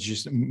we'll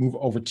just move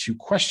over to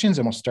questions,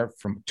 and we'll start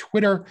from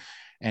Twitter.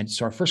 And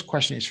so our first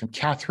question is from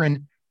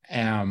Catherine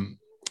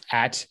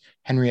at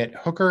Henriette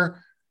Hooker.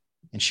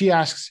 And she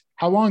asks,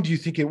 how long do you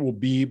think it will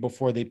be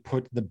before they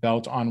put the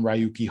belt on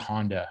Ryuki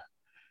Honda?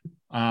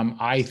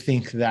 I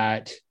think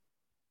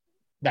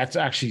that's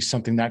actually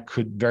something that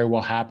could very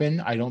well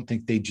happen. I don't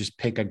think they just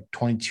pick a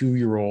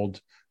 22-year-old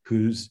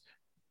who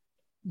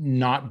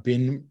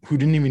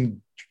didn't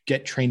even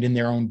get trained in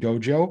their own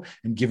dojo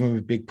and give him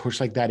a big push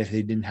like that if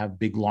they didn't have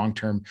big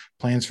long-term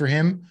plans for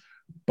him.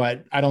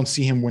 But I don't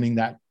see him winning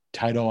that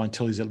title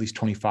until he's at least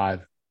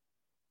 25.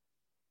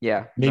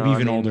 Yeah. Maybe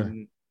even older.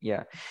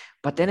 Yeah.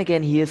 But then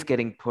again, he is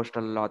getting pushed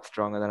a lot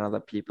stronger than other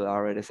people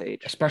are at his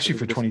age. Especially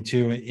for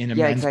 22 in a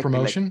men's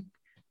promotion. Like,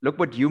 look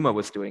what Yuma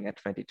was doing at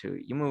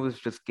 22. Yuma was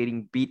just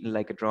getting beaten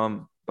like a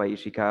drum by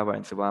Ishikawa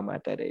and Suwama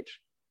at that age.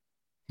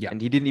 Yeah.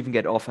 And he didn't even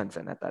get offense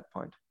in at that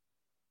point.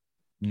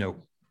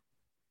 No.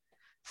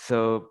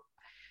 So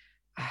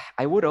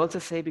I would also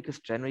say, because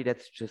generally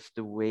that's just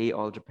the way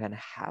All Japan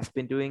has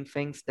been doing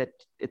things, that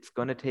it's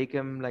going to take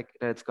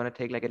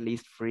at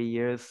least 3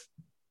 years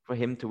for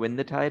him to win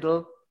the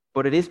title.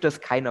 But it is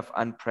just kind of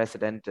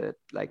unprecedented,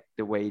 like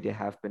the way they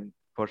have been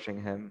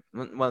pushing him.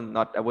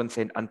 Well, I wouldn't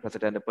say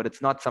unprecedented, but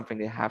it's not something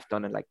they have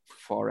done in like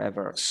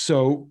forever.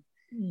 So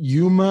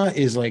Yuma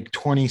is like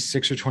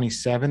 26 or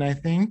 27, I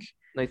think.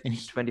 Like, and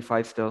he's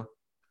 25 still.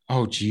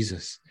 Oh,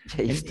 Jesus.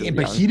 Yeah,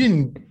 but he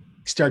didn't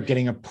start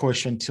getting a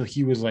push until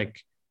he was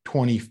like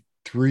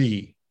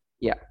 23.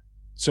 Yeah.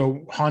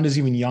 So Honda's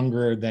even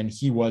younger than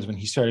he was when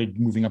he started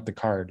moving up the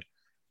card.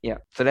 Yeah.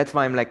 So that's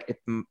why I'm like,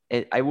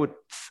 I would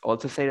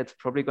also say that's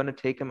probably going to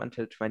take him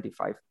until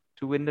 25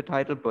 to win the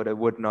title, but I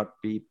would not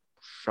be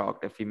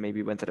shocked if he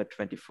maybe wins it at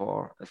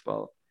 24 as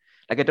well.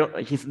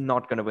 Like, he's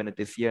not going to win it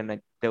this year, and I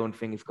don't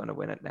think he's going to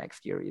win it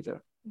next year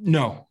either.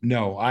 No.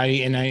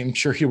 I'm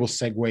sure he will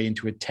segue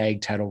into a tag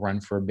title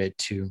run for a bit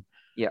too.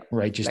 Yeah.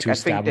 Right. Just like, to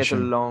establish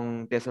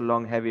there's a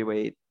long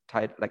heavyweight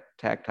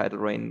tag title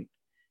reign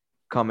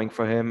coming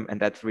for him. And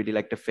that's really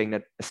like the thing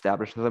that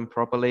establishes him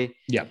properly.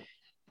 Yeah.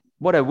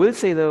 What I will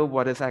say though,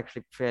 what is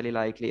actually fairly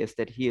likely, is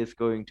that he is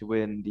going to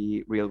win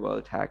the Real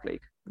World Tag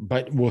League.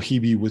 But will he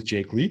be with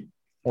Jake Lee?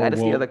 That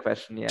is the other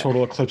question. Yeah.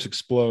 Total Eclipse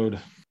explode.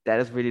 That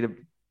is really the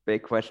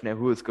big question.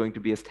 Who is going to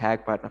be his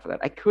tag partner for that?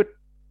 I could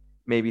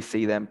maybe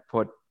see them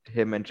put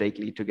him and Jake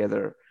Lee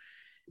together,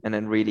 and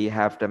then really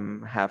have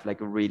them have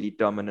like a really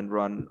dominant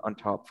run on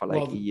top for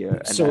like a year.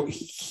 And so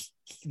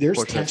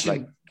there's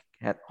tension.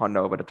 Like Honda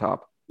over the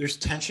top. There's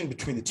tension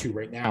between the two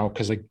right now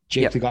because like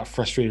Jake Lee got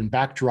frustrated and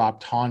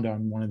backdropped Honda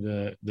on one of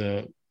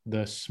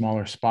the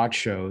smaller spot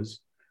shows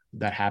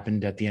that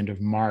happened at the end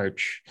of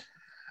March.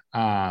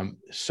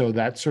 So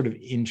that's sort of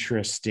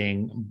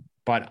interesting,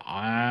 but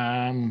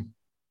I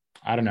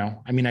don't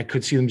know. I mean, I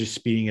could see them just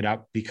speeding it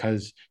up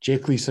because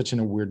Jake Lee's such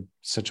a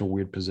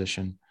weird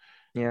position.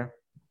 Yeah.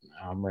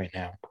 Right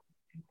now.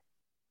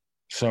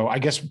 So I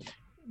guess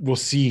we'll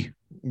see.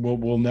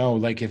 We'll know.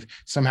 Like if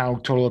somehow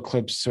Total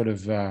Eclipse sort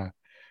of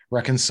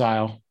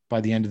reconcile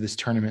by the end of this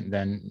tournament,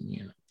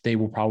 then they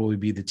will probably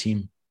be the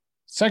team.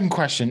 Second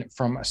question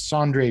from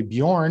Sondre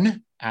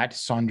Bjorn at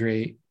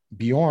Sondre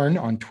Bjorn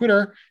on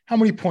Twitter. How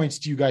many points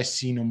do you guys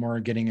see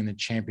Nomura getting in the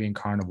Champion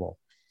Carnival?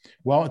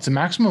 Well, it's a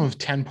maximum of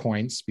 10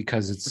 points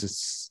because it's a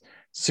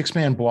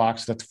 6-man block.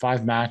 So that's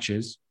 5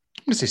 matches.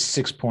 I'm going to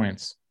say 6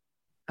 points.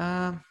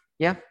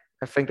 Yeah,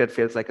 I think that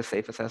feels like a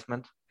safe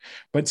assessment.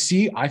 But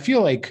see, I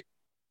feel like,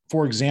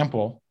 for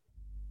example,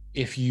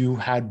 if you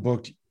had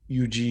booked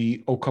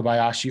Yuji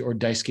Okabayashi or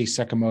Daisuke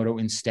Sekimoto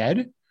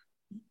instead,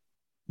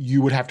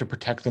 you would have to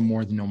protect them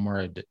more than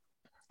Nomura did.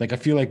 Like, I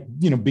feel like,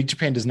 Big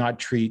Japan does not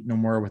treat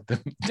Nomura with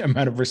the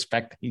amount of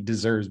respect that he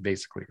deserves,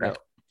 basically, right?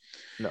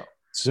 No.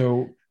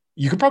 So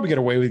you could probably get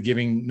away with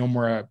giving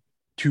Nomura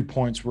 2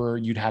 points where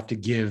you'd have to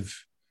give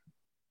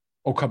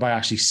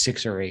Okabayashi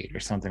 6 or 8 or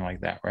something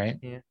like that, right?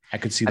 Yeah. I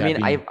could see that. I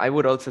mean, I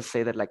would also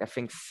say that, like, I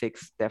think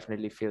 6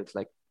 definitely feels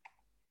like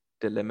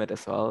the limit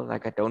as well.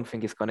 Like, I don't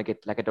think he's going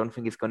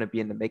to be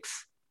in the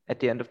mix at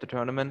the end of the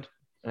tournament.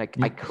 Like,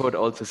 I could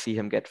also see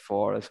him get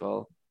 4 as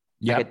well.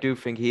 Yeah. Like, I do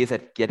think he is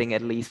getting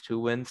at least 2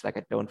 wins. Like,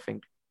 I don't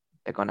think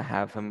they're going to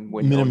have him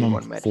win minimum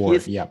only 1 match. 4,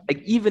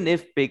 Like, even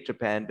if Big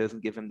Japan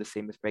doesn't give him the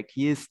same respect,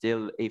 he is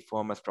still a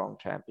former strong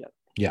champion.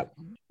 Yeah.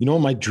 You know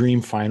what my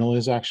dream final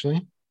is,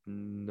 actually?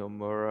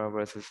 Nomura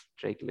versus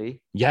Jake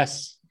Lee.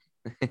 Yes.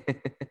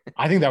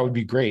 I think that would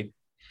be great.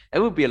 It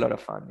would be a lot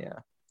of fun, yeah.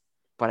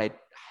 But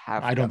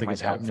I don't think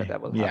it's doubts happening.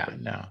 that will Yeah,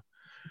 happen. no,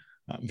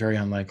 very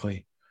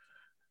unlikely.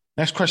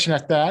 Next question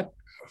after that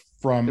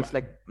from Just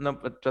like no,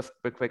 but just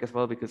real quick as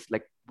well, because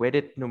like where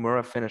did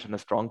Nomura finish on the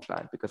strong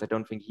climb? Because I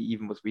don't think he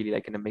even was really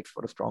like in the mix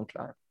for the strong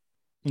climb.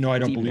 no, I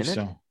don't he even believe in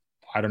it? so.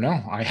 I don't know.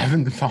 I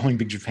haven't been following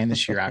Big Japan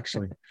this year,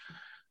 actually,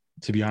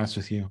 to be honest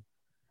with you.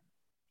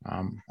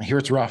 I hear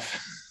it's rough.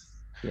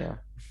 Yeah.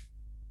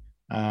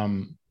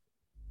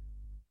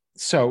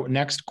 So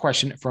next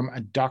question from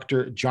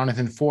Dr.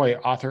 Jonathan Foy,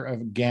 author of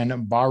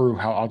Ganbaru,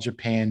 How All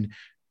Japan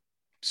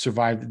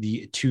Survived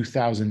the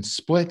 2000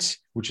 Split,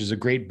 which is a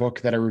great book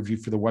that I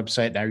reviewed for the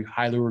website. I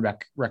highly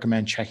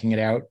recommend checking it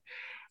out.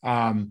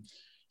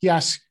 He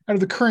asks, out of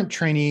the current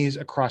trainees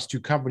across two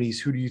companies,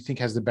 who do you think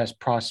has the best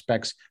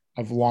prospects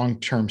of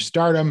long-term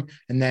stardom?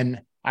 And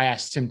then I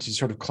asked him to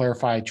sort of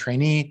clarify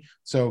trainee.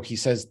 So he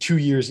says 2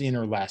 years in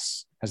or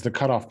less as the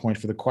cutoff point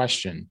for the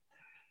question.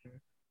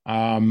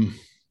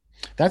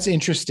 That's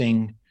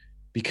interesting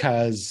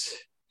because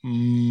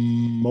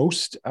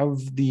most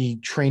of the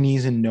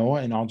trainees in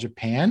Noah and All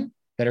Japan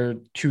that are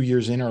 2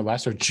 years in or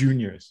less are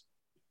juniors,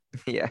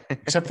 Yeah.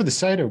 except for the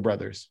Saito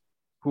brothers.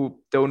 Who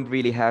don't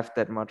really have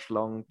that much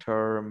long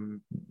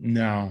term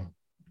No.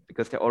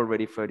 because they're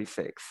already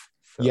 36.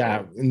 So,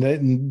 Yeah. And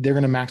they're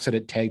going to max it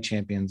at tag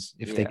champions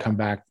if they Yeah. come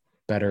back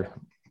better.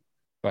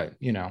 But,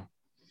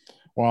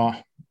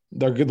 well,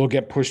 they'll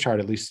get pushed hard,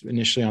 at least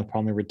initially on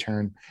upon their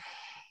return.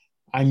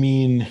 I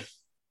mean,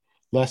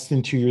 less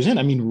than 2 years in.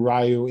 I mean,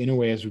 Ryu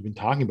Inoue, as we've been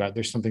talking about,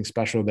 there's something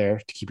special there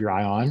to keep your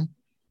eye on.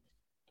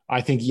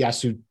 I think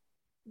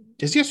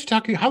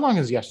Yasutaka, how long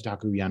has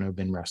Yasutaka Yano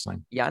been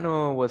wrestling?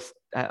 Yano was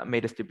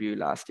made his debut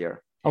last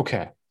year.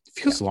 Okay. It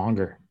feels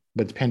longer,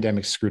 but the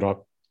pandemic screwed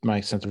up my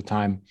sense of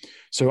time.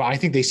 So I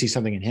think they see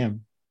something in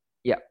him.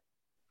 Yeah.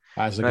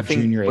 As And like I a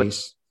think- junior but-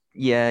 ace.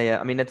 Yeah.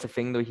 I mean, that's the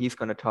thing though. He's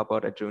going to top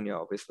out at junior,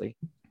 obviously.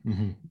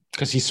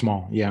 Because he's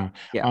small. Yeah.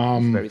 Yeah.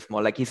 He's very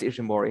small. Like he's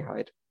Ishimori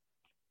height.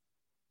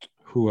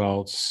 Who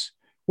else?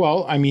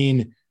 Well, I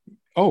mean,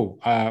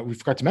 we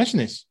forgot to mention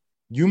this.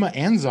 Yuma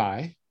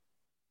Anzai,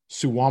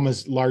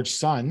 Suwama's large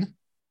son,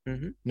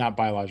 not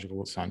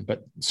biological son,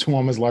 but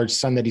Suwama's large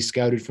son that he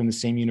scouted from the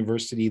same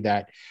university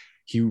that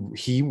he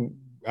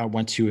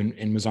went to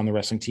and was on the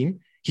wrestling team.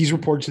 He's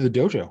reported to the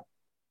dojo.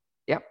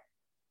 Yep.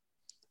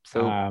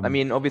 So, I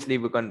mean, obviously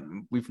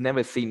we've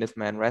never seen this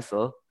man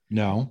wrestle,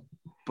 No,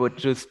 but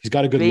just he's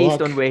got a good based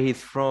look. on where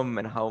he's from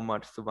and how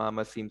much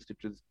Suwama seems to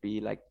just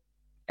be like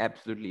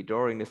absolutely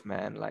adoring this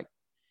man, like,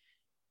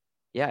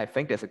 yeah, I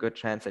think there's a good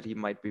chance that he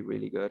might be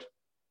really good.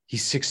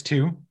 He's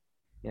 6'2".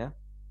 Yeah.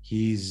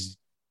 He's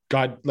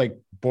got like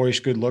boyish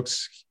good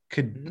looks.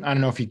 I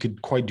don't know if he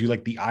could quite do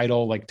like the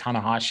idol, like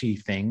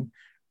Tanahashi thing,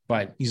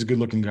 but he's a good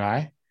looking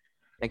guy.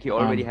 Like he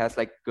already has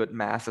like good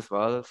mass as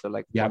well. So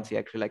like Yep. once he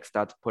actually like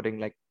starts putting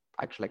like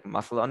actually like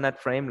muscle on that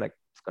frame, like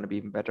it's going to be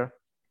even better.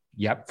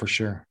 Yep, for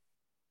sure.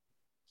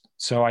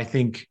 So I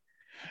think,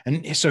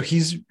 and so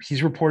he's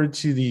reported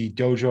to the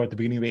dojo at the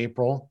beginning of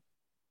April.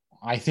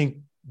 I think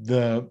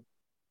the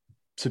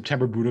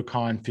September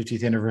Budokan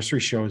 50th anniversary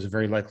show is a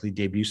very likely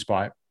debut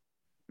spot.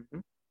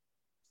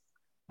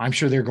 I'm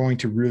sure they're going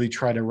to really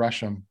try to rush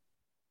him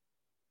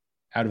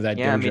out of that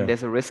dojo. I mean,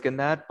 there's a risk in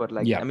that, but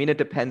like, Yeah. I mean, it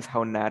depends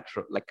how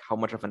natural, like how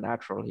much of a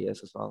natural he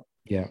is as well.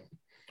 Yeah.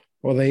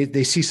 Well,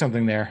 they see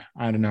something there.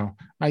 I don't know.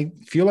 I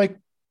feel like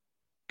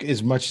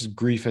as much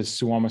grief as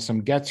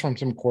Suwama gets from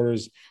some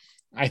quarters,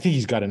 I think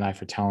he's got an eye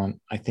for talent.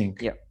 I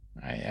think. Yeah.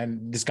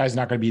 And this guy's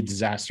not going to be a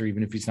disaster,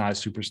 even if he's not a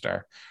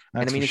superstar. And I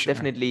That's mean, for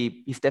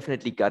he's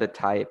definitely got a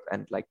type,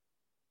 and like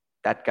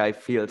that guy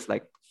feels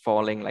like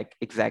falling like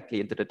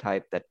exactly into the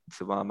type that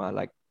Suwama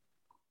like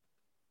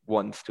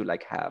wants to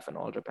like have in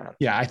All Japan.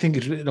 Yeah, I think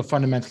it'll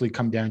fundamentally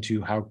come down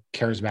to how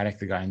charismatic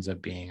the guy ends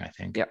up being, I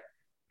think. Yeah.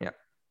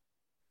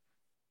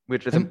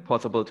 Which is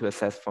impossible to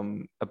assess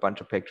from a bunch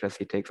of pictures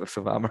he takes of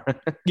Suwama.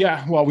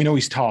 Yeah, well, we know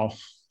he's tall,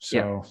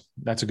 so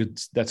that's a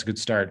good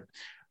start.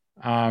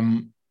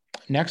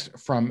 Next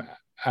from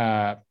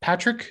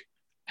Patrick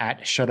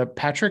at Shut Up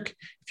Patrick.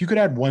 If you could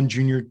add one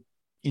junior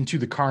into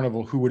the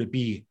carnival, who would it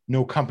be?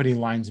 No company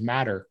lines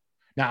matter.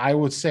 Now, I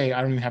would say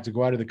I don't even have to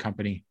go out of the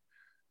company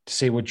to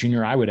say what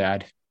junior I would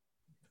add.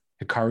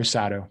 Hikaru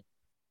Sato.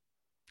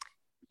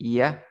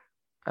 Yeah,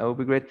 that would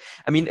be great.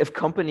 I mean, if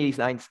company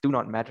lines do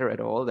not matter at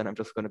all, then I'm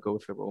just going to go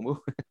with Hiromu.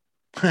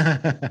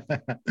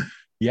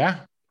 Yeah,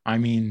 I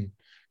mean,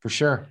 for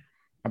sure.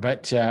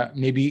 But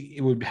maybe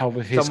it would help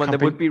if his someone that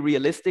company, would be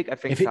realistic. I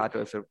think if it-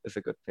 Sato is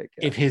a good pick.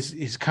 Yeah. if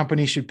his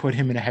company should put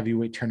him in a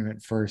heavyweight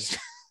tournament first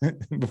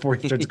before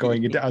he starts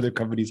going into other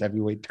companies'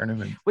 heavyweight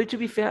tournaments. Well, to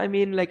be fair, I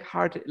mean, like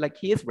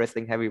he is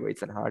wrestling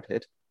heavyweights and hard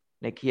hit.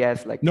 Like he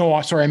has like No,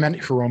 sorry, I meant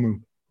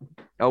Hiromu.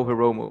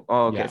 Hiromu.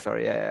 Oh, okay, Yeah.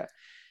 sorry.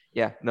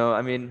 Yeah. No,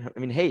 I mean,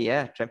 hey,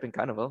 yeah, Champion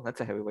Carnival.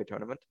 That's a heavyweight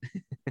tournament.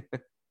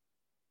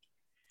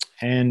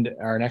 And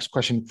our next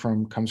question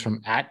comes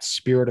from at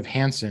Spirit of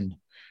Hansen.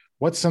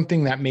 What's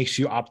something that makes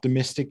you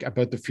optimistic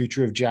about the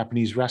future of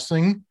Japanese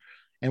wrestling?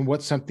 and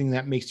what's something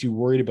that makes you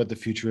worried about the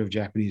future of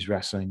Japanese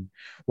wrestling?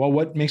 Well,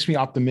 what makes me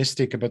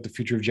optimistic about the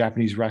future of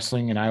Japanese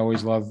wrestling, and I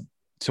always love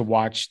to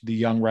watch the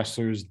young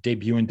wrestlers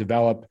debut and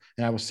develop,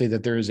 and I will say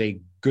that there is a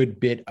good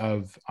bit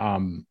of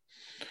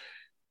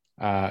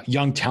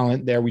young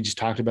talent there. We just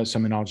talked about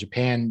some in All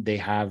Japan. They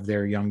have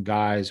their young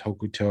guys,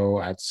 Hokuto,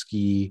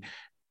 Atsuki,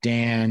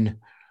 Dan,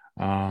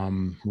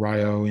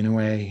 Ryo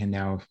Inoue, and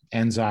now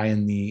Enzai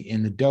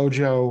in the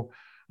dojo.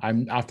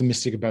 I'm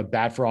optimistic about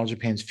that for All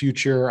Japan's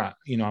future.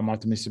 I'm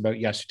optimistic about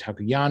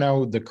Yasutaka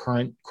Yano. The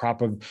current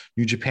crop of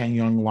New Japan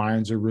young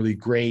lions are really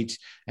great.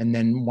 And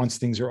then once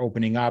things are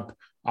opening up,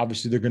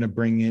 obviously they're going to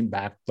bring in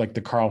back like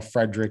the Carl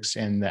Fredericks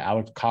and the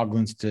Alex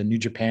Coglins to New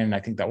Japan. And I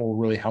think that will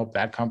really help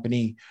that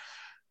company.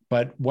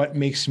 But what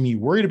makes me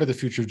worried about the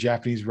future of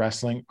Japanese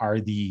wrestling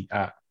are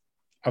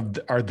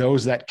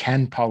those that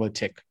can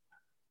politic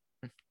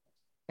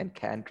and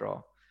can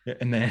draw.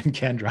 And then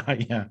can draw,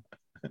 yeah.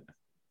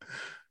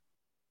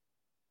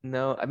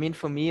 No, I mean,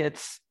 for me,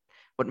 it's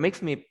what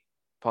makes me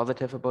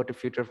positive about the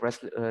future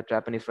of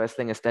Japanese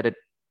wrestling is that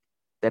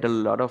a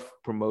lot of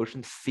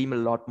promotions seem a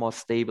lot more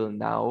stable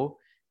now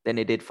than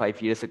they did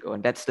 5 years ago,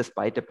 and that's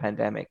despite the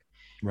pandemic.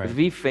 Right. If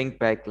we think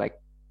back like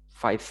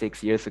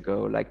 5-6 years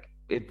ago, like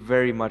it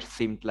very much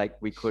seemed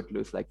like we could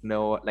lose. Like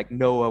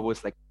Noah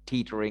was like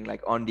teetering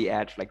like on the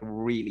edge, like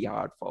really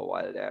hard for a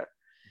while there,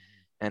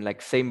 and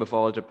like same with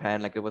All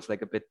Japan, like it was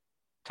like a bit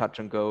touch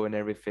and go and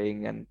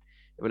everything, and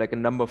there were like a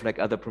number of like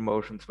other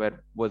promotions where I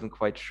wasn't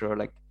quite sure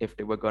like if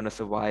they were gonna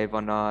survive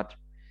or not.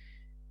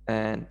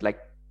 And like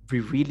we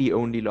really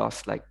only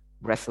lost like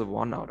Wrestle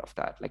One out of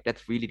that. Like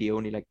that's really the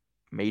only like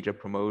major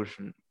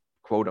promotion,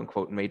 quote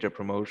unquote major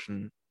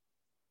promotion,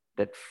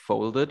 that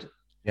folded.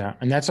 Yeah.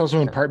 And that's also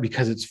in part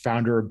because its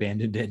founder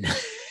abandoned it.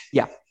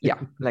 yeah.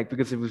 Like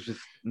because it was just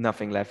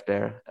nothing left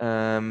there.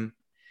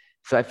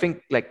 So I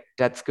think like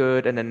that's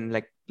good. And then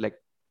like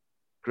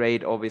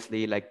great,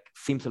 obviously, like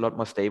seems a lot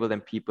more stable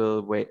than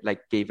people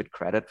gave it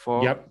credit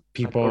for. Yep,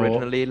 people like,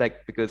 originally,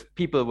 like because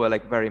people were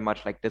like very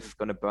much like this is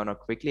going to burn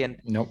out quickly, and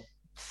nope,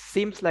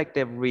 seems like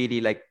they're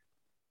really like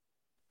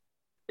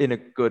in a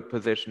good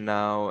position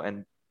now,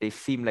 and they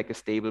seem like a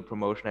stable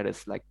promotion that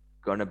is like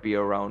gonna be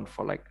around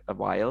for like a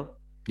while.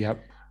 Yep.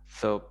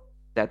 So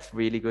that's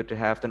really good to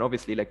have. Then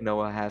obviously like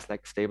Noah has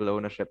like stable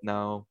ownership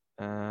now.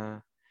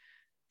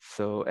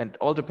 So and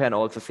All Japan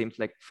also seems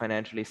like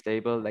financially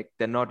stable. Like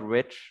they're not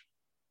rich,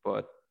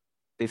 but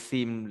they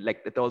seem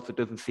like it also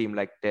doesn't seem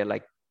like they're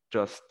like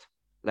just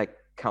like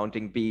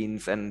counting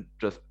beans and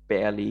just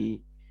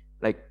barely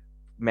like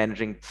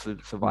managing to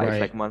survive right.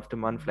 like month to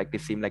month. Like they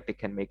seem like they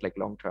can make like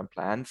long-term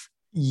plans.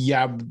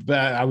 Yeah, but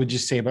I would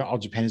just say about All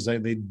Japan is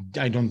like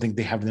I don't think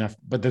they have enough.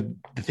 But the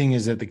thing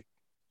is that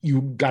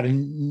you got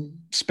to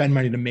spend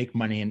money to make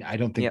money, and I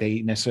don't think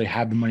they necessarily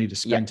have the money to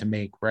spend to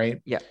make. Right?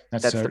 Yeah,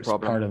 that's the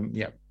problem. Part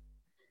of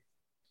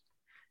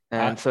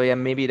And so yeah,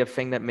 maybe the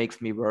thing that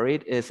makes me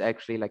worried is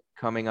actually like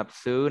coming up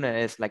soon, and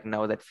it's like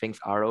now that things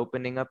are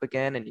opening up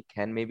again, and you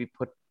can maybe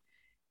put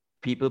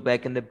people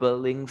back in the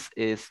buildings.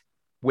 Is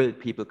will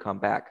people come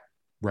back?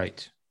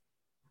 Right.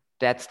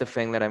 That's the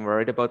thing that I'm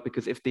worried about,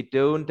 because if they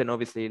don't, then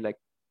obviously like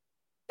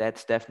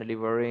that's definitely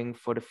worrying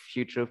for the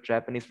future of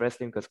Japanese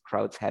wrestling, because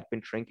crowds had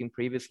been shrinking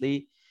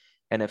previously,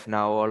 and if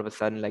now all of a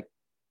sudden like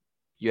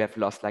you have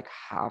lost like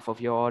half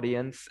of your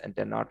audience and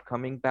they're not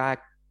coming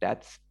back,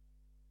 that's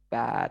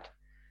bad.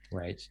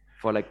 Right.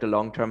 For like the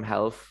long-term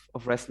health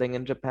of wrestling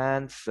in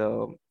Japan.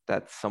 So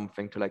that's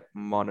something to like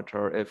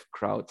monitor if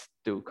crowds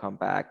do come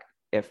back,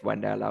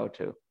 when they're allowed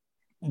to.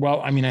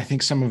 Well, I mean, I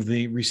think some of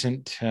the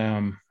recent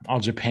All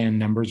Japan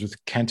numbers with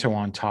Kento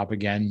on top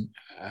again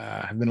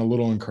have been a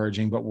little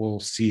encouraging, but we'll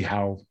see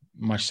how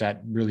much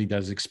that really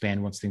does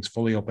expand once things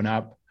fully open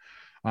up.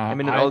 I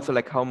mean, and also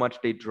like how much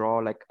they draw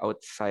like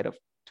outside of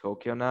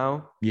Tokyo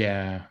now.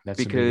 Yeah,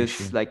 that's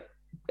because like,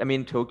 I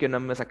mean, Tokyo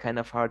numbers are kind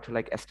of hard to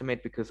like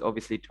estimate, because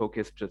obviously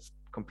Tokyo is just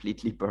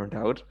completely burned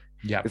out.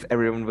 Yeah. Because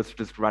everyone was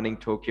just running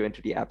Tokyo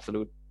into the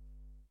absolute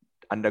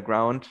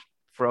underground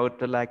throughout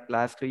the like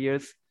last 2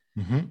 years.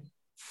 Mm-hmm.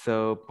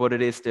 So, but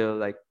it is still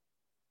like,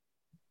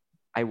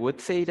 I would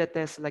say that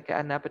there's like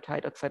an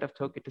appetite outside of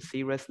Tokyo to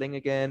see wrestling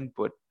again.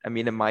 But I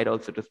mean, it might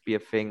also just be a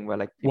thing where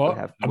like people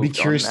have. I'll be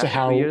curious to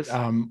how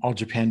All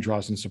Japan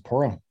draws in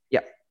Sapporo.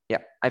 Yeah.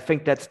 I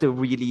think that's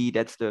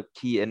the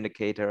key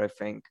indicator. I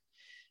think.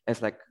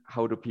 As like,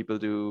 how do people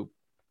do?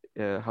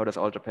 How does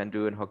All Japan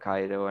do in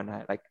Hokkaido, and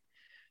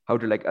how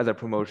do like other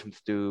promotions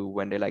do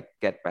when they like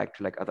get back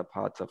to like other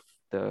parts of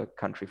the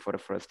country for the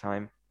first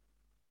time?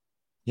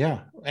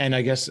 Yeah, and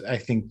I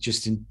think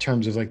just in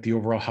terms of like the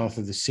overall health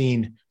of the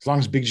scene, as long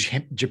as Big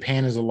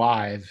Japan is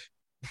alive,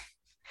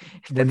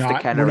 we're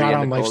not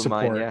on life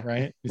support, mine,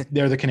 right?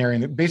 They're the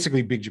canary.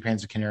 Basically, Big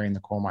Japan's the canary in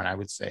the coal mine. I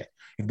would say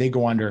if they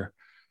go under,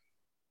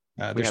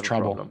 there's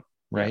trouble,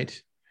 right?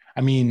 Yeah.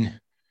 I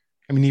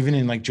mean, even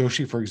in like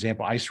Joshi, for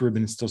example, Ice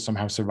Ribbon is still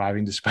somehow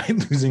surviving despite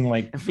losing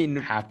like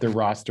half their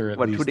roster. At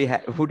least.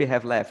 Who they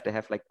have left? They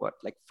have like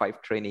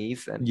 5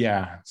 trainees, and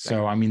yeah.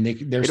 So I mean, they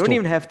don't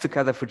even have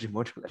Tsukada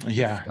Fujimoto left.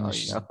 Yeah,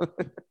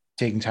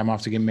 taking time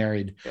off to get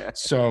married. Yeah.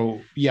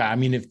 So yeah, I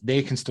mean, if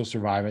they can still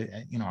survive,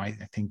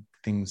 I think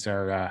things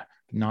are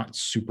not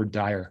super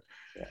dire.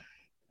 Yeah.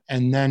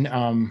 And then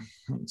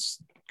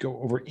let's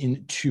go over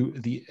into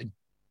the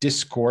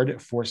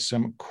Discord for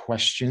some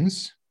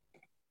questions.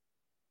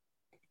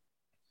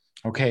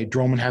 Okay,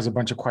 Droman has a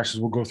bunch of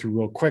questions we'll go through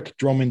real quick.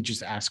 Droman,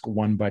 just ask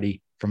one,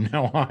 buddy, from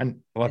now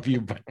on. Love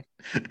you, but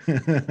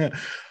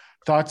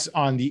thoughts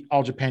on the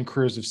All Japan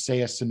careers of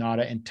Seiya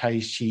Sanada and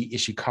Taichi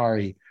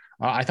Ishikari?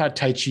 I thought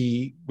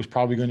Taichi was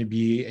probably going to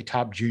be a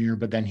top junior,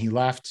 but then he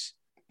left.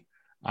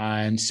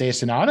 And Seiya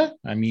Sanada,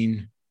 I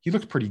mean, he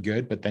looked pretty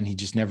good, but then he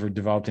just never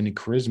developed any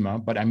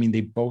charisma. But I mean,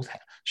 they both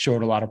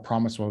showed a lot of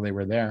promise while they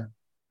were there.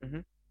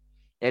 Mm-hmm.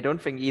 I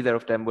don't think either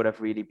of them would have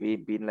really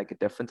been like a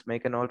difference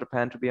maker in All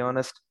Japan, to be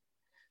honest.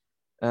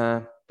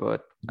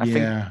 But I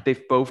think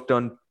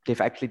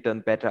they've actually done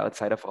better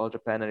outside of All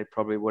Japan than it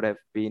probably would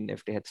have been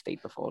if they had stayed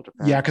with All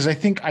Japan. Yeah, because I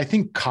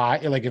think Kai,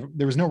 like if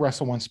there was no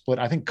Wrestle One split,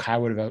 I think Kai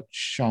would have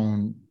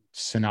outshone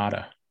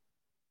Sanada.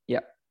 Yeah.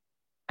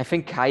 I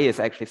think Kai is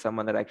actually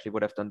someone that actually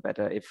would have done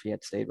better if he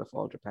had stayed with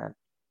All Japan.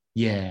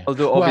 Yeah.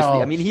 Although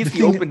obviously, I mean, he's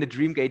the Open the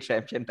Dreamgate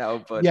champion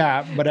now, but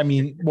yeah, but I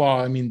mean,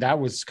 that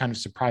was kind of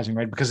surprising,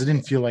 right? Because it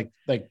didn't feel like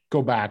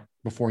go back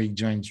before he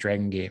joins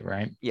Dragon Gate,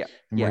 right? Yeah.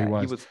 And yeah,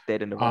 he was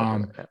dead in the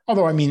water.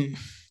 Although, I mean,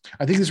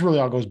 I think this really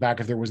all goes back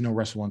if there was no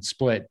Wrestle One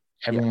split,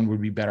 everyone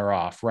would be better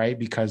off, right?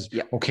 Because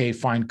okay,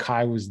 fine,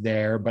 Kai was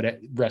there, but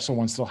Wrestle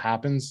One still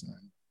happens.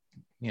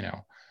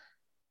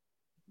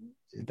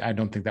 I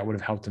don't think that would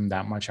have helped him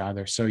that much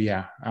either. So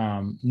yeah,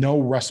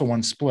 no Wrestle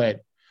One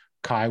split,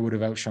 Kai would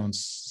have outshone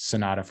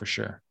Sanada for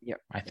sure. Yeah,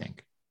 I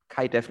think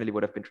Kai definitely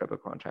would have been Triple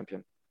Crown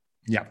champion.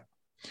 Yeah.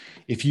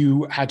 If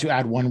you had to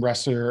add one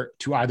wrestler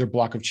to either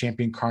block of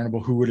Champion Carnival,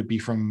 who would it be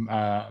from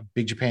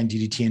Big Japan,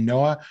 DDT, and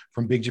Noah?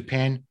 From Big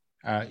Japan,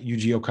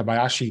 Yuji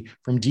Okabayashi.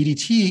 From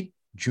DDT,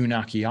 Jun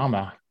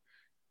Akiyama.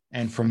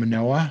 And from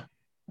Noah,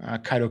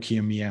 Kaito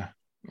Kiyomiya,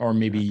 or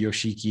maybe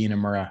Yoshiki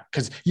Inamura.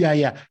 Because,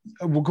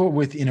 we'll go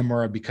with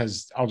Inamura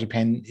because All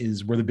Japan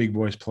is where the big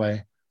boys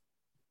play.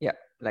 Yeah,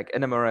 like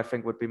Inamura, I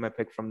think, would be my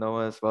pick from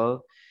Noah as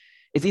well.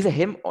 It's either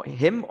him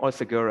or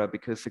Segura,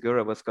 because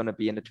Segura was going to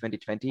be in the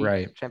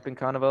 2020 Champion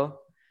Carnival.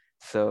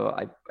 So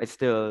I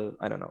still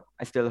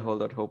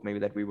hold out hope maybe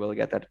that we will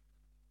get that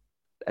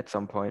at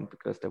some point,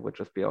 because that would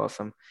just be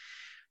awesome.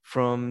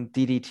 From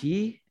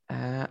DDT,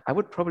 I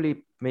would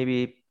probably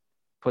maybe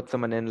put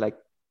someone in like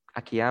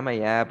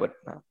Akiyama, but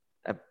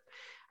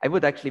I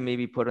would actually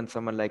maybe put on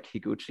someone like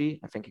Higuchi.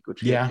 I think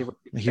Higuchi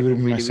he would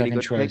be my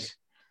second choice.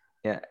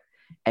 Pick. Yeah,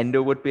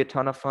 Endo would be a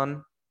ton of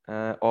fun.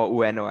 Or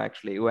Ueno,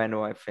 actually.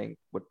 Ueno, I think,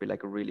 would be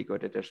like a really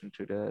good addition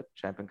to the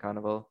Champion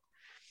Carnival.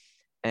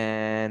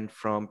 And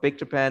from Big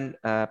Japan,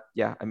 I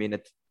mean,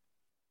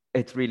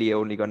 it's really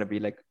only going to be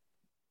like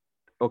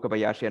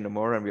Okabayashi and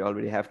Nomura, and we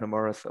already have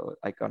Nomura, so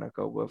I'm going to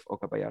go with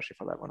Okabayashi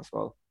for that one as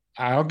well.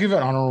 I'll give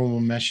an honorable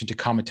mention to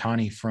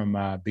Kamitani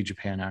from Big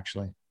Japan,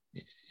 actually,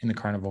 in the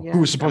Carnival, who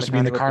was supposed to be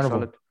in the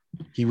Carnival.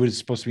 He was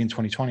supposed to be in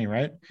 2020,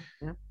 right?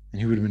 Yeah. And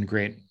he would have been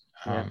great.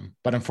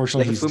 But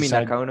unfortunately, he's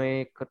decided...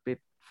 Nakanoe could be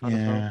fun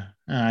as well.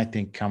 I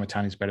think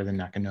Kamitani is better than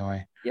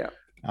Nakanoe. Yeah.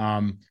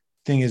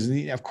 Thing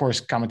is, of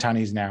course,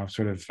 Kamitani is now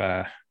sort of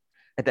a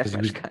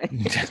deathmatch guy.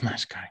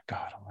 Deathmatch guy,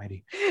 God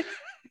Almighty.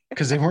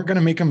 Because they weren't going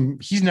to make him.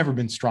 He's never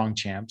been strong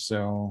champ,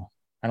 so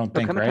I don't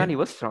think. Kamitani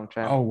was strong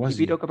champ. Oh, was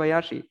he? Beat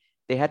Okabayashi.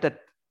 They had that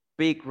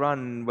big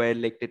run where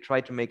like they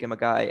tried to make him a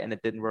guy, and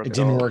it didn't work. It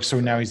didn't work, so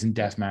now he's in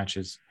death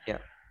matches. Yeah.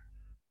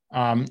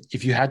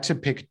 If you had to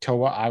pick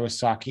Toa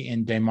Iwasaki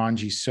and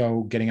Daimonji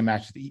So getting a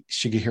match with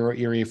Shigehiro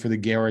Irie for the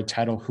Gaora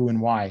title, who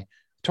and why?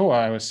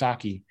 Toa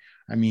Iwasaki.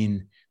 I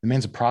mean, the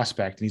man's a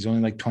prospect, and he's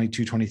only like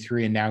 22,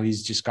 23, and now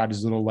he's just got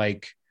his little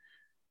like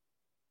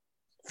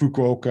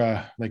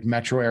Fukuoka, like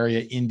metro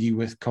area indie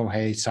with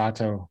Kohei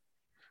Sato.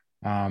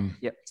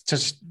 It's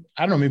just,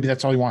 I don't know, maybe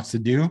that's all he wants to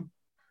do,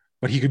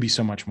 but he could be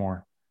so much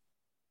more.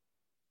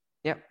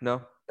 Yeah,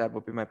 no, that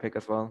would be my pick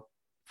as well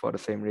for the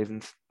same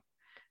reasons.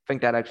 I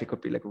think that actually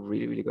could be like a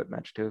really, really good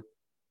match too.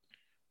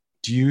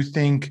 Do you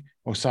think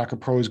Osaka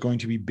Pro is going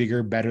to be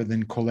bigger, better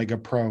than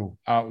Collega Pro?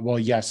 Well,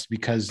 yes,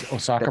 because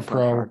Osaka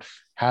Pro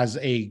has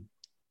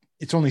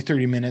it's only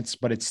 30 minutes,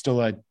 but it's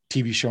still a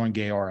TV show on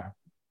Gaora.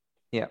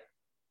 Yeah.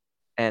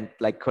 And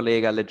like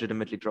Collega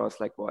legitimately draws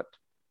like what?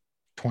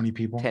 20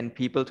 people? 10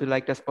 people to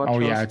like their spot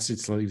shows. Yeah,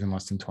 it's even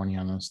less than 20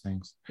 on those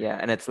things. Yeah,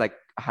 and it's like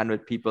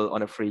 100 people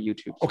on a free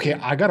YouTube. Okay,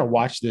 I got to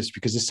watch this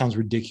because this sounds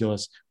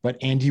ridiculous. But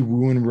Andy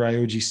Wu and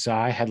Ryoji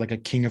Sai had like a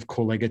King of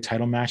Collega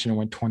title match and it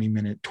went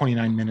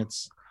 29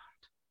 minutes.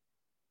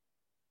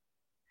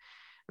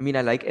 I mean,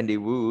 I like Andy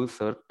Wu,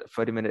 so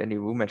 30-minute Andy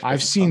Wu match.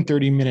 I've seen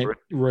 30-minute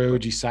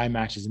Ryoji Sai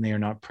matches and they are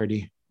not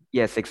pretty.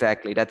 Yes,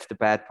 exactly. That's the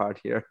bad part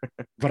here.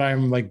 But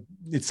I'm like,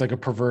 it's like a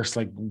perverse,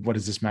 like, what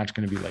is this match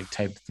going to be like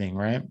type thing,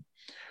 right?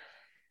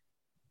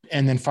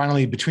 And then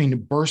finally, between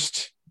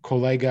Burst,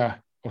 Collega,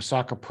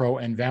 Osaka Pro,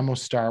 and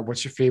Vamos Star,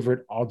 what's your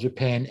favorite All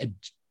Japan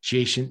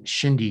adjacent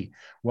shindy?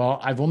 Well,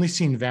 I've only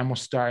seen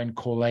Vamos Star and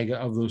Collega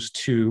of those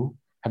two.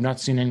 Have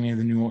not seen any of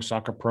the new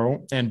Osaka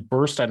Pro, and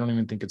Burst. I don't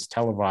even think it's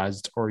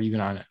televised or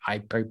even on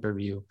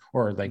pay-per-view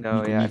or like No,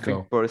 Nico yeah, I Nico.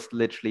 think Burst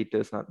literally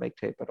does not make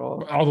tape at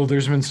all. Although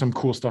there's been some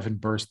cool stuff in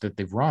Burst that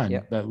they've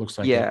run that looks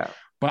like it. Yeah,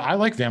 But I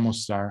like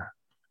Vamos Star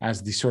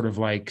as the sort of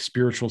like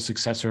spiritual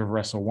successor of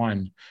Wrestle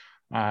One.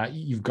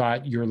 You've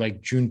got your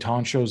like Jun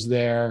Toncho's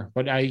there,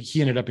 but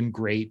he ended up in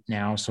Great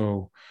now,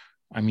 so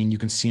I mean you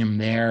can see him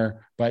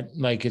there. But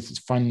like it's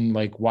fun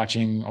like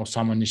watching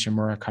Osamu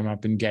Nishimura come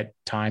up and get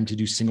time to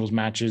do singles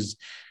matches.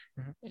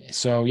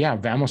 So yeah,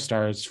 Vamos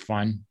Star is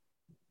fun.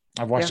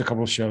 I've watched a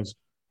couple of shows.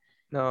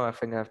 No, I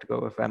think I have to go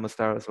with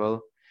Vamostar as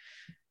well.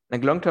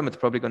 Like long term, it's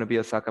probably going to be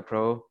Osaka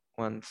Pro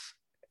once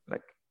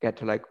like get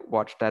to like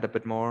watch that a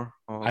bit more.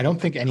 I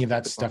don't think any of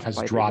that stuff has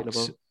dropped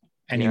available.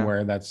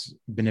 anywhere that's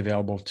been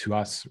available to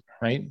us,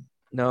 right?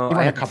 No, They've I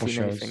run a haven't couple seen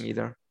shows. anything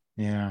either.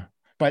 Yeah,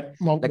 but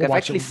well, Like we'll I've watch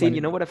actually it seen, when-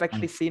 you know what I've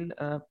actually seen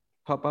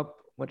pop up,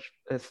 which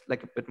is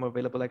like a bit more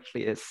available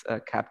actually, is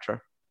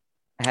Capture.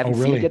 I haven't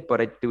seen really? it yet,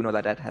 but I do know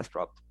that that has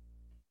dropped.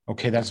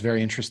 Okay, that's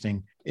very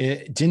interesting.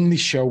 Didn't the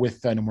show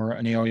with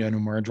Naoya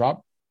Nomura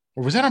drop,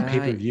 or was that on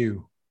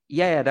pay-per-view?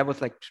 Yeah, that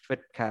was like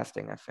Twit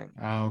casting, I think.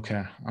 Oh,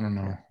 okay, I don't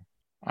know.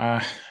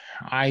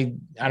 I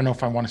don't know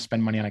if I want to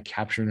spend money on a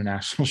Capture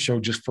International show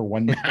just for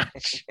one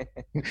match.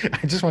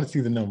 I just want to see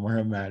the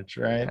Nomura match,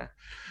 right? Yeah.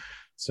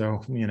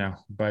 So,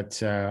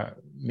 but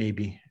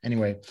maybe.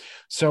 Anyway,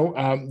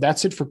 so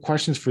that's it for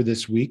questions for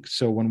this week.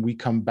 So when we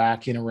come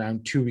back in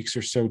around 2 weeks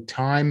or so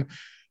time,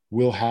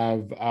 we'll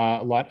have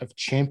a lot of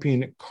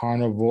Champion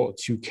Carnival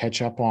to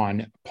catch up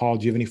on. Paul,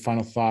 do you have any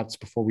final thoughts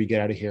before we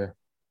get out of here?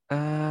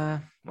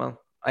 Well,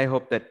 I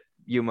hope that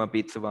Yuma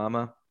beats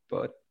Suwama,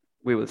 but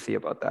we will see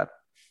about that.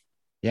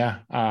 Yeah.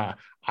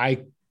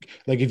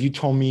 If you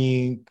told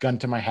me gun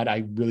to my head,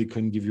 I really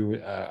couldn't give you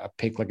a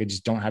pick. Like I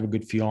just don't have a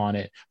good feel on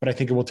it, but I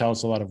think it will tell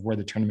us a lot of where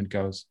the tournament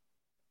goes.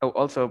 Oh,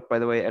 also, by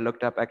the way, I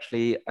looked up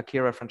actually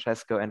Akira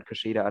Francesco and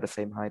Kushida are the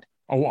same height.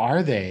 Oh,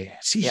 are they?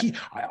 See, Yeah.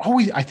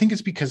 I think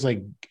it's because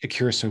like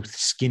Akira's so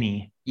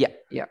skinny Yeah.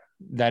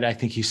 that I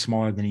think he's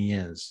smaller than he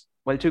is.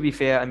 Well, to be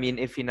fair, I mean,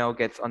 if he now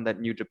gets on that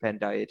New Japan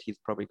diet, he's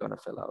probably going to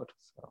fill out.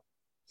 So.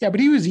 Yeah, but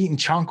he was eating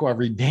chanko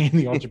every day in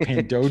the All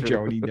Japan dojo,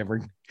 True. and he never.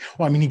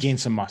 Well, I mean, he gained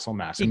some muscle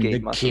mass. He I mean,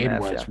 gained the muscle kid mass,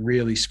 was yeah.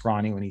 really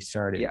scrawny when he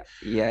started.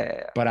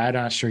 Yeah. But I'm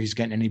not sure he's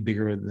getting any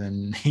bigger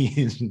than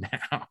he is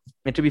now.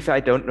 And to be fair, I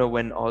don't know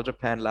when All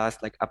Japan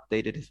last like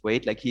updated his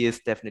weight. Like he is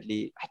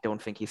definitely, I don't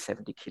think he's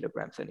 70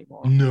 kilograms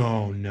anymore.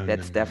 No.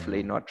 That's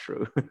definitely not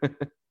true.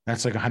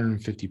 That's like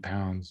 150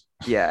 pounds.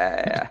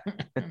 Yeah.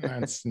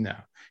 That's no.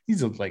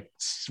 He's like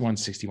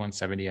 160,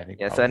 170, I think.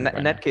 Yeah. So probably in by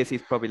that now. case,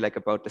 he's probably like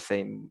about the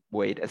same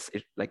weight as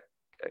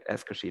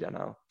Kushida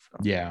now. So.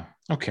 Yeah.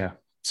 Okay.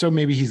 So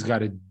maybe he's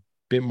got a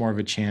bit more of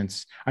a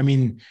chance. I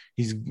mean,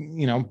 he's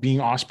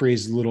being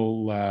Osprey's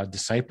little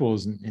disciple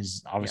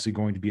is obviously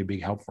going to be a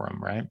big help for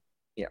him, right?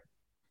 Yeah.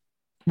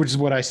 Which is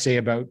what I say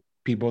about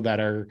people that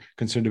are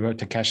concerned about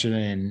Takeshita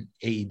and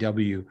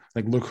AEW.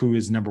 Like, look who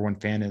his number one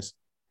fan is.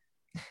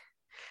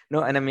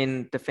 No, and I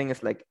mean the thing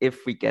is like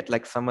if we get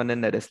like someone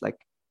in that is like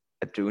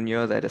a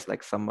junior, that is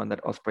like someone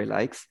that Osprey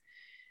likes,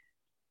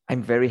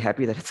 I'm very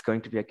happy that it's going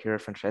to be Akira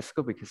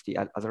Francesco because the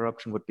other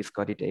option would be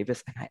Scotty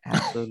Davis, and I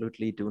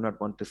absolutely do not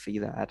want to see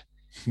that.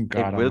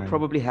 God it will almighty.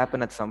 probably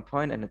happen at some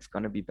point, and it's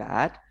going to be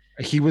bad.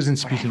 He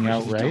wasn't but I speaking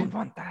out, really right? Don't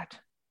want that.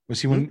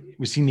 Was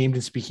he named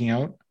in speaking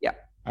out? Yeah.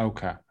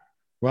 Okay.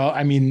 Well,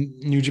 I mean,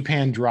 New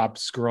Japan dropped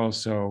Skrull,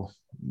 so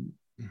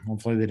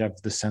hopefully they'd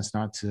have the sense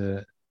not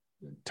to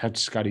touch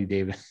Scotty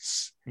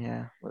Davis.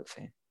 Yeah, we'll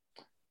see.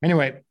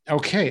 Anyway,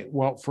 okay.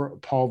 Well, for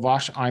Paul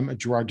Vosh, I'm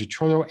Gerard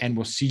DiChiolo, and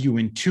we'll see you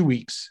in 2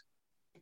 weeks.